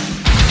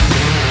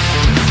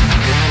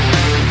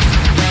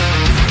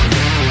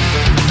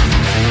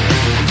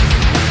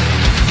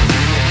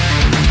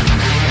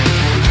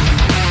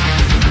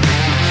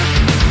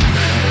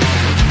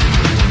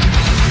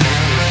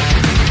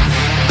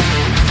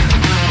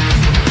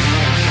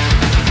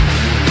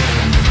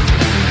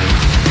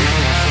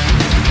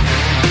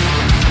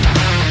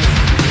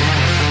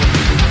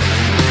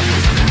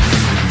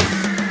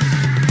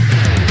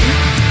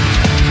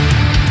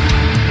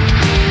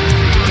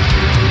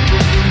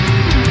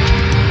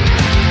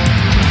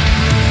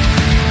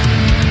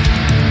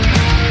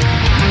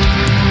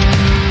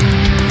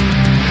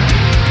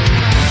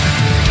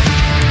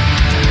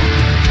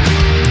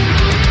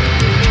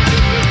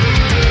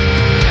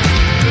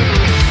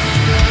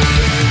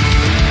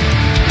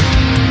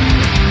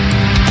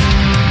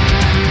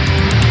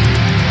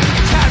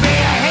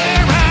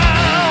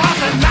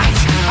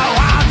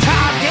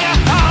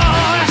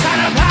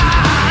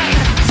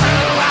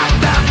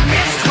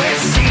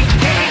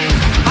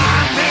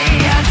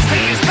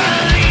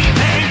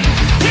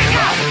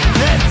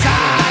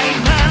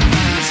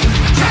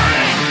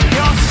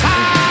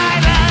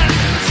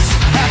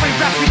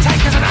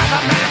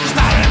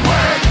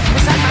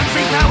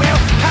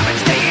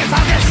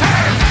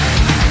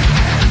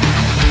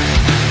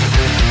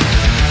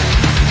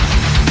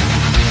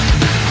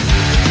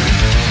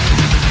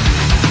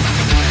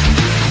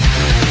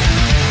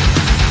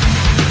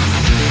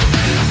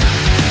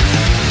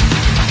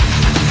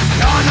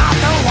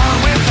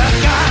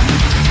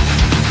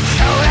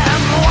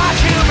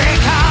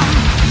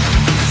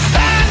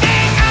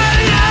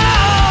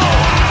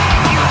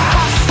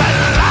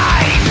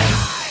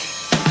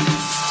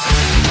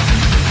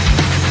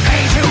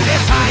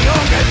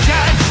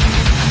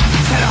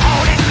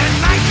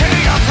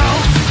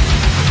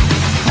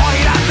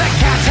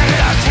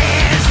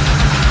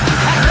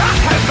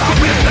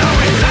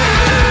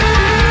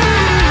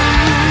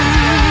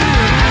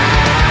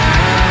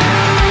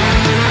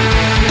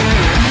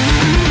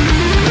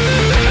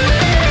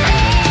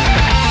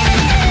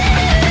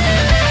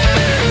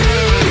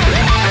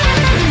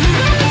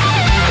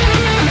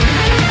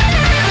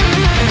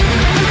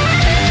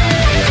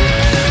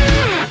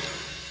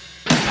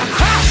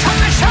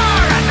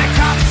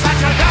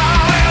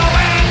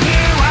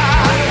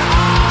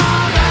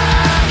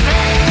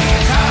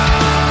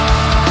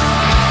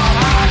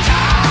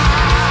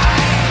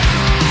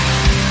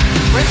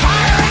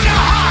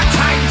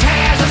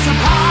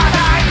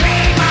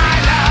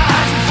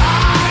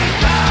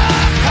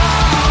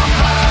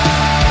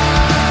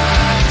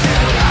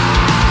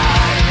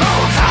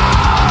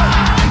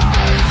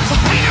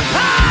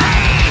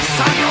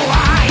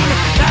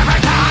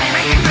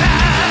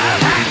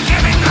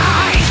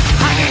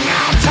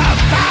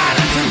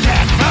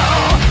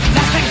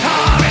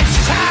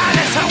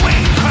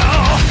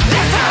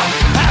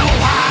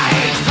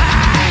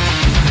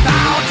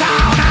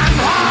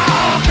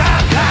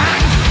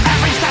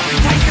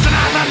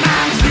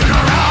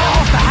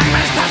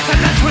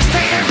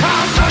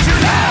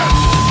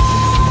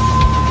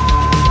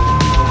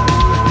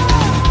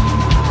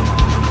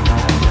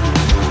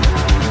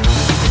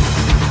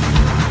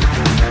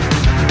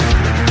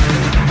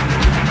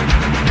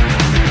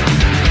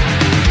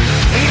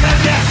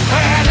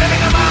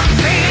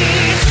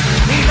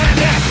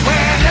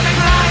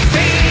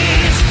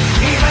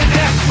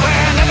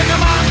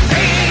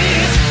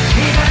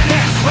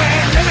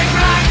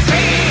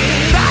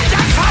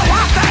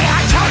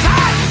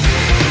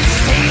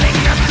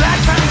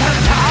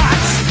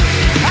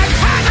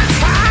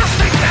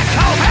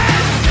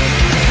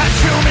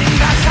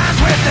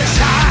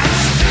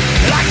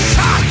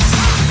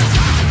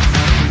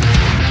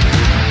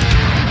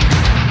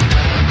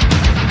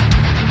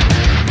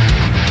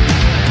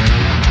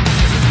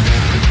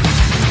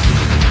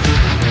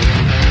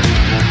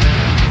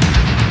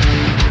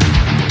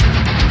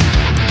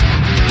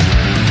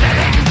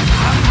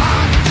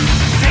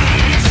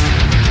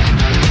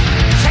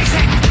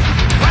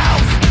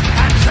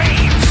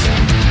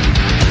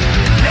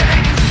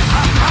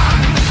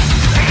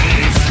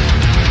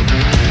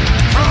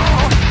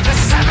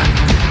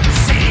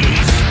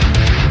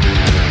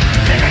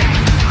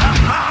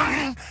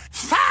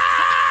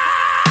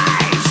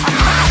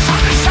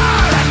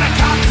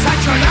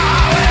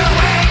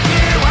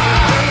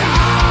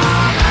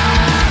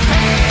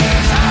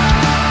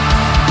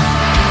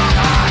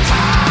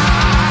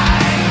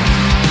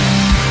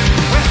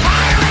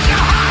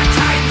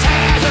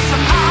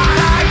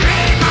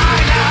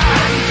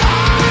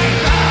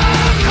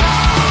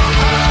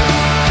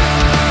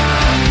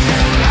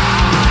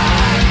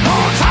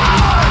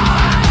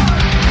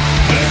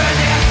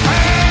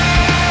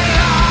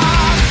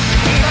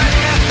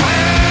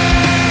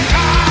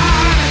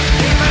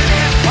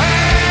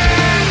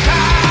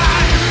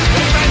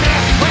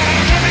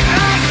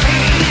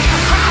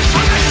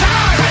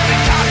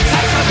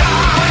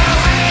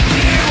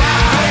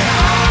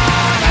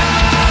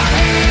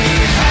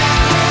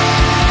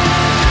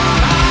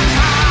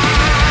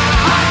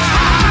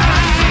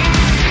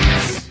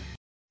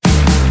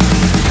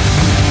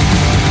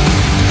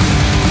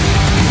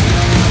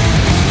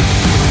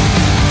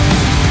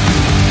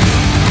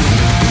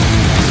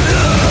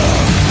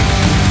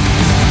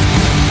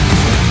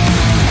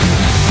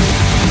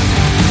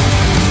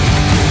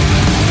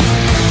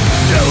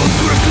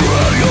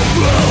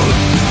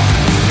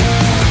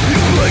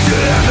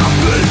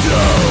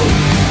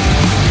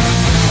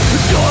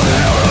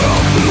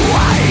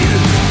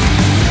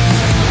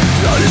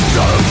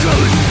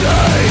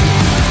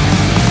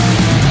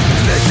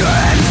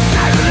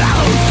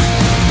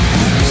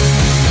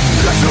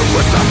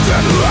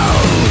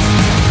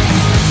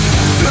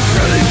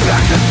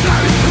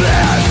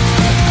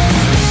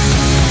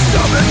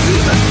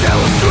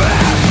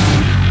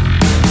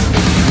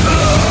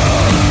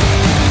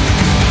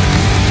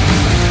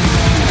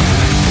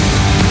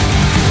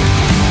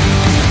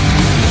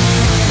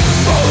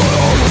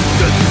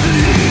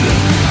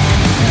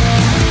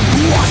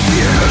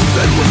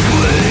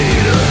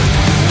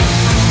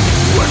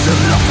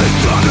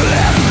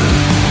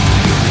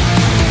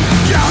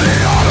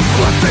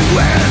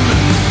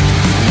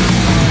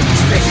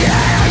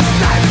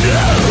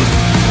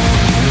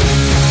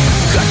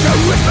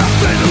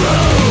 nothing to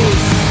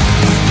lose.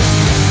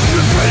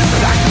 You're free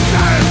from that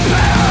concern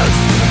past.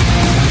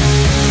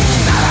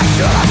 Silent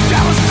to the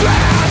devil's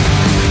grasp.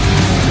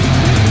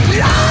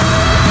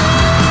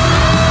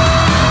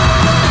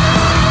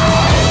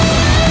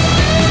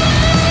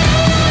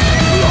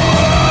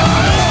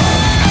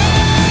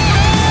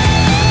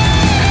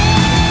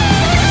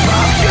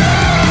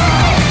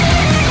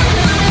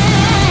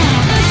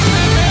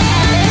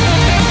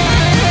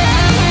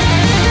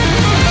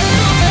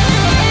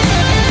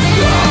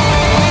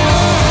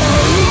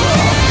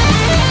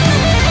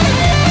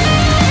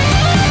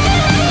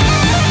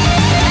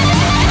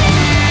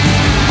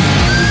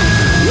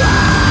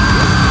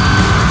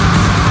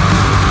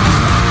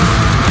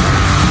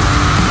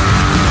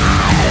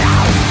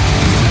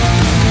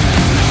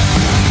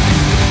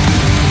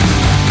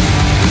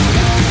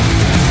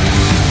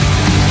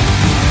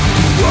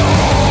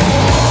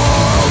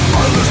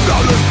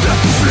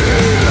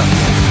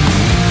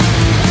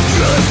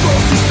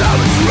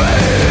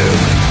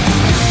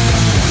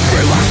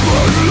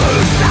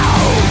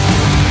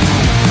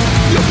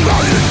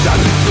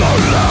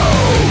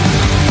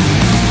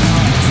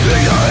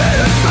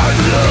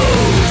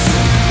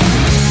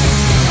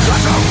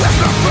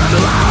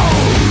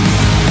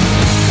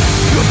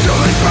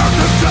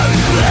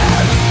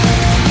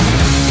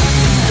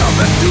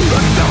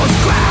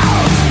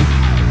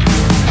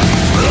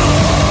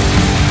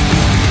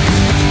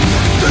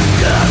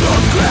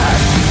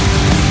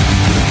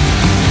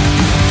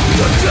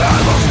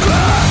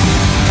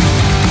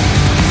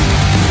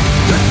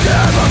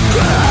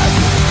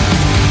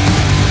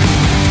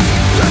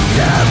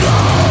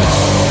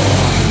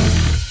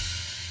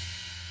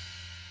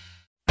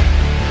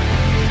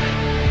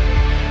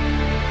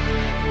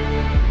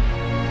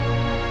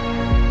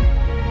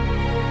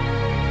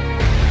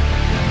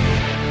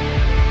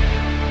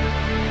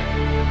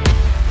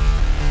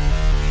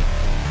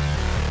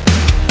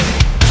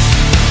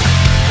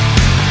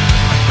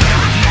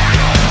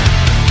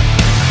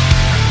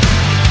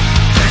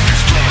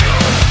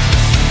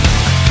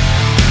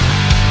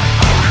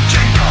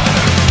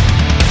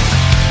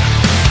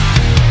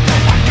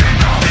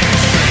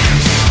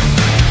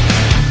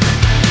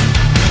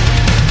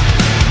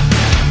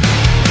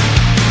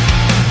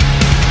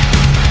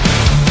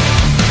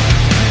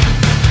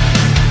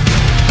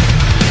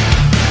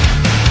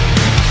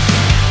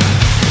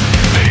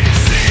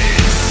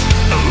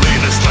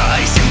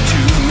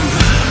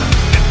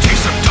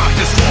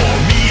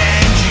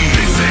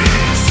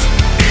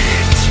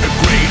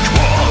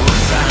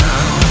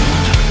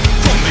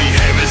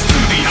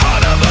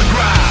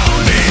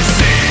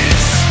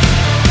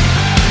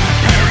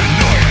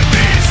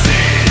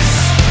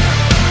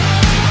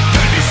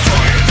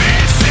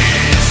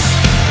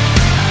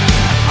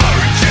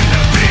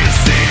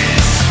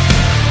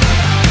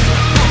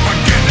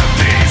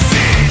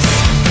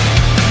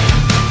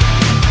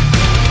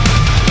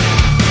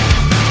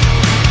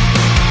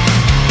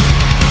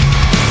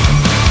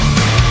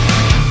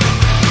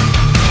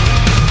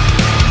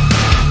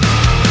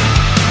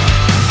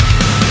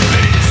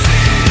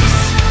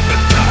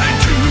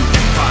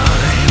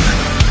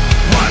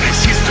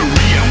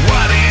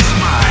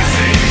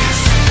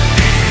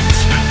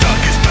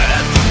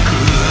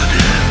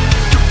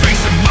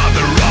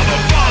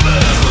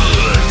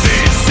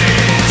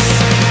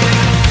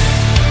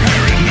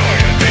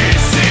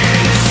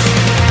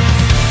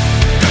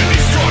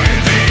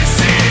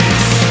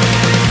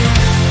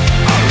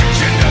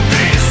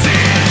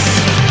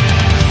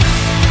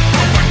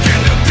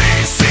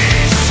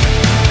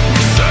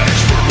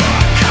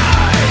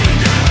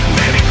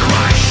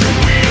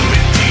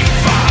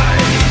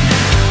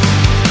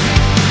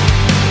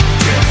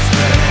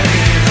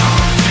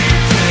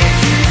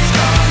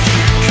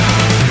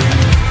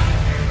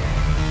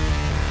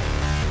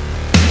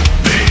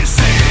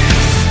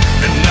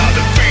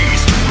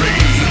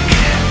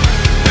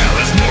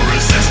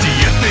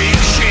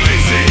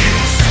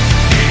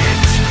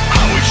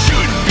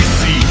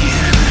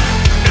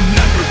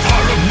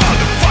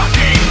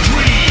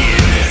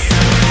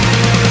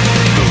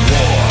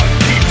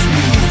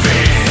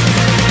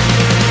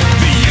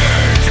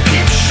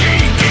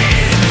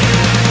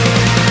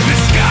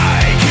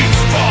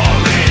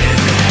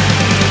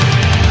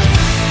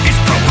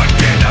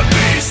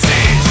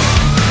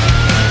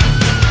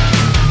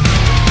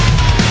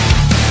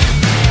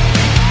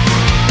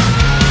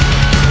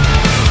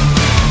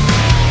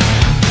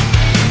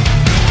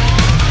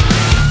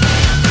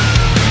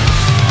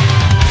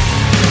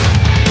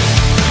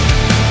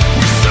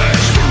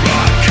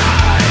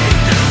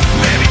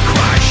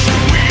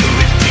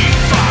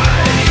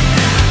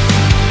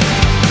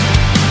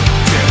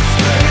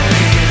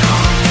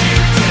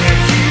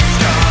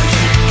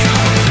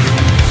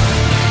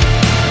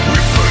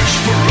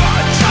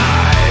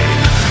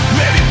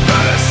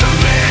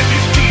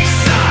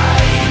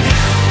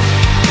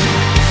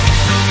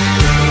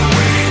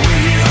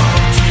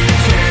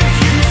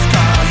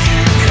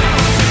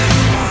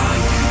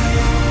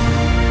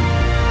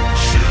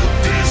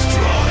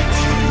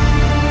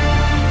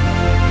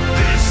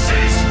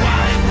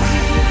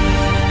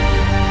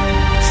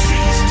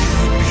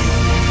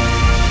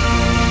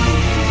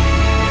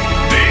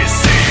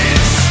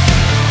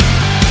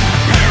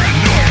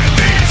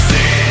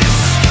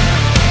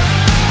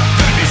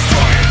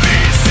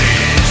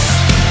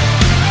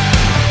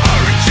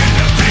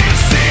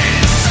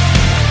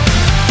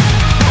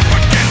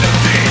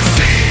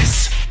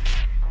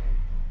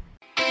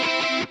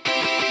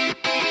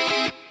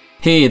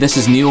 Hey, this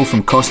is Neil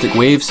from Caustic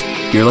Waves.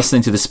 You're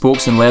listening to the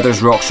Spokes and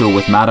Leathers Rock Show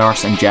with Mad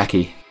Arse and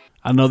Jackie.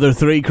 Another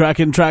 3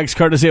 cracking tracks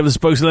courtesy of the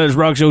Spokes and Leathers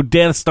Rock Show,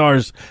 Death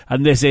Stars,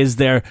 and this is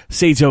their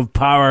Seat of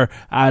Power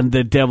and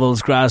The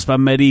Devil's Grasp, a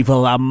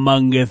Medieval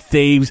Among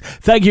Thieves.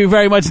 Thank you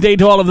very much indeed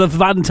to all of the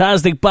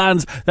fantastic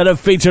bands that have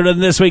featured in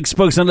this week's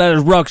Spokes and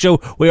Leathers Rock Show.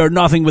 We are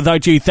nothing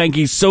without you. Thank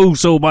you so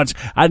much,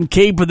 and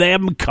keep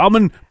them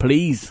coming,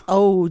 please.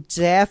 Oh,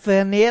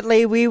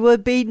 definitely. We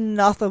would be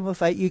nothing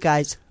without you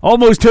guys.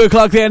 Almost 2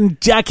 o'clock then.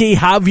 Jackie,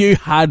 have you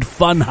had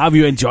fun? Have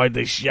you enjoyed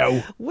this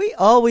show? We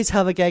always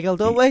have a giggle,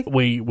 don't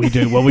we? We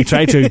do. Well, we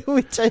try to.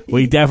 We do.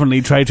 We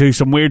definitely try to.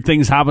 Some weird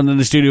things happened in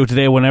the studio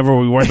today whenever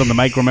we weren't on the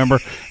mic, remember?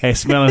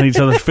 Smelling each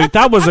other's feet.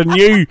 That was a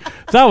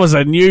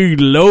new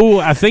low.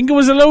 I think it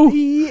was a low.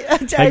 Yeah,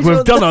 like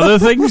we've done other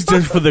things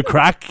just for the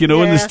crack, in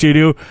the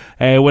studio,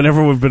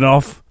 whenever we've been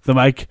off the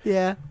mic.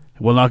 Yeah.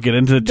 We'll not get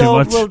into it too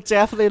much. We'll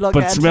definitely not But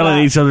get smelling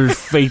into each other's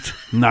feet.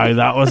 No,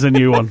 that was a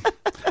new one.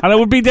 And it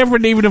would be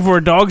different even if we were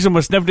dogs and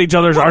we sniffed each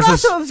other's arses.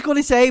 That's what I was going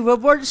to say. We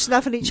weren't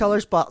sniffing each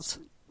other's butts.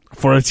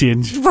 For a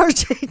change. For a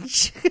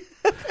change.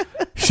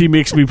 She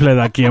makes me play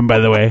that game, by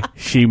the way.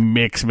 She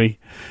makes me.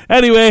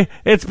 Anyway,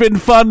 it's been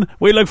fun.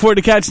 We look forward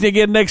to catching you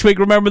again next week.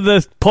 Remember,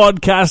 the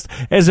podcast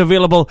is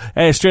available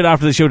straight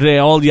after the show today.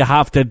 All you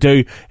have to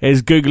do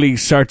is Googly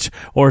search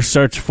for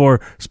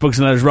Spokes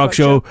and Leathers Rock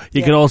Show.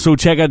 You can also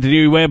check out the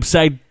new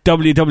website,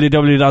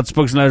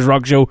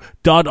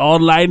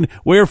 www.spokesandleathersrockshow.online.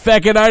 We're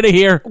fecking out of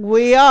here.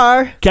 We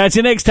are. Catch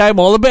you next time.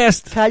 All the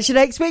best. Catch you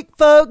next week,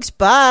 folks.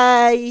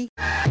 Bye.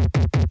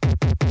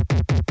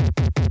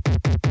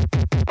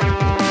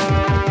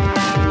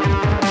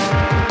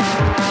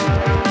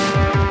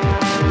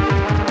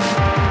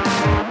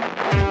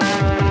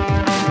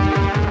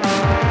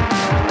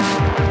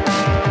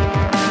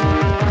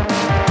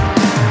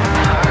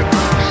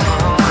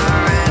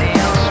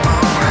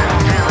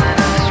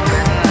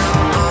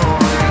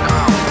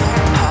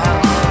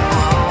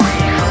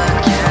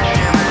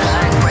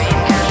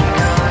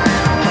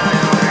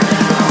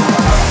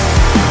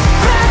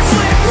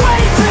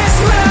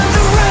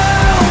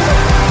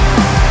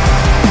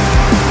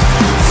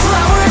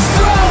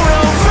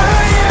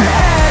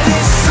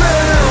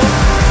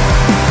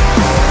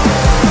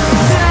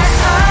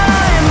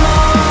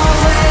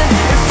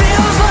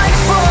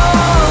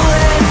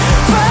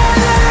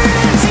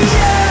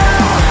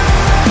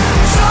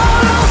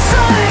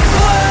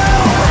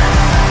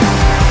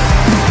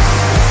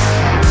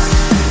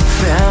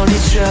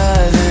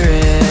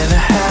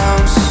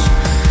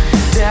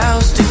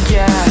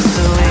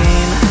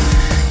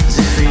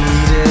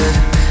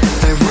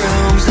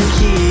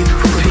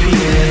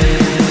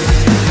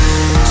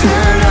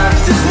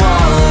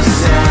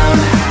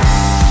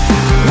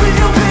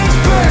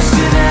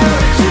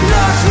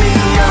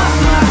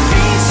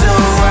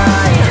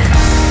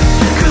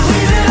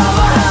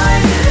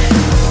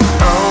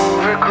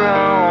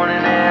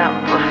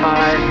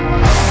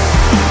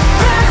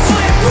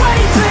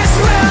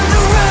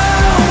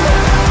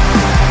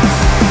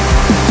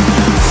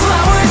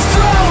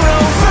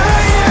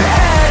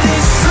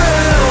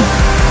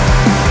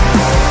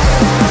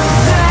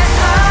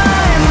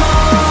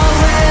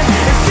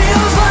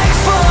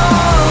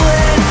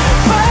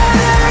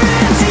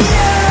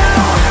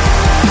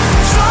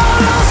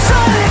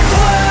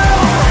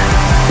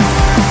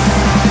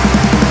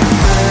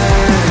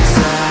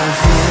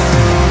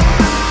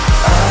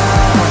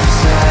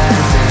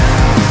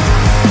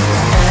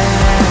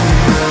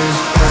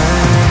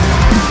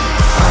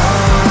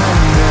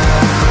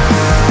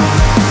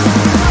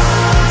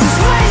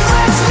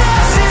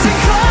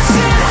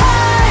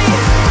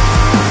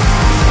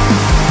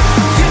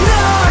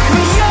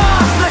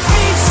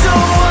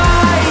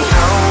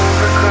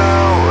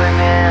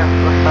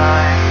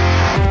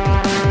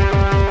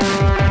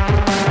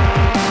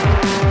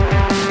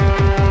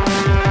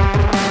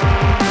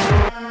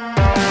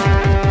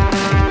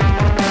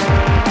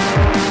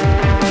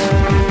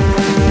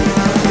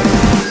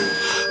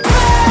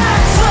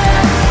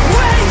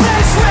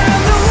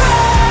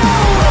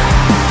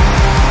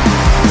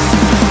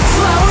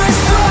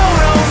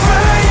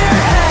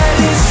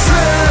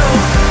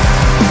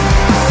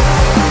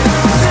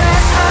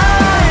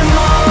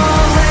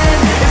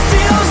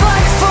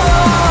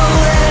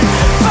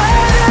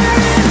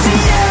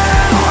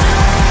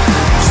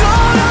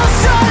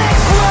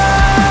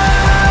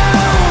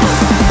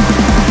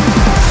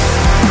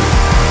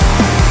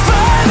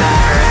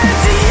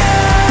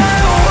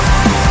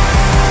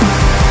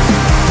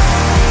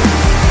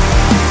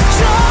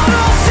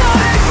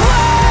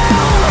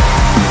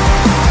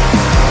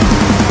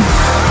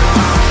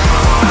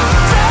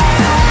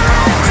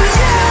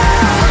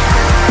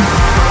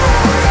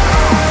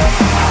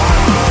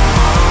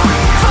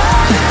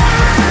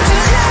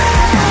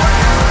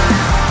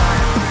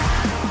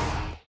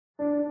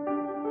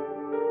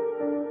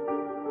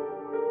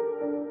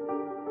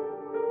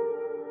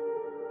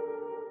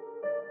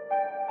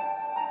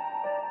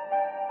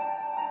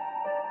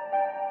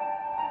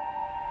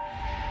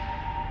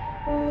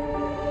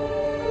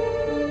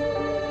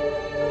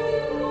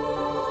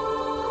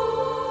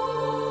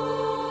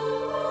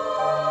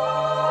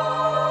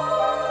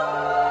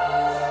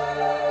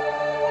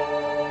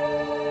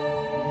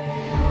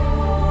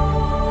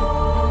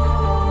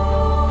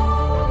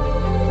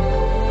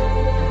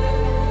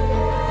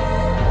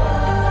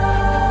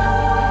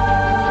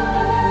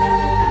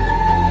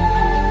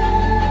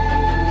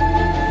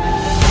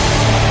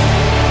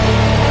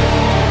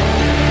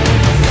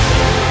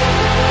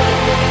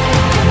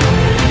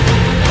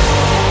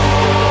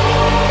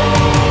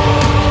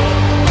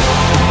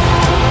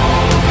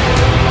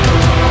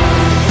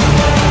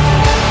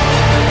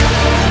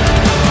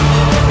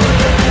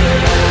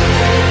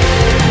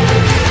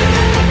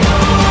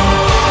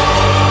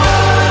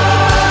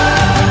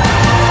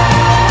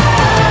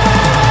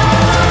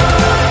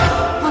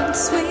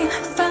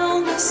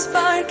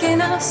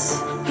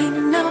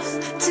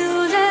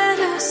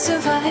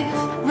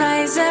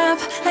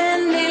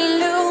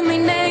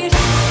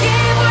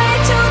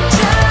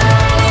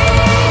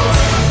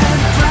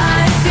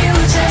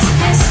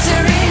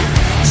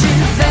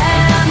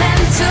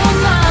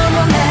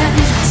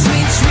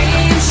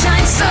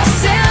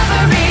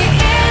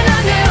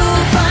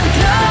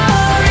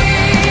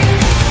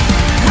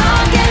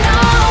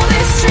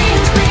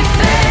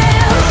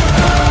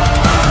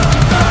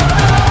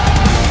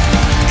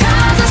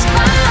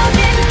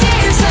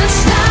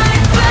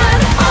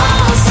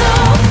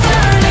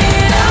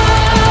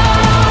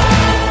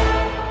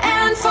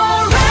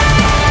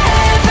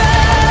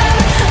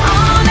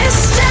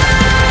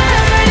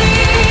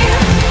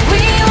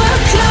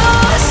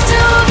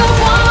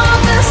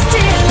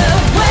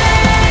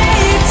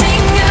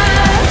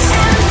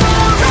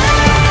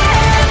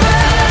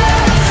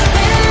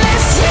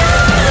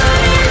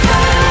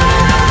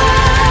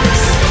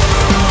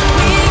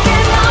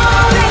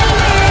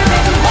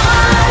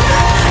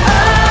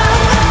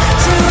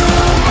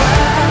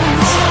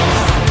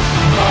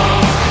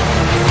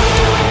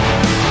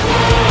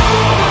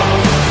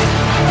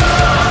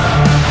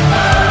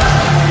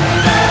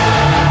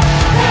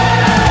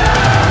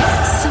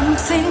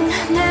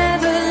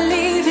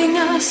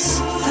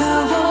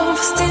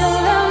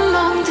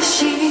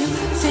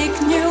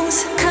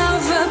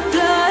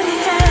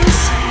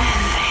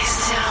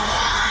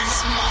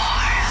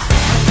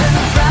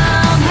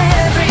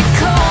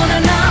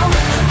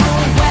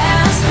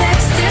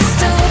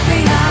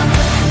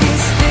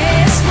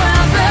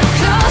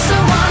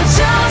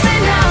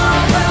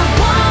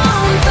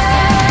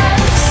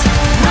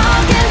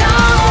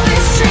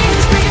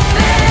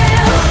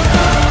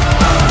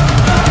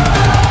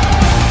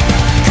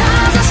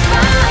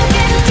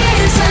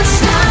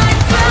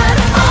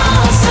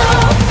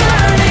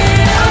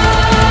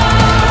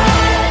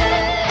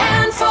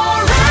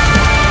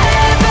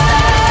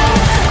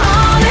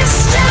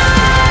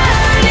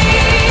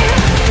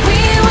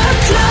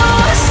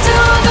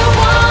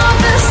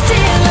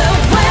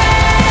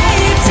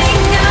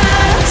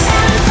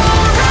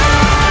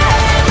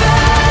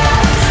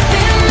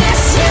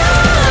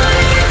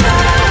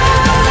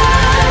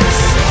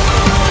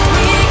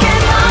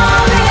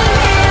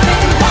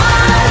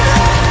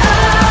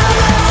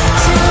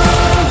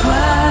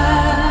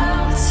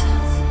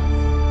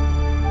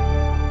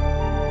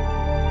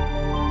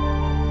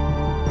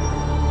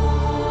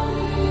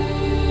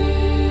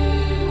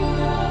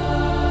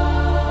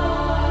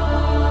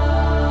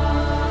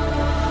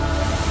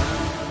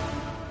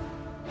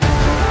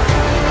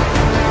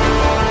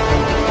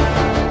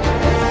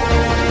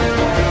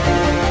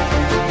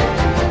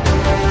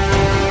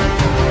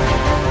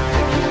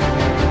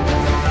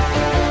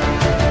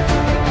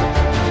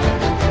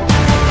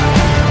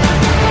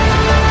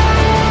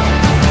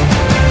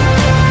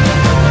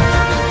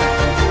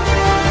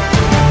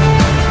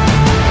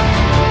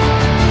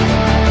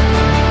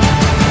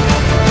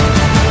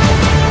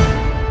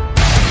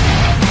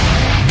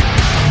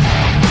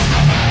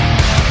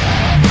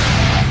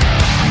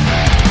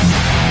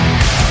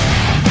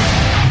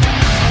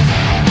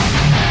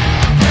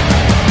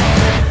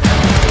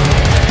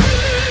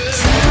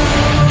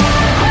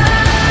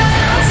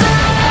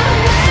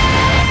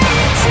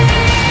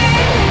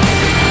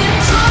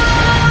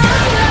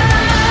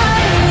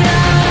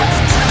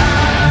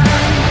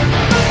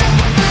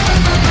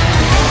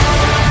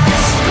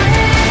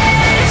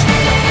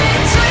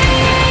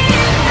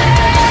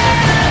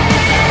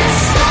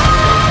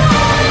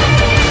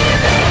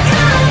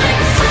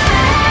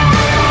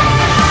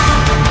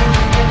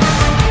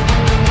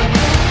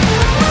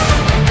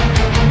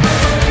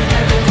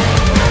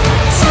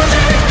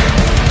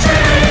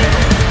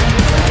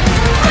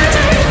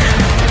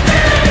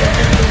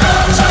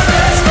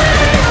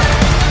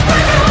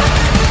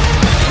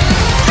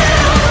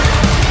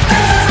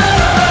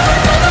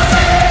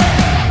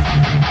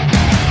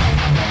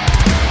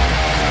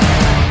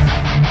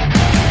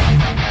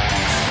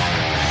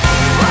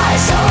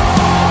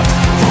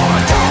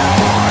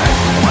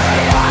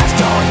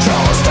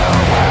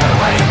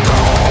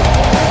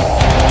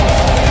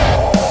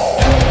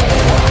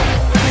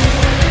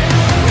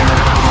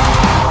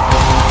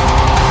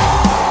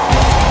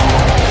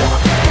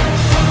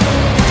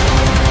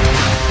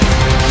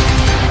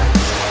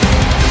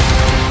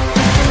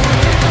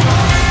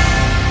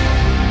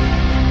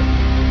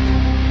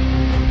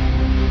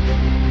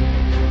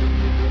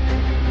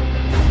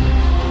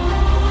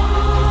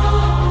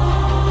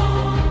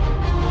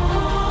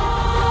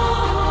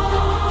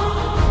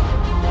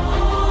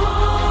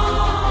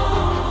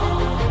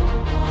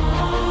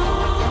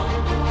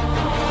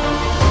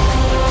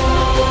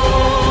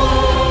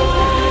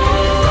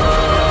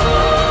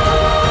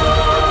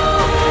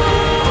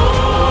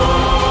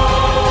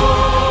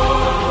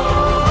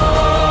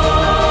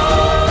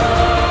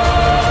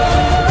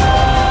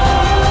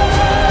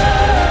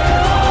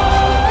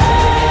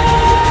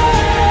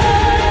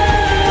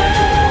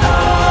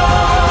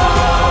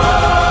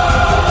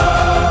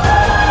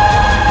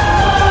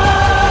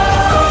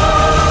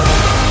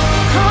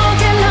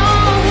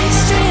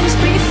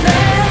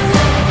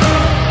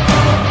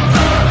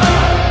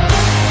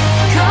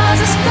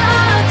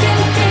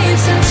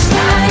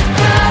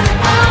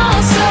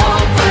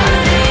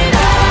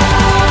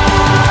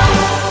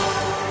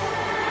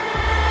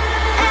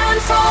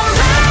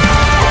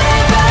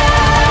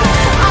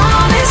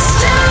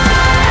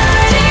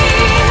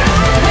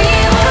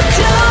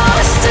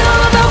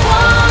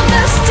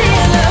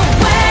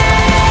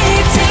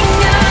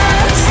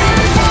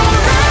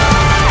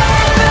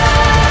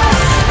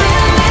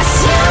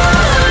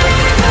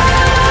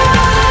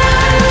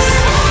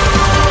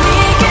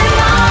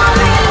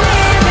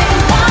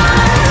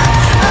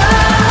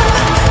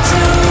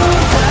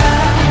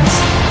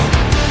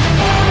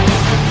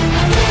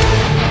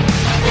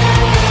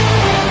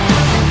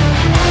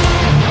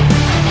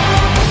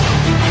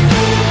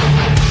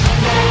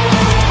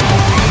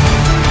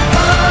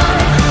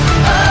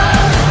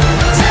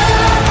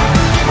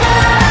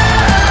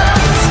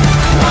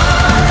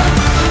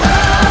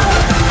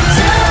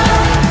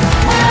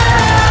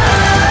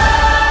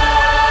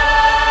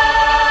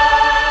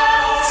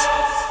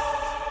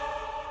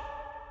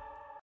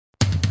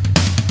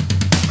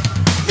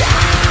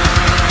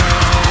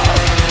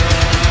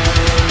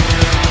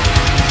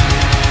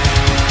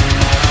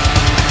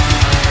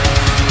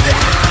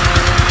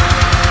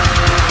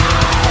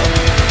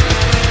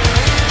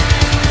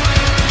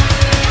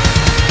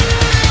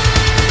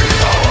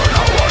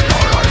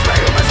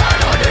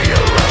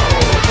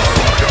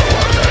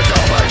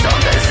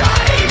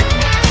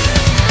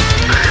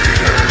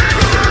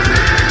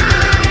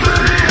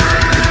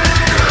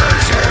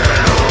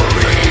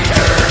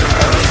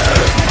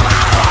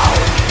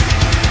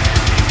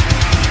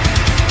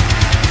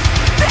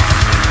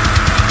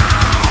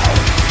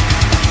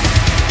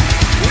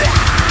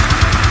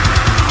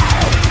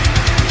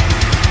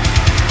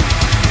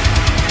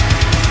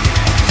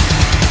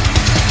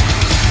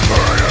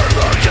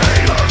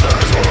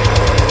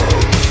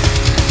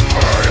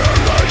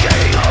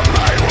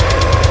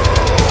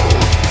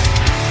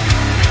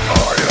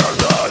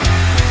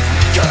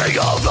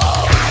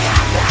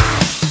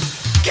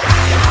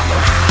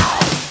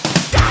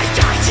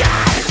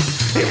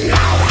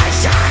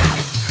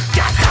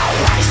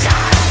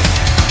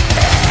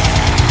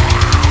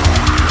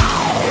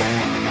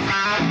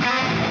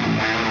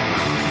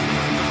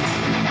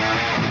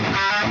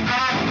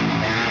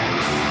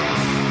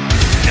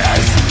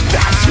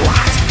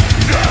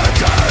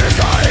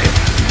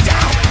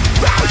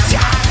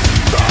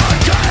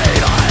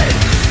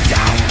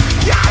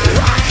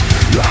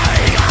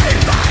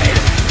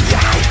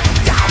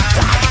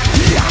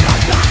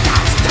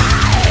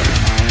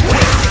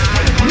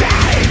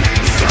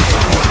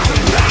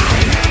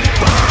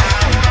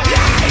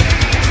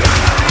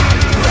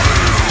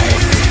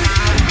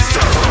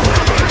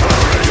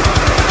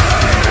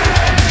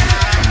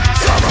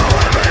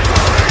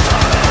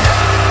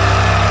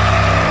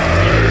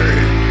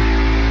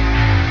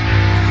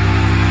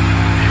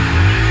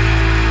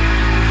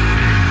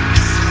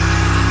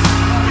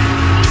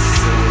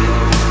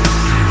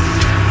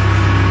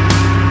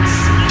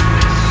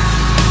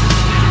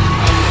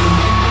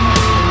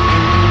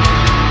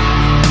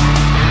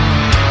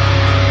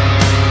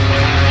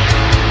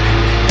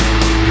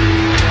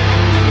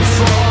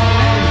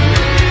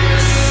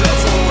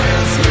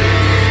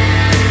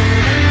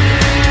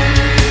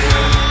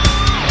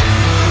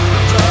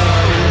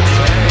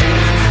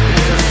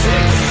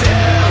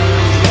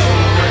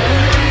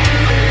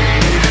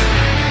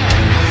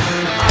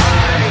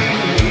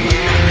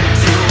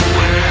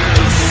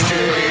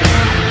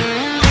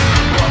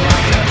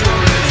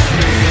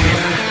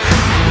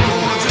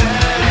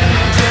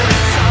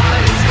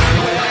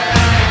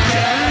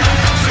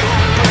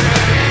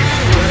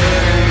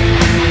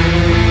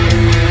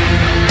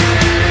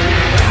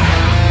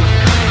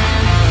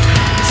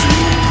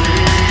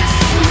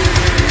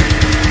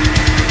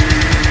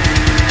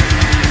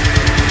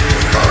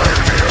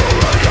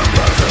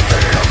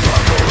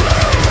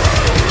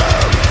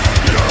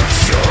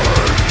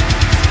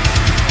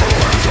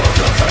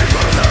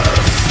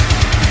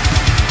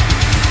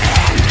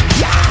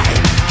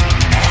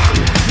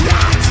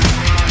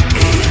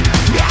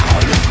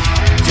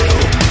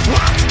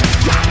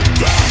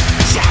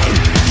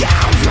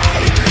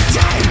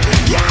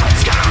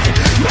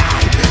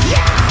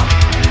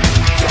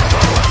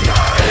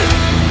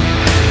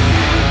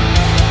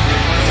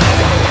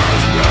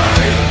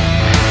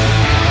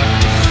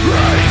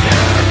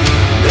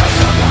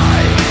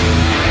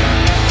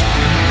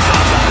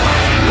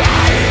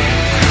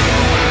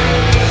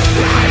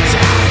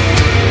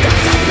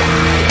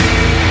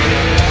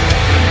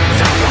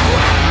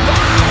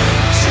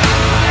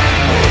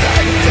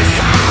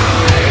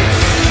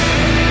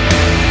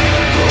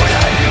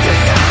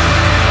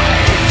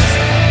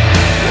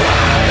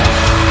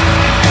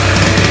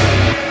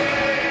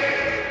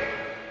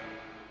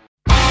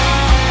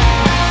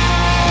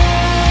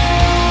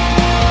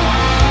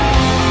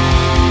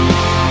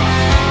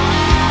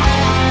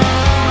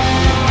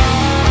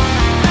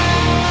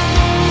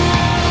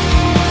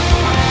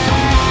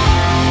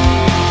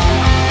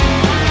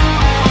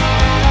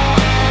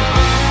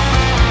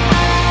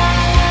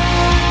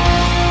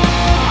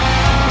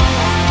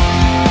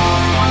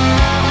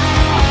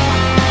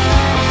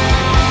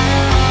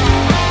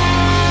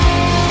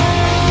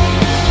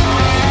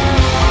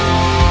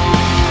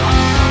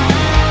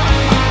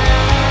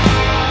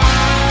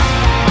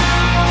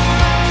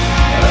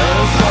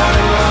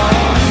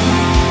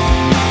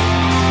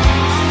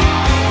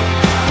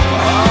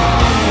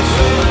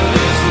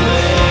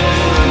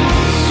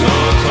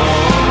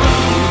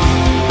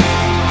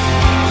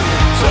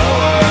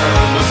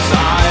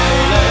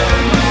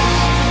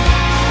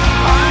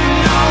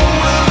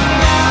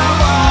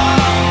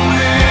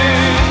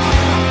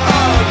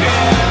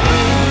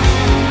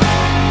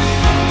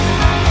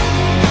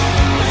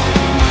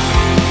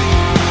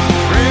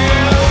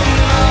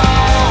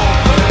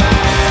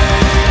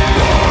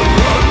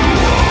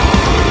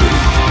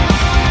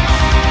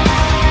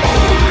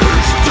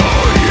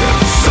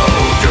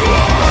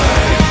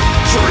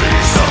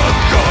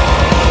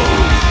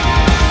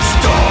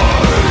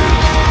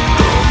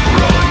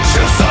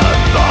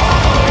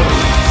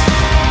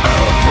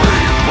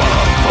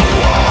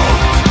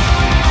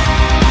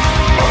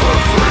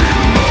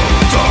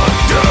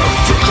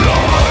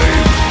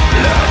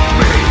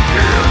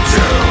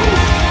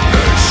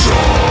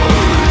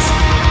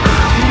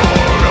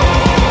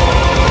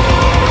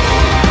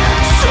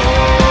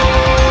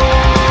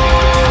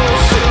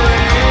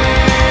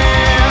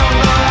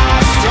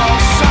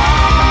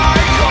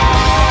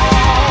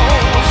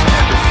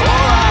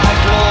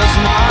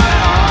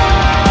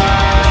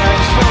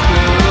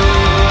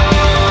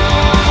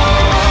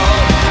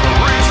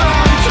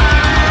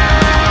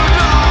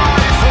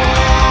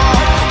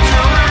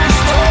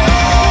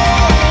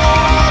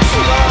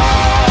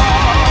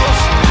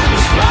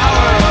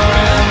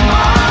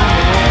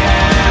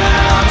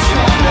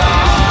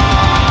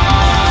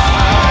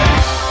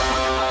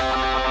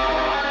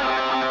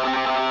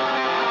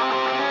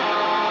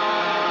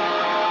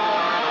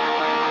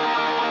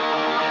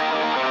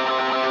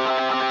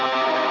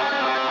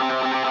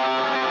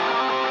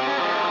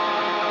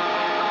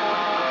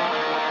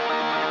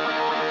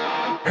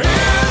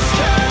 Here